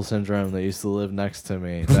alcohol syndrome that used to live next to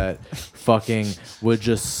me that fucking would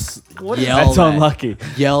just That's unlucky.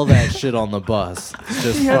 yell that shit on the bus.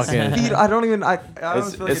 Just He has fucking. fetal- I don't even. I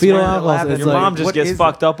almost feel like it's fetal fetal alcohol. alcohol, it's Your like- mom just What gets is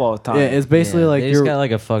fucked up all the time. Yeah, it's basically Yeah, like they just you're got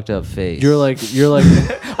like a fucked up face. you're like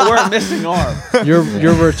or a missing arm. you're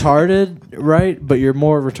retarded, right? But you're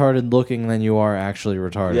more retarded looking than you are actually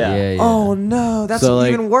retarded. Yeah. yeah, yeah. Oh no, that's So,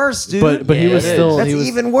 like, even worse, dude. But he Yeah, was it is. still that's he was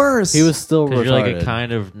even worse. he was still because retarded. you're like a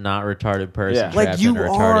kind of not retarded person. Yeah. like trapped you in a are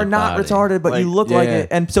retarded not body. retarded, but you Like, look like yeah. it,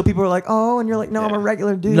 and so people are like, "Oh," and you're like, "No, I'm a Yeah.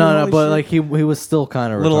 regular dude." no, holy but shit." like he was still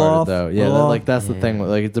kind of Little retarded off, though. Yeah, little that, off. like that's the Yeah. thing.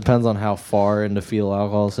 Like it depends on how far into fetal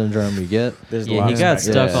alcohol syndrome you get. There's a Yeah, lot he of got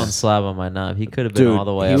spectrum. stuck Yeah. on slab on my knob. He could have been Dude, all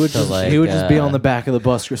the way he up would to just like he would just be on the back. back of the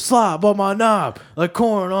bus, go, slap on my knob like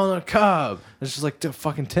corn on the cob. It's just like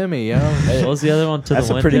fucking Timmy, yo. What was the other one to That's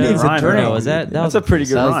the a window? pretty good rhyme, right? No, was that That's was a pretty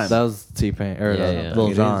good that rhyme. was, that was T-Pain or Yeah, yeah. Lil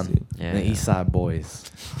It is, Jon, dude. Yeah, the yeah. East Side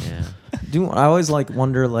Boys. Yeah. Dude, I always like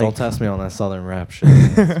wonder like Don't test me on that Southern rap shit.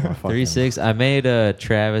 That's my fucking- 3-6. I made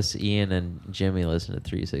Travis, Ian, and Jimmy listen to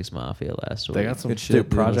 3-6 Mafia last week. They got some Good shit, dude,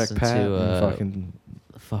 dude. Project Listen Pat to, and fucking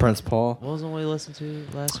Fuck. Prince Paul. What was the one we listened to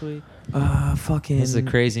last week? fucking. It's a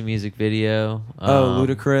crazy music video. Oh,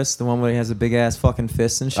 Ludacris, the one where he has a big ass fucking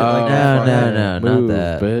fist and shit Oh, like no, that. no, not Move,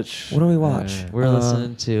 that. bitch. What do we watch? We're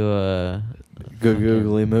listening to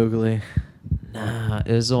Googly Moogly. nah,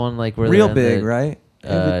 it was the one like where Real they're in big, the, right?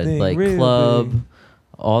 Everything like real club. big.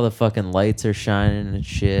 All the fucking lights are shining and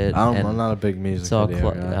shit. I'm and not a big music it's all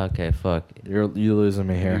video guy. okay. Fuck. You losing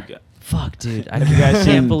me here. Fuck, dude. I Have you guys can't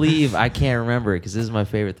seen- believe I can't remember it because this is my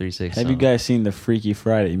favorite 3-6 Have you guys seen the Freaky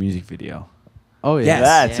Friday music video? Oh yeah. Yes,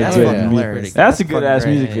 That's Yeah, a that's good fucking yeah. hilarious. That's a fucking good-ass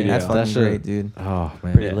great. music video. That's fucking That shit- great, dude. Oh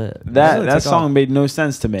man. Pretty lit. That Really that took song off. made no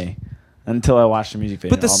sense to me until I watched the music video.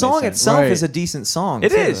 But the It all made song sense. itself Right. is a decent song. It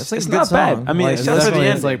too. is. like It's a good not bad. song. I mean, Like, it's It's just that's for the definitely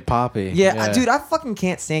end. it's like poppy. yeah, dude, I fucking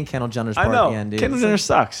can't stand Kendall Jenner's I part know. at the end, dude. Kendall It's Jenner like,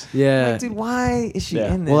 sucks. Yeah. like, dude, why is she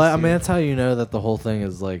Yeah. in this? Well, I mean, dude? that's how you know that the whole thing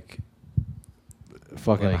is like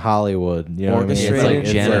fucking Like, Hollywood. You know what I mean? It's orchestrated. like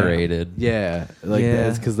It's generated. Yeah, like Yeah.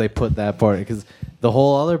 it's because they put that part. Because the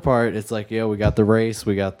whole other part, it's like, yo, we got the race,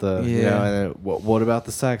 we got the, you know, Yeah. and then, what about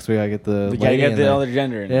the sex? We gotta get the. You gotta lady get in the there. other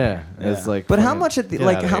gender in Yeah, there. it's like. But how fucking much at the, get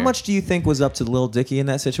like outta how here. much do you think was up to Lil Dicky in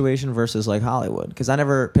that situation versus like Hollywood? Because I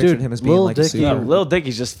never pictured Dude, him as being Lil like a Dicky- super. No, Lil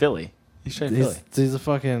Dicky's just Philly. He's straight Philly. He's a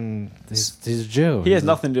fucking. He's a Jew. He has He's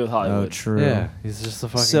nothing to do with Oh, Hollywood. true. Yeah, he's just a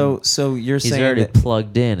fucking. So you're He's saying already that,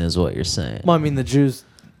 plugged in, is what you're saying. Well, I mean, the Jews.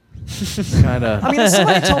 Kind of. I mean,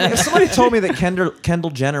 if somebody told me that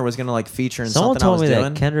Kendall Jenner was gonna like feature in Someone something I told was me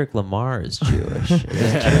doing, that Kendrick Lamar is Jewish.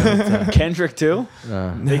 Kendrick too.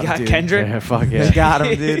 They got dude. Kendrick. Yeah, fuck yeah. They got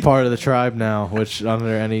him, dude. Part of the tribe now, which under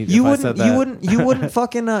any you if I said wouldn't that, you wouldn't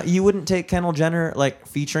fucking you wouldn't take Kendall Jenner like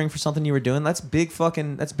featuring for something you were doing. That's big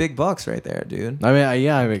bucks right there, dude. I mean,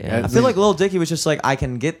 yeah, I mean, Yeah. I feel like Lil Dicky was just like, I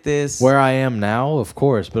can get this. where I am now, of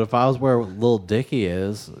course. But if I was where Lil Dicky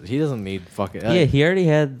is, he doesn't need fucking. Yeah, he already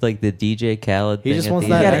had like the DJ Khaled He thing just at wants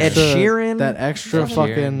the that had end. Ed extra, Sheeran. that extra Ed Sheeran,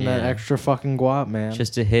 fucking, that yeah. extra fucking guap, man.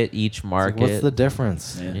 just to hit each It's like, market. what's the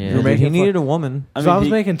difference? Yeah. Yeah. You're Dude, making he needed fu- a woman. If mean, I was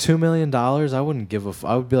he- making $2 million, I wouldn't give a.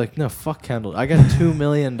 I would be like, no, fuck Kendall. I got $2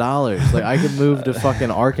 million. Like I could move to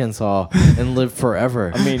fucking Arkansas and live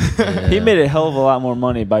forever. I mean, Yeah. he made a hell of a lot more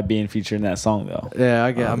money by being featured in that song, though. yeah,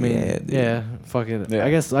 I get. Oh, I mean, yeah, dude. yeah, fuck it. Yeah. I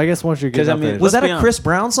guess once you're 'Cause, getting I up mean, there, Was let's that be a Chris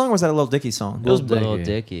Brown song or was that a Lil Dicky song? It was Lil Dicky.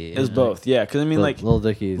 Dicky. It was yeah. both, yeah. Because I mean, like Lil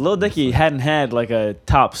Dicky. Lil Dicky hadn't had like a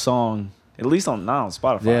top song, at least not on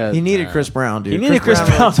Spotify. Yeah. He needed Chris Brown, dude. He needed Chris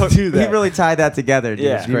Brown to do that. He really tied that together, dude.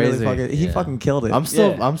 Yeah. He really Crazy. fucking, he Yeah. fucking killed it. I'm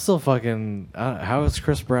still, Yeah. I'm still fucking. How is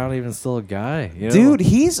Chris Brown even still a guy? You know? Dude,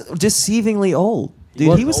 he's deceivingly old. Dude,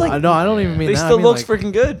 What- he was like, no, I don't even mean He that. still I mean, looks like,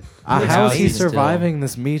 freaking good. looks how is he awesome still. surviving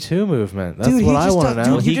this Me Too movement? That's Dude, he what I just want to does-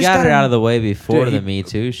 know. dude, He you just got it gotta- out of the way before Dude, the he- Me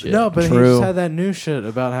Too shit. No, but he True. just had that new shit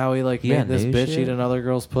about how he like He got made this new bitch shit? eat another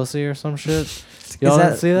girl's pussy or some shit. is Y'all that,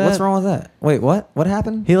 didn't see that? what's wrong with that? Wait, what? What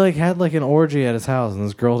happened? He like had like an orgy at his house, and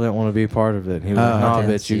this girl didn't want to be part of it. He was like, Oh, "Nah, okay.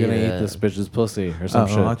 bitch, you're gonna See eat that. this bitch's pussy or some Oh,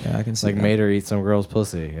 shit." okay, I can see Like that. made her eat some girl's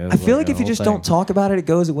pussy. It I was, feel like a if you whole just thing. don't talk about it, it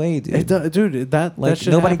goes away, dude. Dude, that like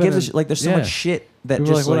shit nobody happened gives a and- shit. Like there's so yeah. much shit that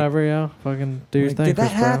People are just like whatever, yeah, fucking do your like, thing. did that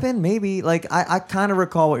Chris Brown. happen? Maybe. Like I kind of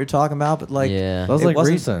recall what you're talking about, but like Yeah. That was it like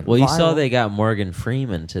wasn't recent. Well, you saw viral. they got Morgan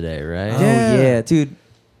Freeman today, right? Oh Yeah. yeah, dude.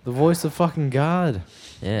 The voice of fucking God.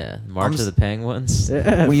 Yeah. March I'm of the Penguins.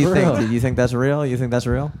 Yeah, What do you for think? real. Do you think that's real? You think that's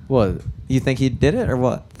real? What? You think he did it or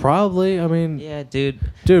what? Probably. I mean, Yeah, dude.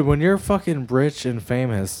 dude, when you're fucking rich and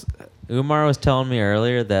famous, Umar was telling me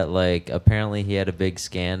earlier that like apparently he had a big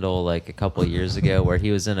scandal like a couple of years ago where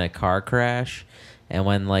he was in a car crash And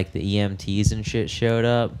when like the EMTs and shit showed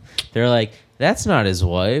up, they're like, "That's not his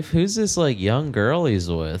wife. Who's this like young girl he's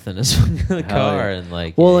with in his fucking car?" yeah. And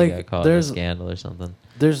like, Well, he like, got caught in a there's- scandal or something.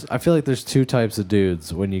 I feel like there's two types of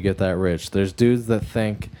dudes when you get that rich. There's dudes that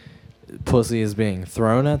think pussy is being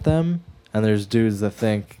thrown at them, and there's dudes that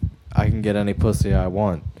think I can get any pussy I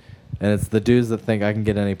want. And it's the dudes that think I can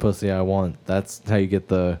get any pussy I want. That's how you get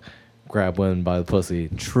the grab women by the pussy.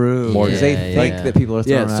 True. Morgan- Because they Yeah, think yeah. that people are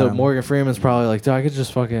throwing Yeah, at so them. Morgan Freeman's probably like, dude, I could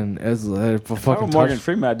just fucking Fucking Morgan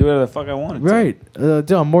Freeman, I do whatever the fuck I wanted. to. Right.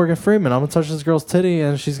 Dude, I'm Morgan Freeman. I'm gonna touch this girl's titty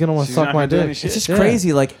and she's gonna want to She's suck not my gonna do dick. any shit. It's just Yeah.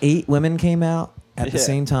 crazy. Like 8 women came out at the Yeah.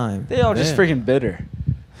 same time. They all just Yeah. freaking bitter.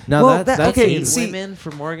 Now Well, that- that's okay, Eight see- women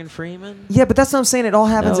for Morgan Freeman. Yeah, but that's what I'm saying. It all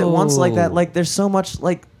happens at once like that. No. Like there's so much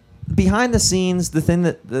like behind the scenes. The thing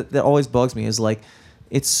that always bugs me is like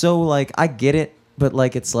it's so like I get it, but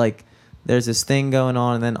like it's like there's this thing going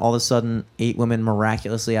on, and then all of a sudden 8 women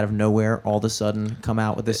miraculously out of nowhere all of a sudden come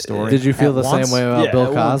out with this story. Did you feel at the once. same way about Yeah, Bill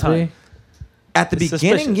at one Cosby? time. At the It's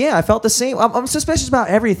beginning? suspicious. Yeah, I felt the same. I'm suspicious about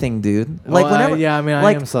everything, dude. Like Well, whenever, yeah, I mean,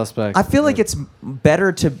 like, I am suspect. I feel like it's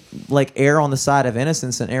better to like err on the side of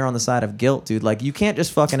innocence than err on the side of guilt, dude. Like you can't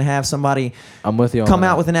just fucking have somebody I'm with you on come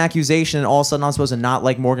that. out with an accusation and all of a sudden I'm supposed to not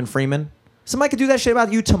like Morgan Freeman. Somebody could do that shit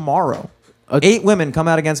about you tomorrow. 8 women come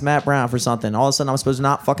out against Matt Brown for something. All of a sudden I'm supposed to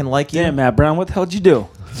not fucking like you. Damn, Matt Brown, what the hell did you do?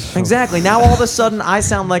 Exactly. Now all of a sudden I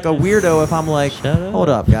sound like a weirdo if I'm like, Shut up. hold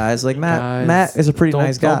up, guys. Like Matt, Guys, Matt is a pretty don't,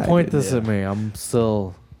 nice guy. Don't point dude. this at me. I'm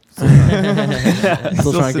still Still trying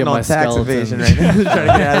to sitting get my on tax skeleton. evasion right now. Trying to get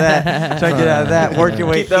out of that. Trying to get out of that. Work your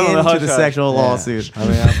way Keep that on the into hush the hush. sexual Yeah. lawsuit.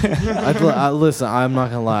 I mean, listen. I'm not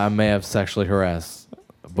gonna lie. I may have sexually harassed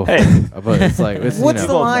before, Hey. but it's like, it's, What's you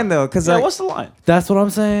the know, line though? Because Yeah, like, what's the line? That's what I'm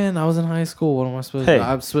saying. I was in high school. What am I supposed? Hey. to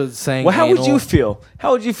I'm supposed to saying. Well, how would anal? you feel?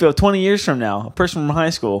 How would you feel 20 years from now? A person from high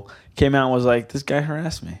school came out and was like, "This guy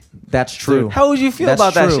harassed me." that's true. How would you feel That's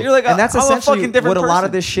about that true. shit? You're like, and that's I'm a essentially fucking different what a lot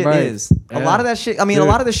of person. this shit Right. is. A Yeah. lot of that shit. I mean, a Dude.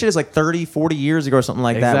 lot of this shit is like 30, 40 years ago or something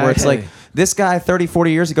like that. Where it's like Exactly. this guy 30,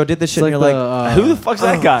 40 years ago did this shit, It's and like you're like, Who the fuck's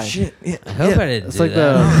that oh, guy? Shit. Yeah. I hope yeah. I didn't It's do like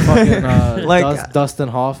that. the fucking Like- Dustin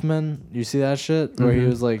Hoffman. You see that shit where Mhm.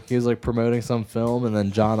 he was like promoting some film, and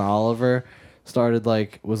then John Oliver started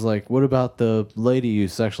was like, "What about the lady you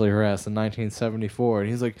sexually harassed in 1974?" And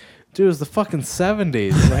he's like, "Dude, it was the fucking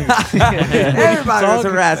 70s." Like, Everybody was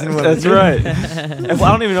harassing women. That's right. Well,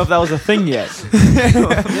 I don't even know if that was a thing yet.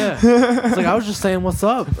 yeah, it's like I was just saying, "What's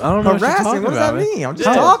up?" I don't know what you're Harassing? talking What does about. that man. mean? I'm just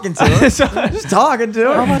Yeah. talking to her. Just talking to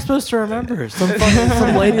How am her. I supposed to remember some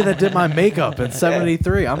lady that did my makeup in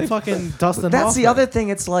 '73? I'm fucking Dustin. That's the Hoffman. other thing.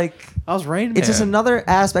 It's like I was Rain Man. it's just another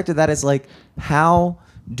aspect of that. Is like how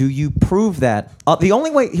do you prove that? The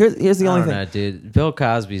only way here's the I only don't thing. know, dude. Bill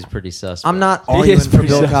Cosby's pretty suspect. I'm not He arguing is for pretty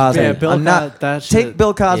Bill sus- Cosby. Yeah, Bill I'm not. that Take shit-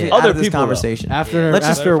 Bill Cosby Yeah. out Other of this people, though. conversation. After Let's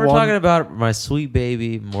just- after We're one. talking about my sweet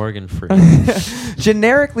baby Morgan Freeman.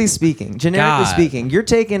 generically speaking, God. you're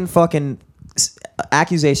taking fucking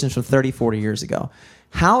accusations from 30, 40 years ago.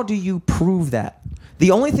 How do you prove that?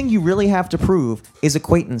 The only thing you really have to prove is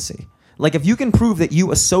acquaintancy. Like if you can prove that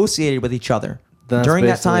you associated with each other That's during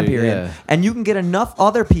that time basically- period, yeah. and you can get enough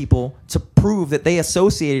other people to prove that they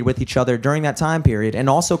associated with each other during that time period and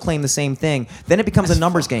also claim the same thing, then it becomes a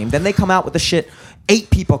numbers game. Then they come out with the shit. 8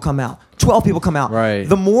 people come out, 12 people come out. Right.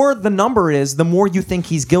 The more the number is, the more you think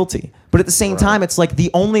he's guilty. But at the same time, it's like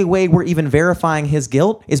the only way we're even verifying his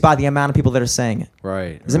guilt is by the amount of people that are saying it.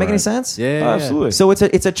 Right. Does that make any right. sense? Yeah, yeah, Absolutely. So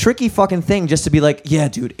it's a tricky fucking thing just to be like, yeah,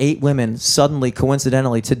 dude, 8 women suddenly,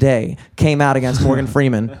 coincidentally, today came out against Morgan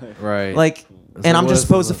Freeman. Yeah. Right. Like, It's and like, I'm what just is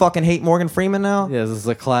supposed this, to fucking hate Morgan Freeman now? yeah, this is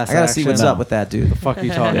a class. I gotta see what's action. up with that, dude. The fuck are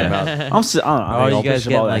you talking about? I don't know. Oh, I you don't guys bitch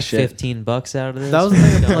get about that like shit. $15 out of this? That was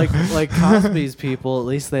the thing. Like Cosby's people. At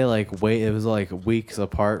least they like wait. It was like weeks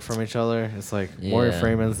apart from each other. It's like Morgan Yeah.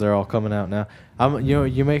 Freeman's. They're all coming out now.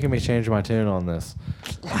 You're making me change my tune on this.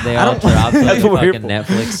 They all dropped like a That's what we're fucking here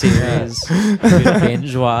for. Netflix series. You can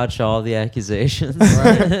binge watch all the accusations.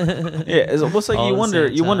 Yeah, it's almost like All you at the wonder.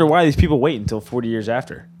 same You wonder time. why these people wait until 40 years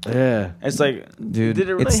after. Yeah. It's like, Dude, did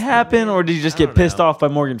it really it's- happen, or did you just I get don't pissed know. off by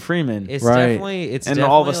Morgan Freeman? It's Right. definitely it's and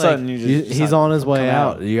definitely all of a sudden, like, you just He's on his way come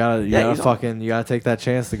out. You gotta Yeah, he's on- you gotta take that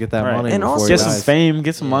chance to get that Right. money And before also- he get some dies. fame,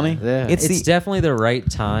 get some money. Yeah. It's it's the- definitely the right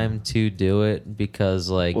time to do it because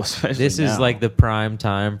like Well, especially this is now. like the prime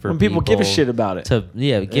time for When people give a shit about it. to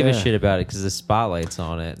give a Yeah. shit about it because the spotlight's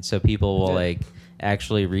on it, so people will Yeah. like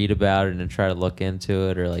actually read about it and try to look into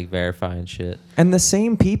it or like verify and shit. And the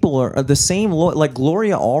same people are the same. Like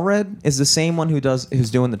Gloria Allred is the same one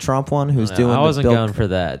who's doing the Trump one. Who's No, doing? I wasn't the Bill going for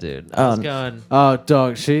that, dude. I was Oh, going. Oh,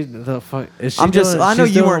 dog, she the fuck is she? I'm just. doing- I know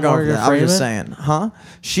she's you doing weren't going for Morgan that. I'm just Freeman? saying, huh?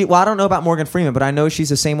 Well, I don't know about Morgan Freeman, but I know she's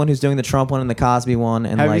the same one who's doing the Trump one and the Cosby one.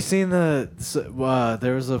 And Have like, you seen there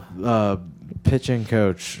was a pitching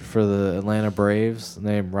coach for the Atlanta Braves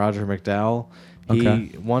named Roger McDowell. Okay.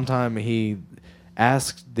 One time he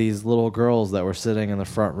asked these little girls that were sitting in the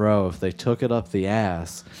front row if they took it up the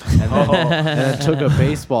ass and then took a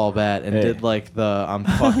baseball bat and Hey. did like the I'm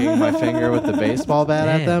fucking my finger with the baseball bat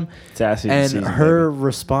at Damn. them. It's ass eating And season, her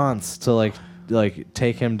response to like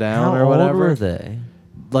take him down How or whatever, old were they?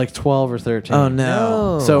 like 12 or 13. oh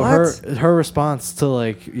no. So What? her response to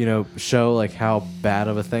like show like how bad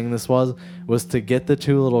of a thing this was to get the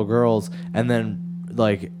two little girls and then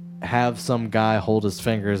like have some guy hold his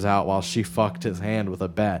fingers out while she fucked his hand with a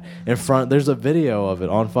bat in front. There's a video of it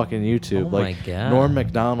on fucking YouTube. Oh like my God. Norm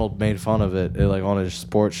Macdonald made fun of it like on his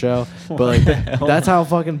sports show. But like that's how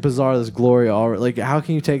fucking bizarre this Gloria already. Like how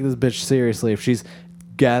can you take this bitch seriously if she's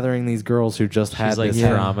gathering these girls who just had like this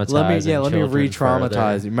traumatizing let me children re-traumatize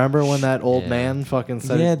further. you. Remember when that old Yeah. man fucking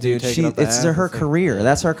said Yeah, "You dude. take it up the It's ass?" her It's like- career.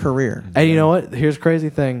 That's her career. And you know what? Here's the crazy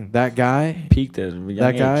thing. That guy, Peaked at a young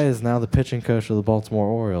that guy age. is now the pitching coach of the Baltimore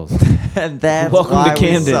Orioles. And that's Welcome why to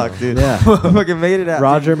Camden. we suck, dude. Yeah. Fucking made it out.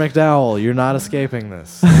 Roger McDowell, you're not escaping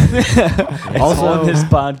this. Also on this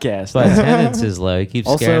podcast. But attendance is low. He keeps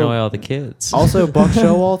Also- scaring away all the kids. Also, Buck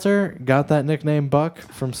Showalter got that nickname Buck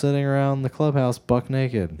from sitting around the clubhouse buck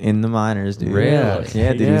naked. in the minors, dude. Really?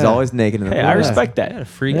 Yeah, dude. He's Yeah. always naked in the Hey, I pool. respect Yeah, that.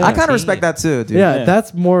 freak I kind team. of respect that too, dude. Yeah, Yeah.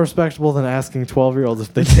 that's more respectable than asking 12-year-olds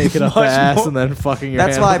if they take it up the Much ass more. and then fucking your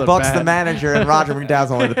That's hand why with a Buck's bat. the manager and Roger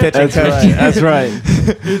McDowell's only the pitching That's coach. right. That's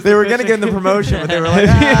right. They were gonna give him the promotion, but they were like,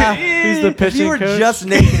 He's the if pitching you were coach. just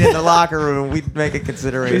naked in the locker room, we'd make a He's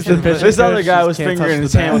consideration. the pitching This other coach, guy just was can't fingering touch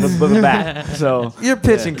his the hand bat. with a bat. So You're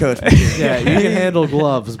pitching coach. Yeah, you can handle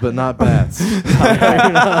gloves, but not bats.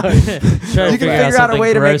 Try to You can figure out a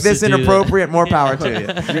way to make gross this do that. inappropriate. More power to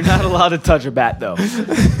you. you're not allowed to touch a bat though. See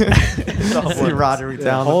Roger McDowell in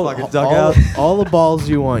the fucking dugout. all the balls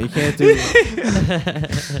you want. You can't do.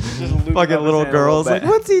 Fucking little girls like,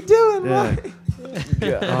 what's he doing? Yeah. Why?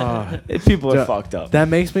 People are Yeah. fucked up. That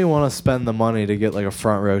makes me want to spend the money to get like a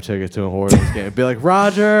front row ticket to a Orioles game. Be like,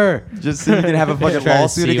 Roger, Just so you can have a fucking Try to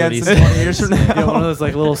lawsuit see what against he him 20 says. years from get one of now. those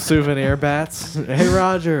like little souvenir bats. Hey,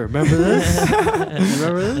 Roger, remember this?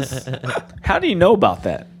 Remember this? How do you know about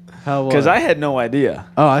that? How? Because I had no idea.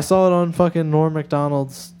 I saw it on fucking Norm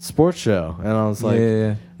Macdonald's sports show, and I was like,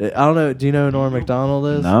 yeah. I don't know. Do you know who Norm Macdonald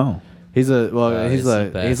is? No. He's a He's the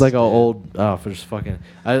best, he's like an dude. old for just fucking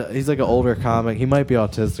he's like an older comic. He might be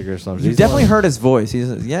autistic or something. You He's definitely one- he's heard his voice. He's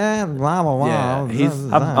blah blah blah. Yeah,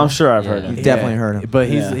 he's- I'm sure I've heard Yeah. him. You definitely heard him. But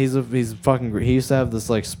Yeah. he's fucking. He used to have this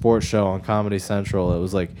like sports show on Comedy Central. It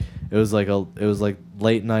was like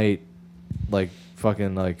late night, like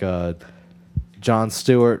fucking like Jon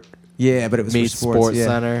Stewart Yeah, but it was for meets sports. Sports yeah.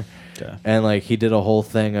 Center. Okay. And like he did a whole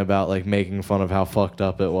thing about like making fun of how fucked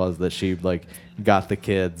up it was that she like got the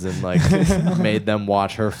kids and like made them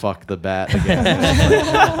watch her fuck the bat again.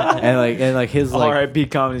 and like his like R.I.P.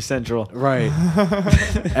 Comedy Central. right.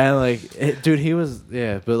 And like dude, he was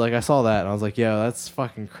but like I saw that and I was like, yo, that's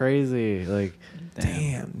fucking crazy. Like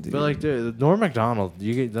Damn, dude. but like dude, Norm Macdonald,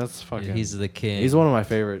 that's fucking He's the king. he's one of my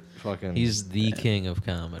favorite fucking He's the king of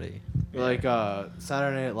comedy. like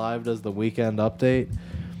Saturday Night Live does the weekend update.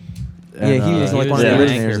 Yeah, he was like one of the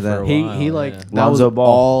originators of that. He like yeah. that was Lonzo Ball.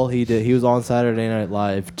 all he did. He was on Saturday Night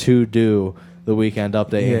Live to do the weekend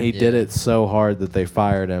update, Yeah. and he did Yeah. it so hard that they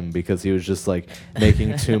fired him because he was just like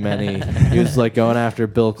making too many. He was like going after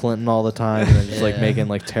Bill Clinton all the time, and then just like Yeah. making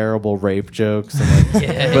like terrible rape jokes, and like,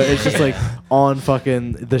 Yeah. but it's just like on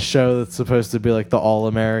fucking the show that's supposed to be like the all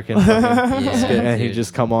American, and he'd dude.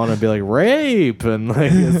 just come on and be like rape, and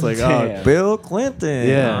like it's like Damn. oh Bill Clinton.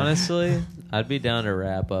 Yeah. Honestly, I'd be down to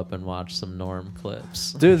wrap up and watch some Norm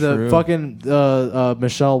clips. dude, the True. fucking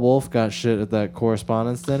Michelle Wolf got shit at that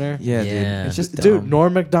correspondence dinner. Yeah, Yeah. dude. It's just Dude, dumb.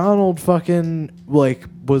 Norm Macdonald fucking like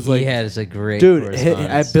was like he has a great dude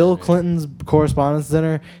correspondence at Bill dinner. Clinton's correspondence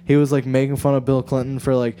dinner. He was like making fun of Bill Clinton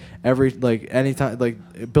for like every like anytime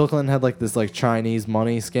like Bill Clinton had like this like Chinese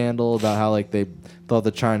money scandal about how like they thought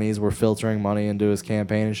the Chinese were filtering money into his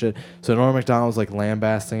campaign and shit. So Norm Macdonald was like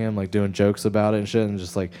lambasting him, like doing jokes about it and shit, and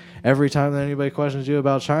just like every time that anybody questions you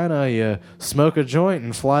about China, you smoke a joint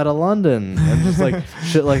and fly to London and just like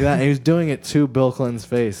shit like that. And he was doing it to Bill Clinton's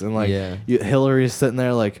face, and like Yeah. Hillary's sitting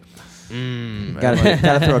there like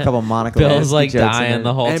Gotta throw a couple Monica Bill's Lewinsky like jokes in dying there.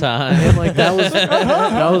 the whole time. And like that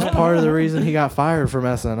was part of the reason he got fired from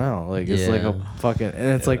SNL. Like it's like Yeah. a fucking, and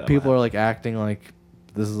it's like people are like acting like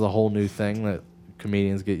this is a whole new thing that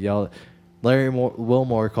comedians get yelled at. Larry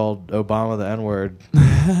Wilmore called Obama the N-word.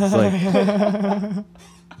 It's like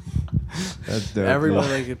That's dope. everyone,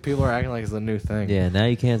 like people are acting like it's a new thing. Yeah, now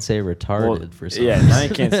you can't say retarded for something. Yeah, now you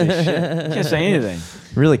can't say shit. You can't say anything.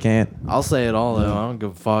 Really can't. I'll say it all though. I don't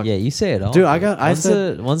give a fuck. Yeah, you say it all. Dude, I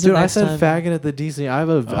said when's the next time? faggot at the DC. I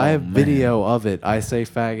have man. video of it. I say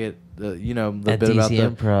faggot. You know the At bit about DC the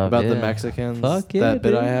Improv, about the yeah. Mexicans. Fuck yeah, that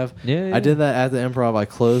bit I dude. have. Yeah, I did that at the Improv. I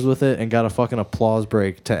closed with it and got a fucking applause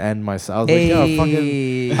break to end myself. I was like, yo,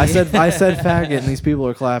 fucking. I said faggot, and these people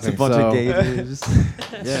are clapping. It's a bunch so, of gay dudes.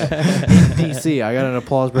 Yeah, in DC, I got an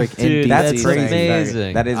applause break Dude, in DC. that's saying crazy. faggot.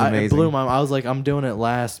 Amazing. That is It amazing. blew my. I was like, I'm doing it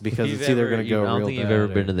last because it's either gonna go I don't real think bad. you've ever or-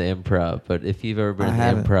 been to the Improv, but if you've ever been I to the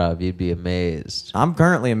haven't. Improv, you'd be amazed. I'm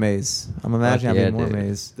currently amazed. I'm imagining yeah, I'm being more dude.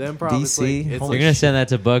 amazed. The Improv is DC. like- it's holy You're gonna shit. send that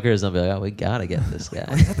to Bookers and be like, "Oh, we gotta get this guy."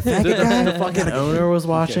 Dude, the fucking owner was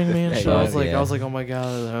watching me and shit. I was like, Yeah. I was like, oh my god,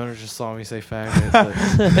 the owner just saw me say faggot.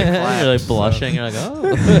 But they clapped, You're like so- blushing. You're like,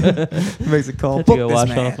 "Oh." Makes a call. Have to Book go this wash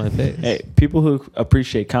man. off my face. Hey, people who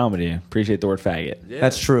appreciate comedy appreciate the word faggot. Yeah,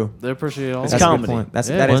 That's true. They appreciate all It's That's that. a good comedy. point. That's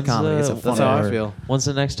Yeah. that is When's, comedy. It's a that's funny That's how I word. feel. When's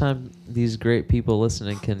the next time these great people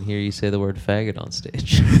listening can hear you say the word faggot on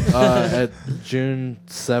stage? At June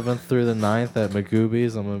 7th through the 9th at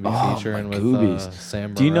Magoobies, I'm gonna be Oh, featuring with Magoobies.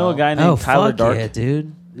 Sam. Do you know a Burrell. guy named Tyler fuck Dark? yeah,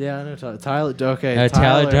 dude. Yeah, I know Tyler. Okay,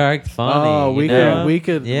 Tyler Dark, funny. Oh, we you know?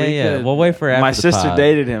 could. Yeah, we yeah. could- We'll wait for after My the sister pod.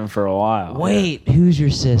 dated him for a while. Wait, who's your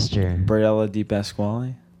sister? Briella Di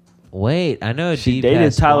Pasquale. Wait, I know She Dee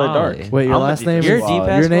dated Tyler Pasquale. Dark. Wait, your I'm last a name Di You're is Di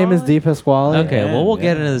Pasquale. your name is Pasquale? Di Pasquale. Okay, Yeah, well, we'll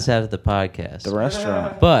get yeah. into this after the podcast. The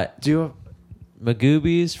restaurant. But Do you?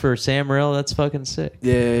 Magoobies for Sam Rill, that's fucking sick.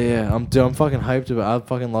 Yeah. I'm fucking hyped about. I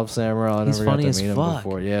fucking love Sam Burrell. I He's never got funny to as meet him fuck.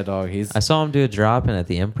 before. Yeah, dog. He's I saw him do a drop in at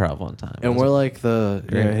the Improv one time. and It we're was- like the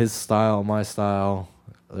you know, Great. his style, my style.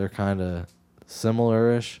 They're kind of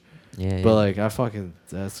similar-ish, yeah, yeah. but like I fucking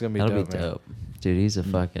that's gonna be that'll dope, be man. dope, dude.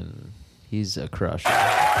 He's a crusher.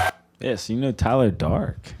 Yes, you know Tyler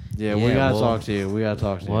Dark. Yeah, we Yeah, gotta well, talk to you. We gotta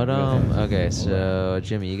talk to you. What We gotta- Okay, so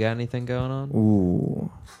Jimmy, you got anything going on? Ooh.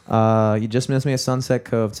 You just missed me at Sunset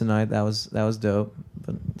Cove tonight. That was dope,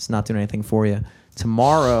 but it's not doing anything for you.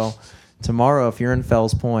 Tomorrow, if you're in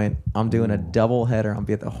Fells Point, I'm doing a double header. I'll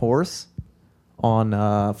be at the Horse on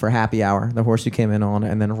for happy hour. The Horse you came in on,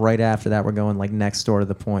 and then right after that, we're going like next door to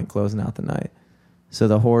the Point, closing out the night. So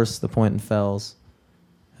the Horse, the Point, and Fells.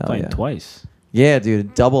 Hell Playing yeah. twice. Yeah,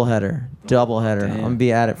 dude, double header. I'm gonna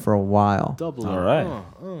be at it for a while. Double. All right.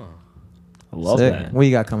 I love Sick. that. What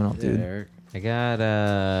you got coming up, Yeah, dude? Eric. I got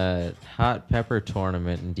a hot pepper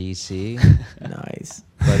tournament in DC, Nice.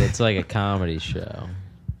 but it's like a comedy show.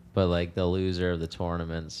 But like the loser of the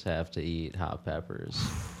tournaments have to eat hot peppers.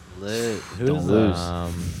 Lit. Who Don't is lose.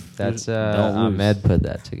 that? That's Don't lose. Ahmed put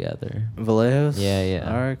that together. Vallejos. Yeah, yeah.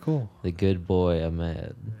 All right, cool. The good boy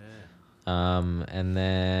Ahmed. And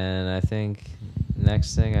then I think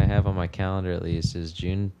next thing I have on my calendar at least is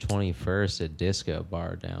June 21st at Disco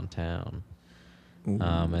Bar downtown.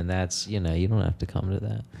 And that's, you don't have to come to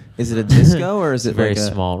that. Is it a disco or is It's it a very like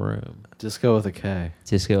a small room. Just go with a K.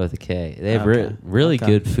 Disco with a K. They have Okay. really Okay.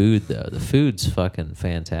 good food though. The food's fucking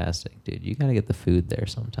fantastic, dude. You gotta get the food there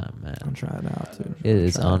sometime, I'll man. try it out, dude. It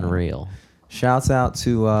is Try it out. unreal. Shouts out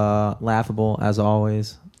to Laughable as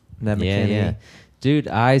always. Ned Yeah, McKinney. yeah. Dude,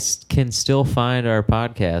 I can still find our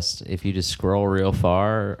podcast if you just scroll real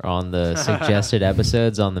far on the suggested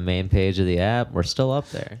episodes on the main page of the app. We're still up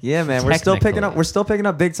there. Yeah, man, we're still picking up. Technically. We're still picking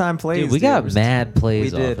up big time plays. Dude, we got We're mad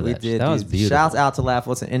plays We did. off of We that. did. That was dude. beautiful. Shouts out to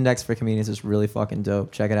Laughable. It's an index for comedians. It's really fucking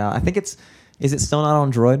dope. Check it out. I think it's. Is it still not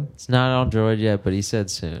on Droid? It's not on Droid yet, but he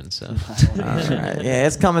said soon. So All right. Yeah,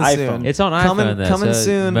 it's coming iPhone. soon. It's on coming, iPhone, though, coming so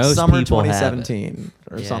soon. most Summer people have it. 2017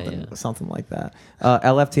 or Yeah, something, yeah. something like that.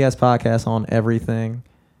 LFTS podcast on everything.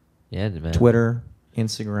 yeah, man. Twitter,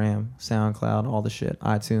 Instagram, SoundCloud, all the shit.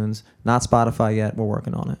 iTunes. Not Spotify yet. We're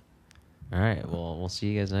working on it. All right. Well, we'll see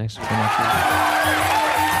you guys next week. Till next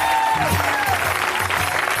week.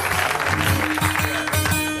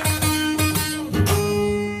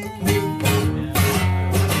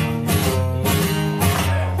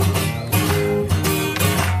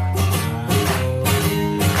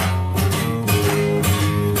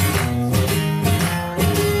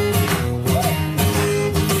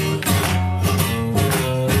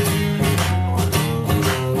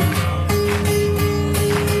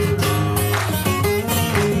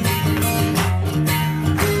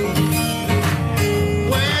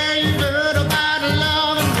 Where you heard about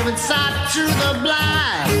love and giving sight to the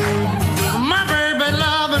blind.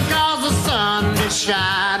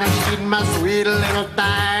 sunshine, and she's my sweet little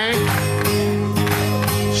thing.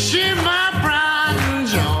 She's my pride and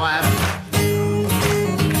joy.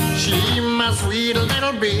 She's my sweet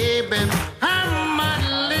little baby.